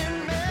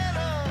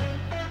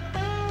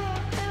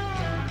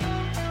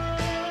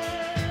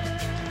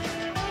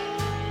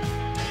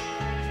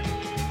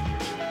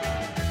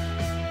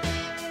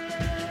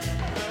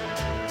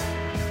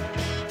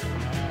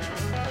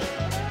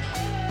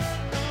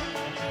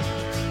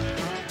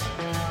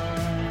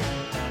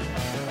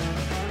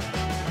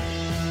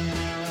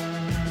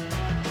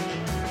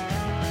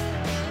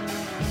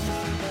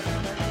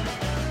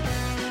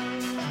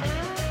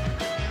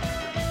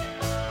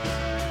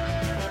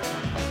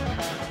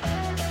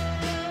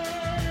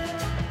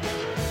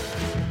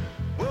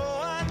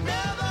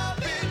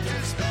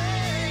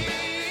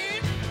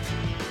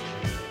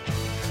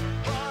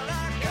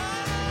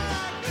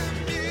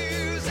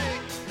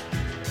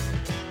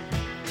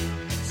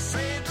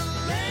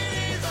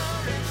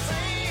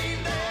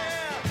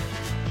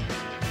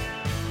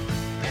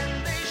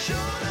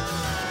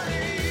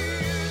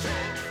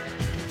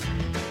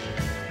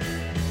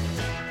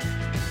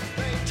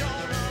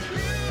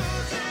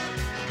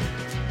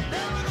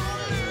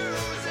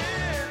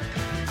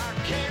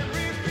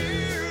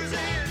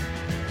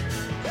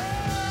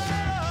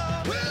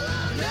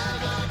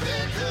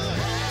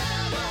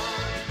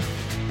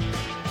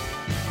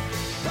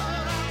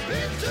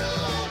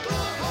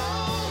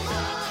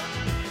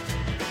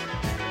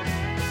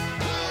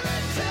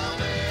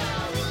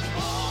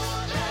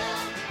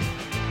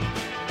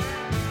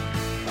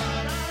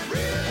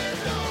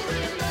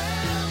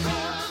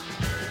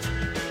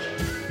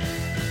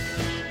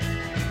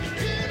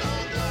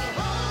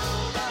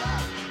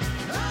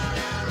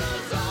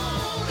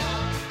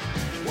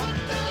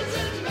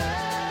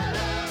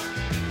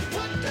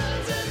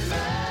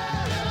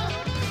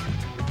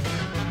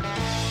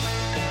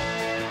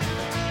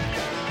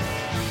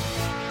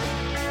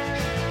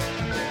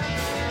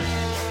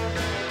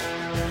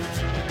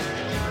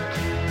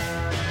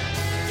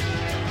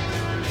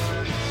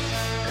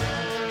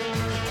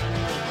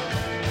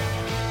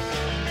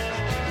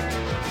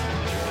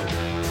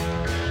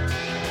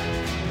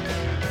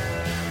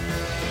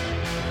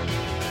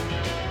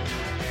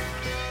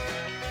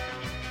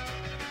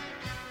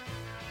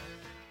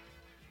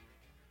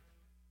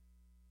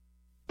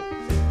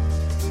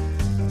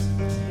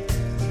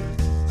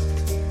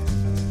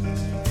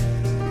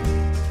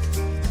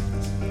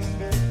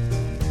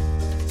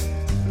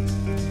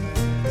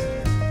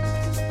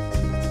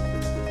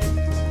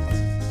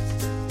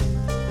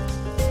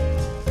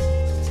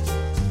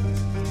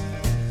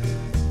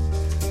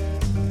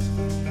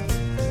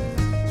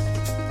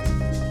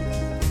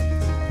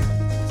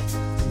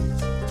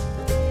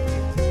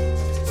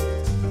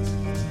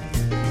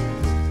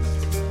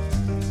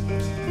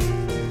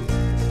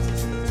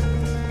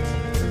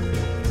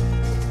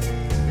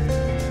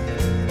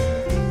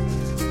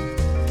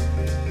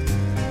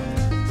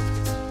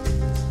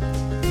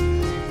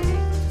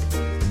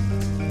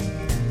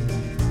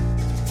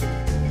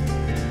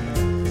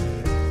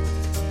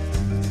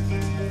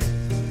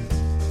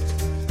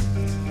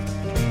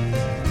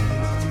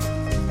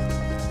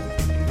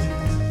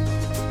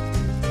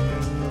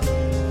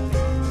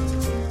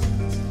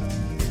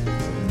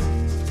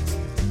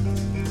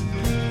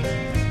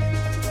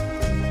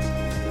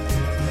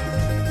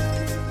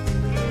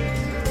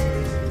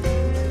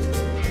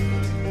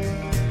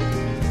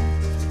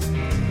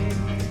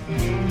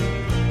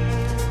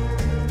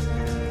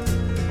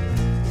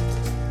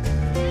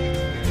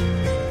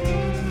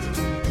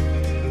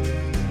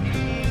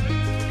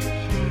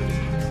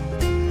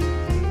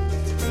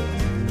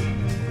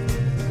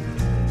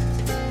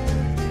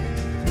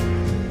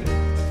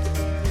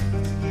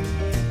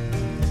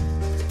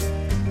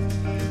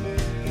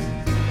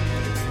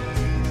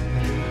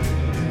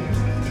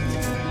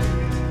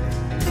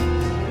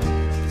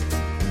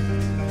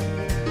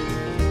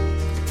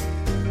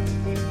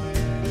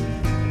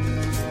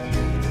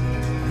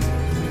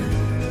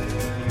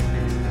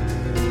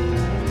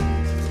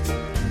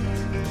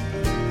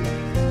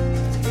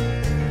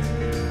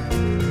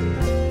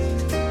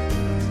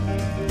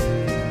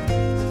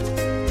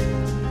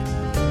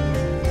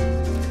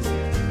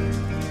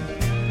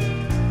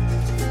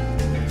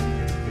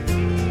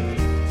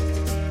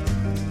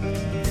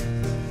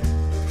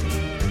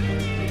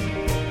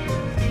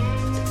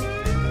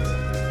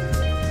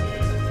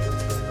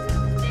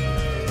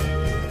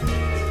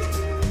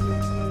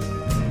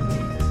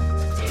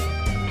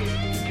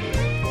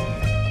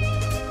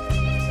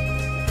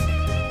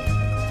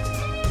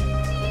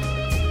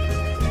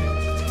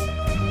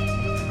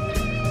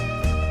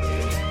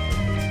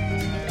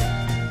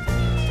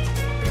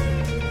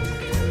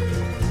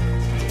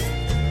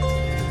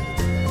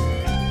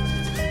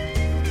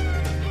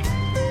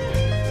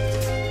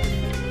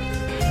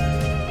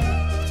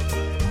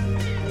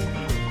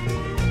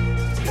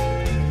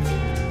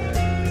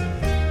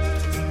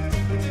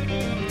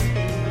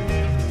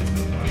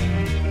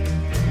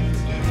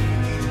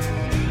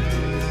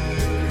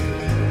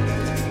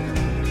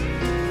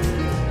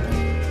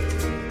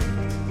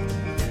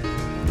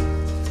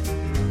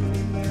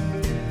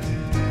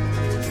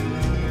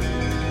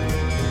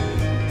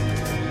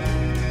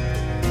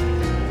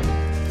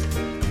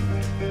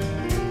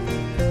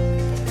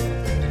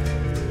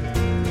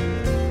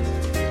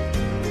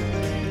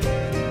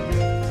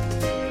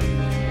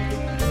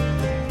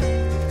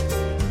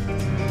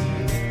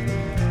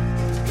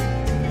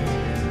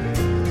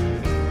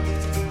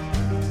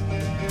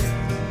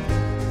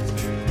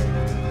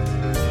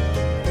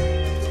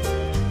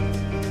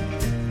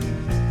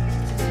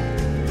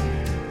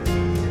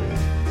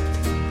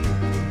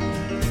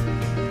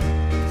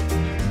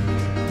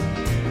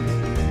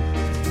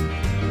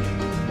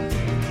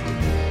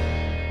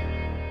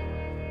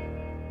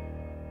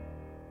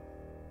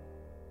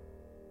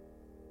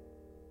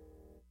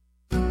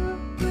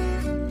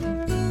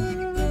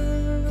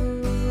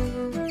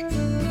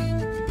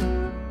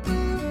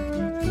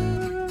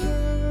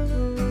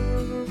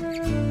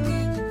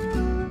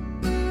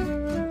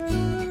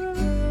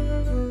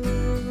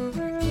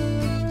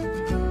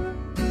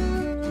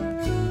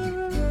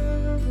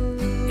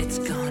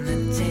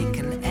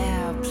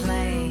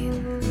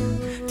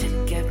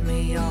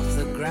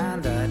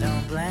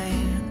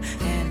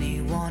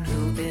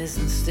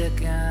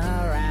sticking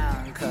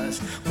around. 'Cause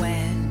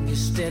when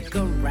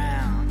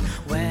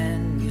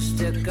you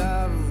stick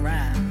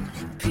around,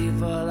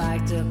 people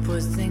like to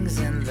put things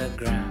in the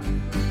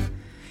ground.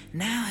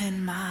 Now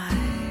in my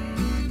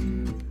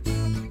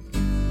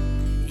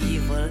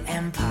evil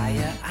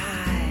empire,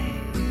 I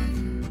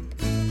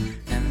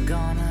am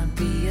gonna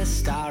be a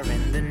star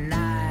in the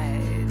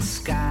night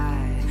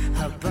sky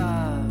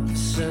above.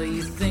 So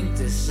you think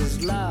this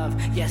is love?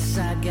 Yes,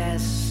 I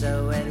guess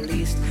so. At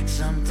least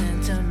something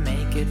to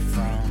make it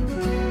from.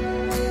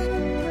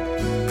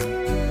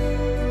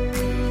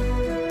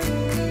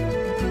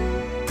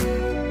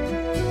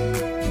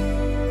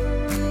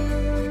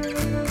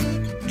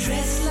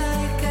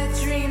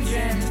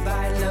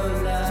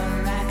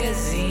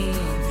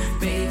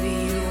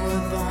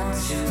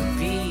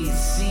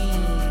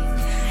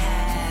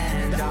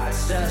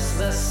 Just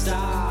the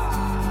start.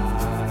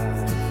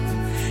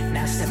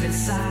 Now step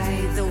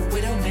inside the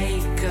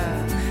Widowmaker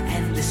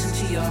and listen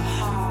to your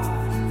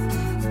heart.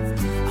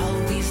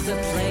 Always the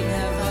plague,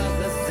 never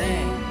the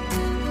thing.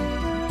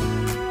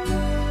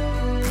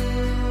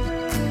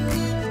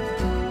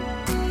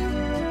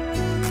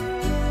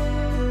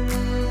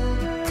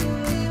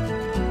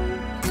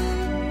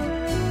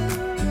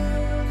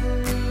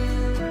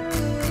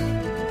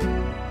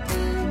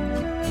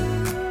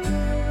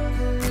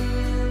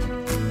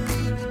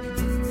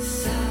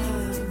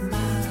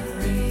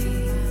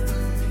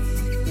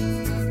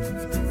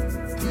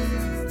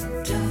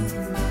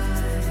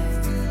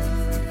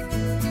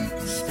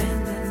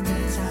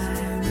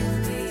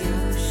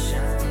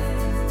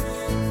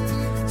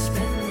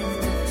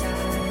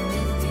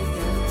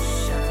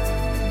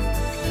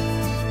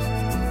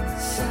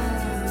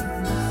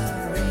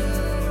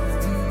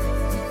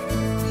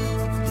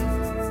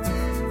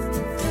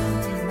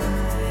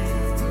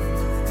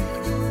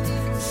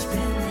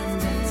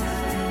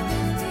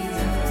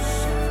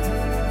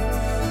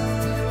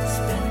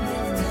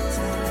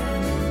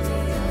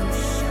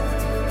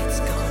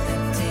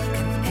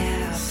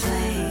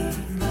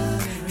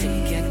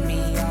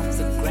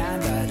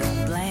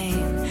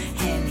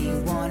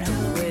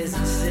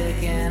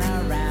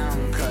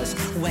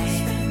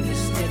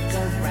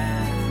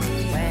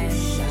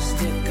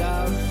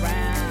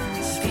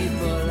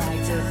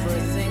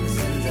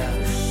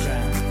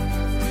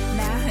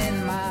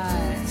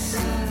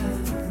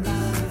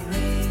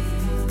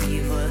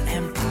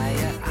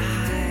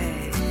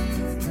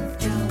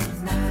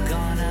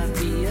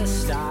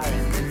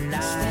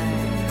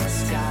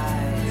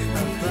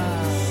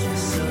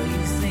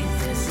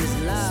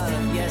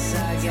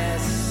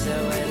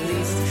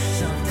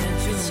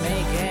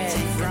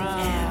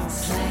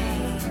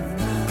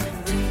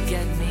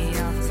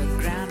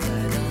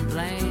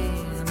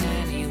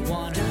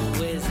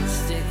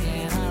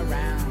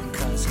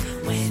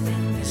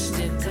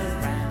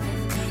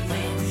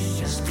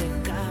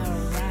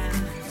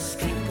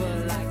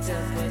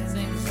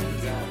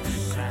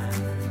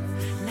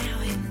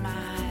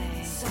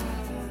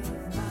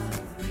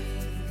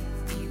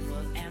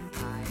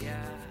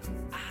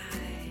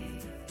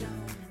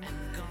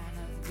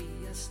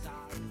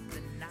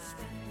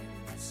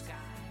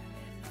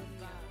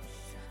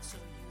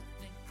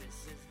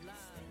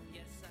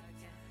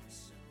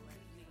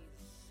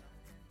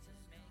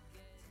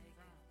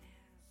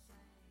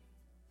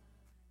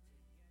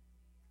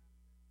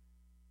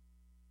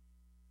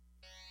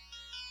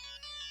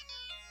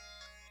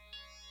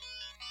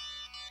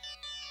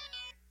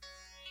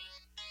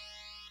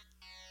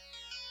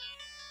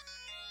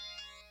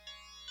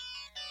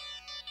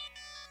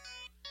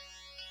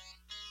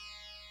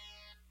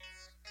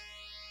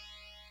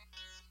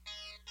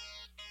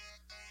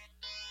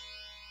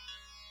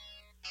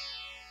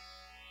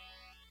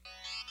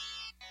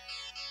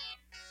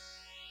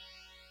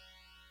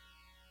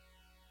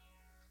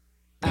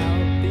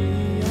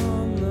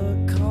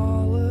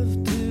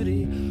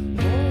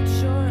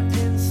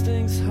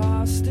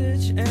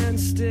 And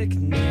stick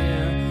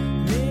near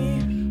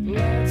me.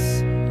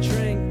 Let's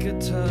drink a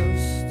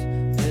toast.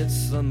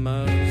 It's the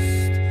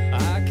most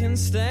I can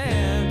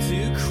stand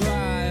to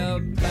cry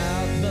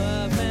about the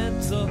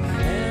mental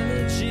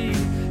energy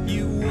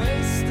you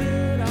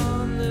wasted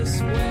on this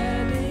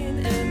wedding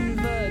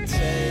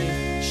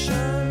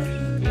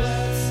invitation.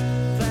 Let's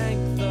thank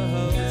the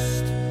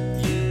host.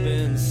 You've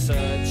been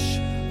such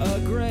a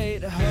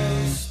great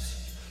host.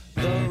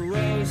 The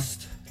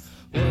roast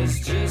was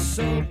just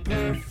so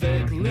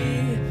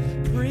perfectly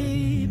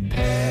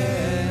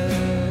prepared.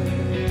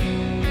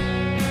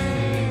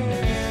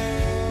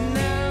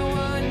 Now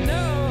I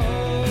know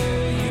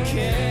you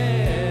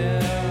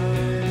care.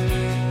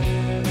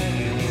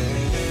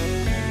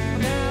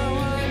 Now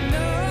I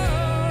know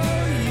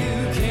you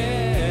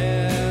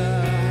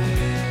care.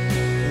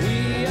 We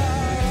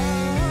are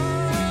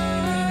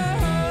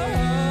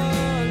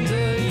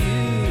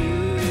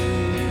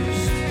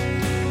underused.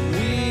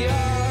 We are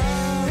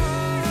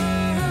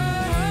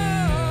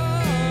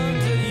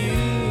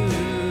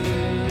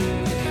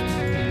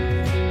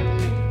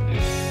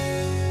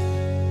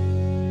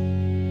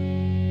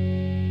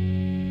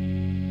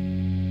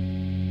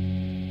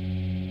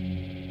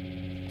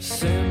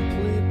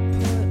simply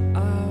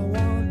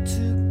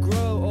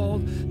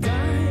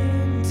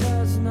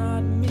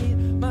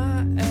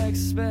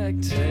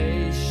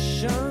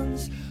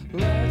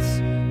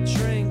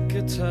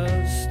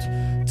toast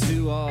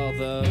to all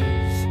those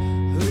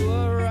who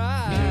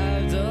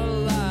arrived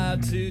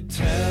alive to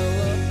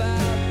tell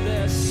about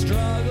their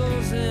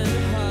struggles in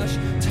hushed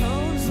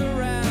tones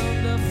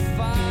around a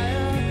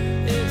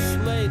fire. It's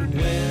late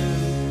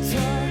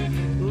winter,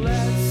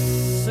 let's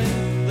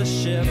sink the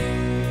ship,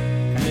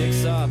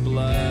 mix our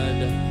blood,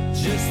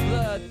 just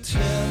the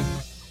tip.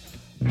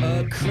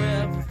 A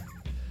crip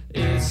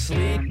is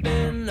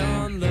sleeping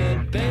on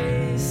the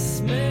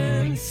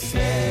basement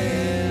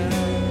stairs.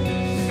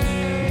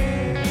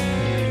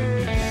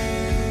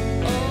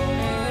 Oh,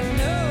 I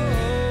know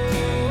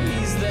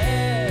he's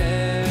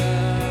there.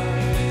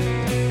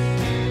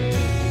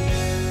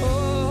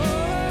 Oh,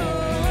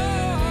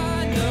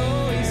 I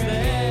know he's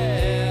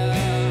there.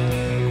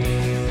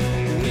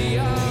 We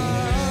are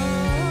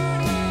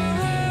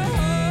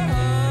underused.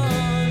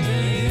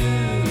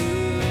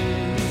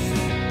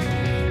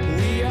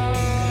 We are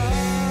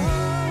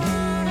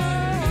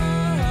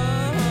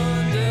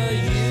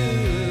underused.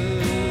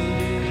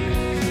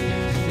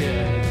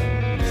 Yeah.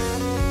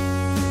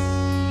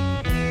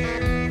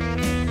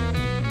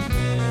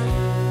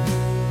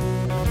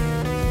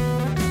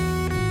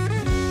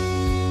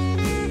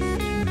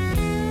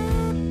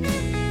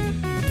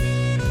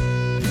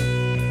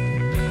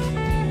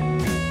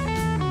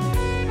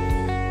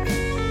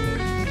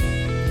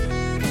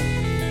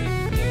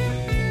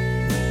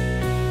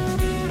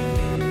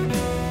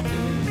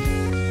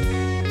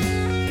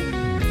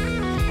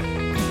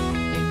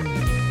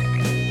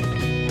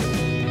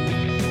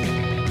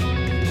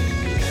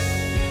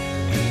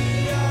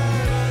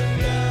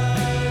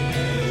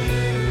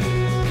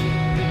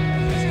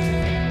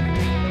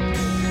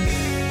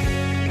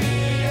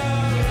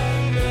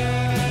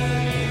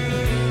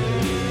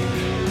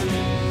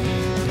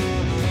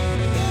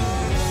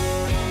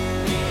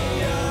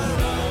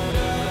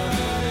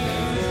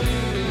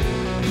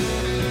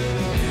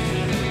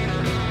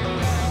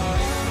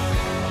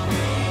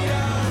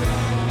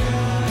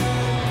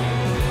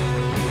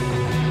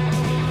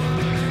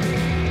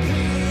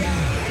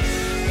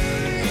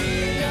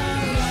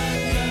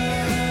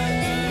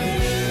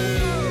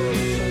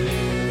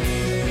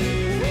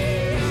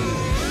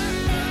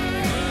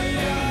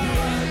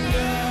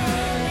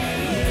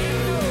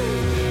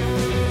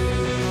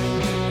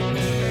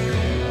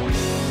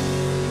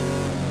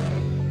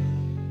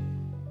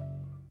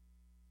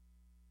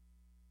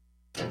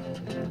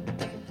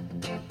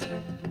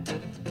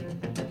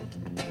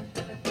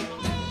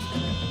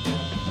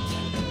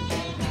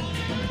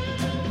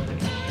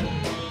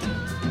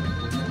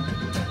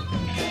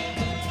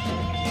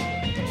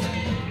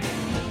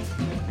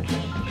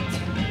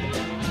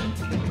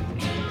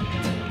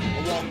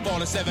 Walk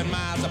 47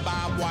 miles of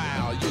barbed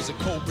wire. Use a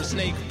cobra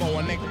snake for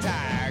a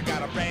necktie.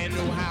 Got a brand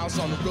new house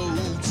on the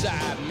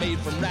roadside, made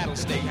from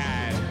rattlesnake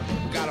hide.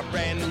 Got a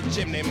brand new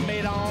chimney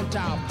made on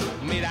top,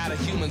 made out of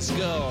human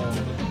skull.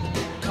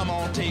 Come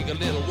on, take a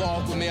little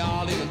walk with me,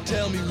 Ollie, and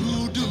tell me,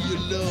 who do you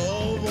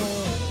love?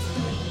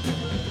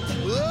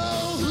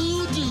 Oh,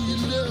 who do you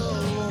love?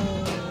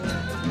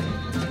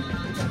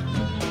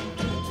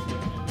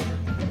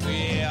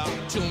 Yeah,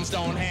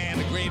 tombstone hand,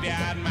 a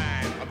graveyard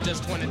mind. I'm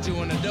just 22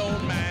 and I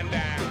don't mind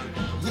dying.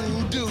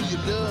 Who do you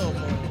love?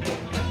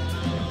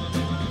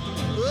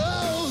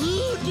 Oh,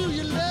 who do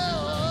you love?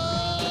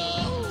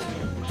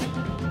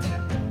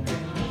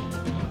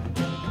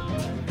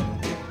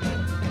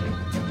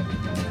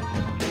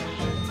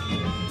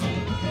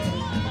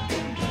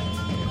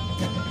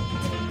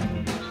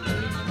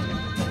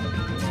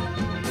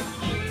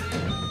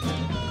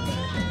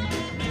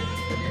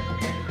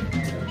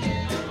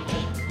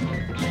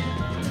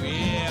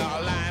 Yeah,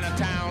 a line of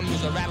town,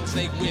 use a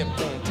rattlesnake whip.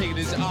 Don't take it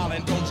easy, all,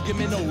 and don't you give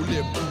me no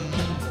lip.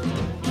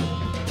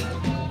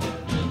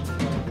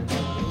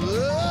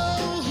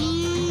 Oh,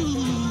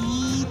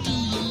 who do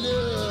you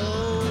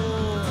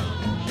love?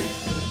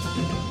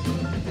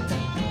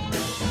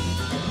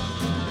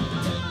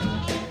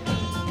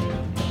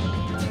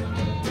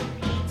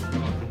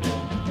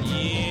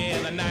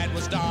 Yeah, the night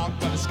was dark,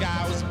 but the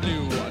sky was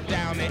blue.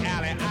 Down the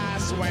alley, I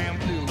swam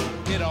through.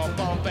 Hit a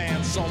bump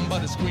and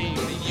somebody screamed.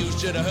 You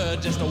should have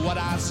heard just what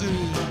I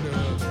seen.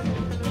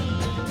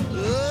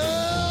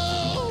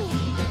 Oh,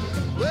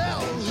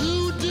 well,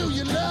 who do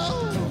you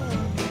love?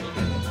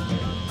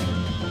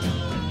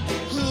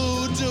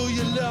 Who do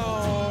you love?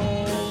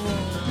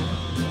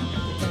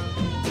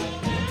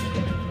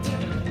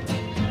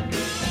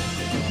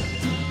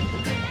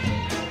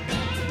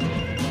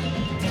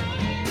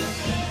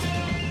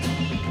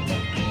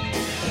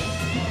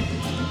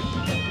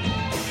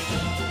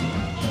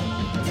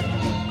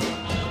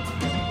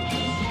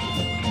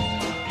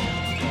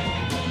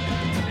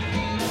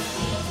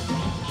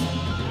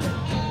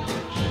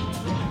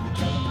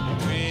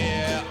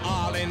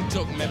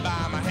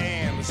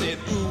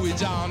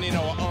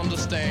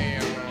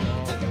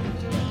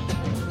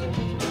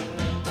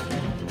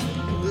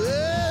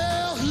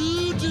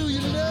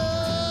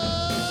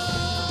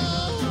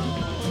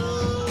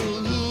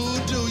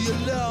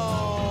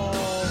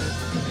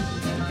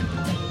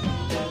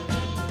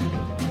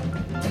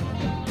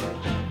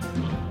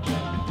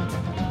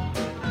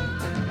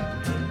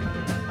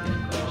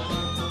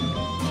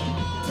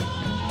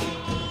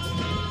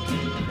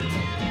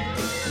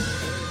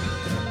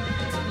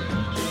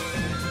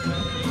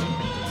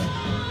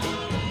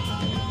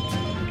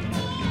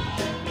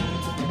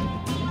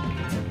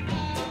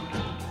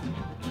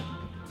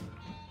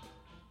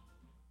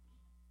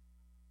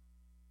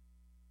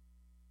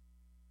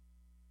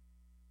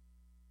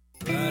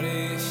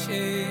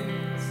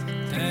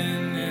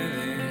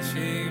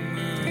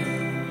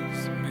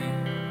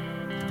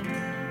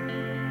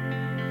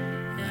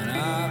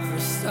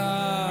 side.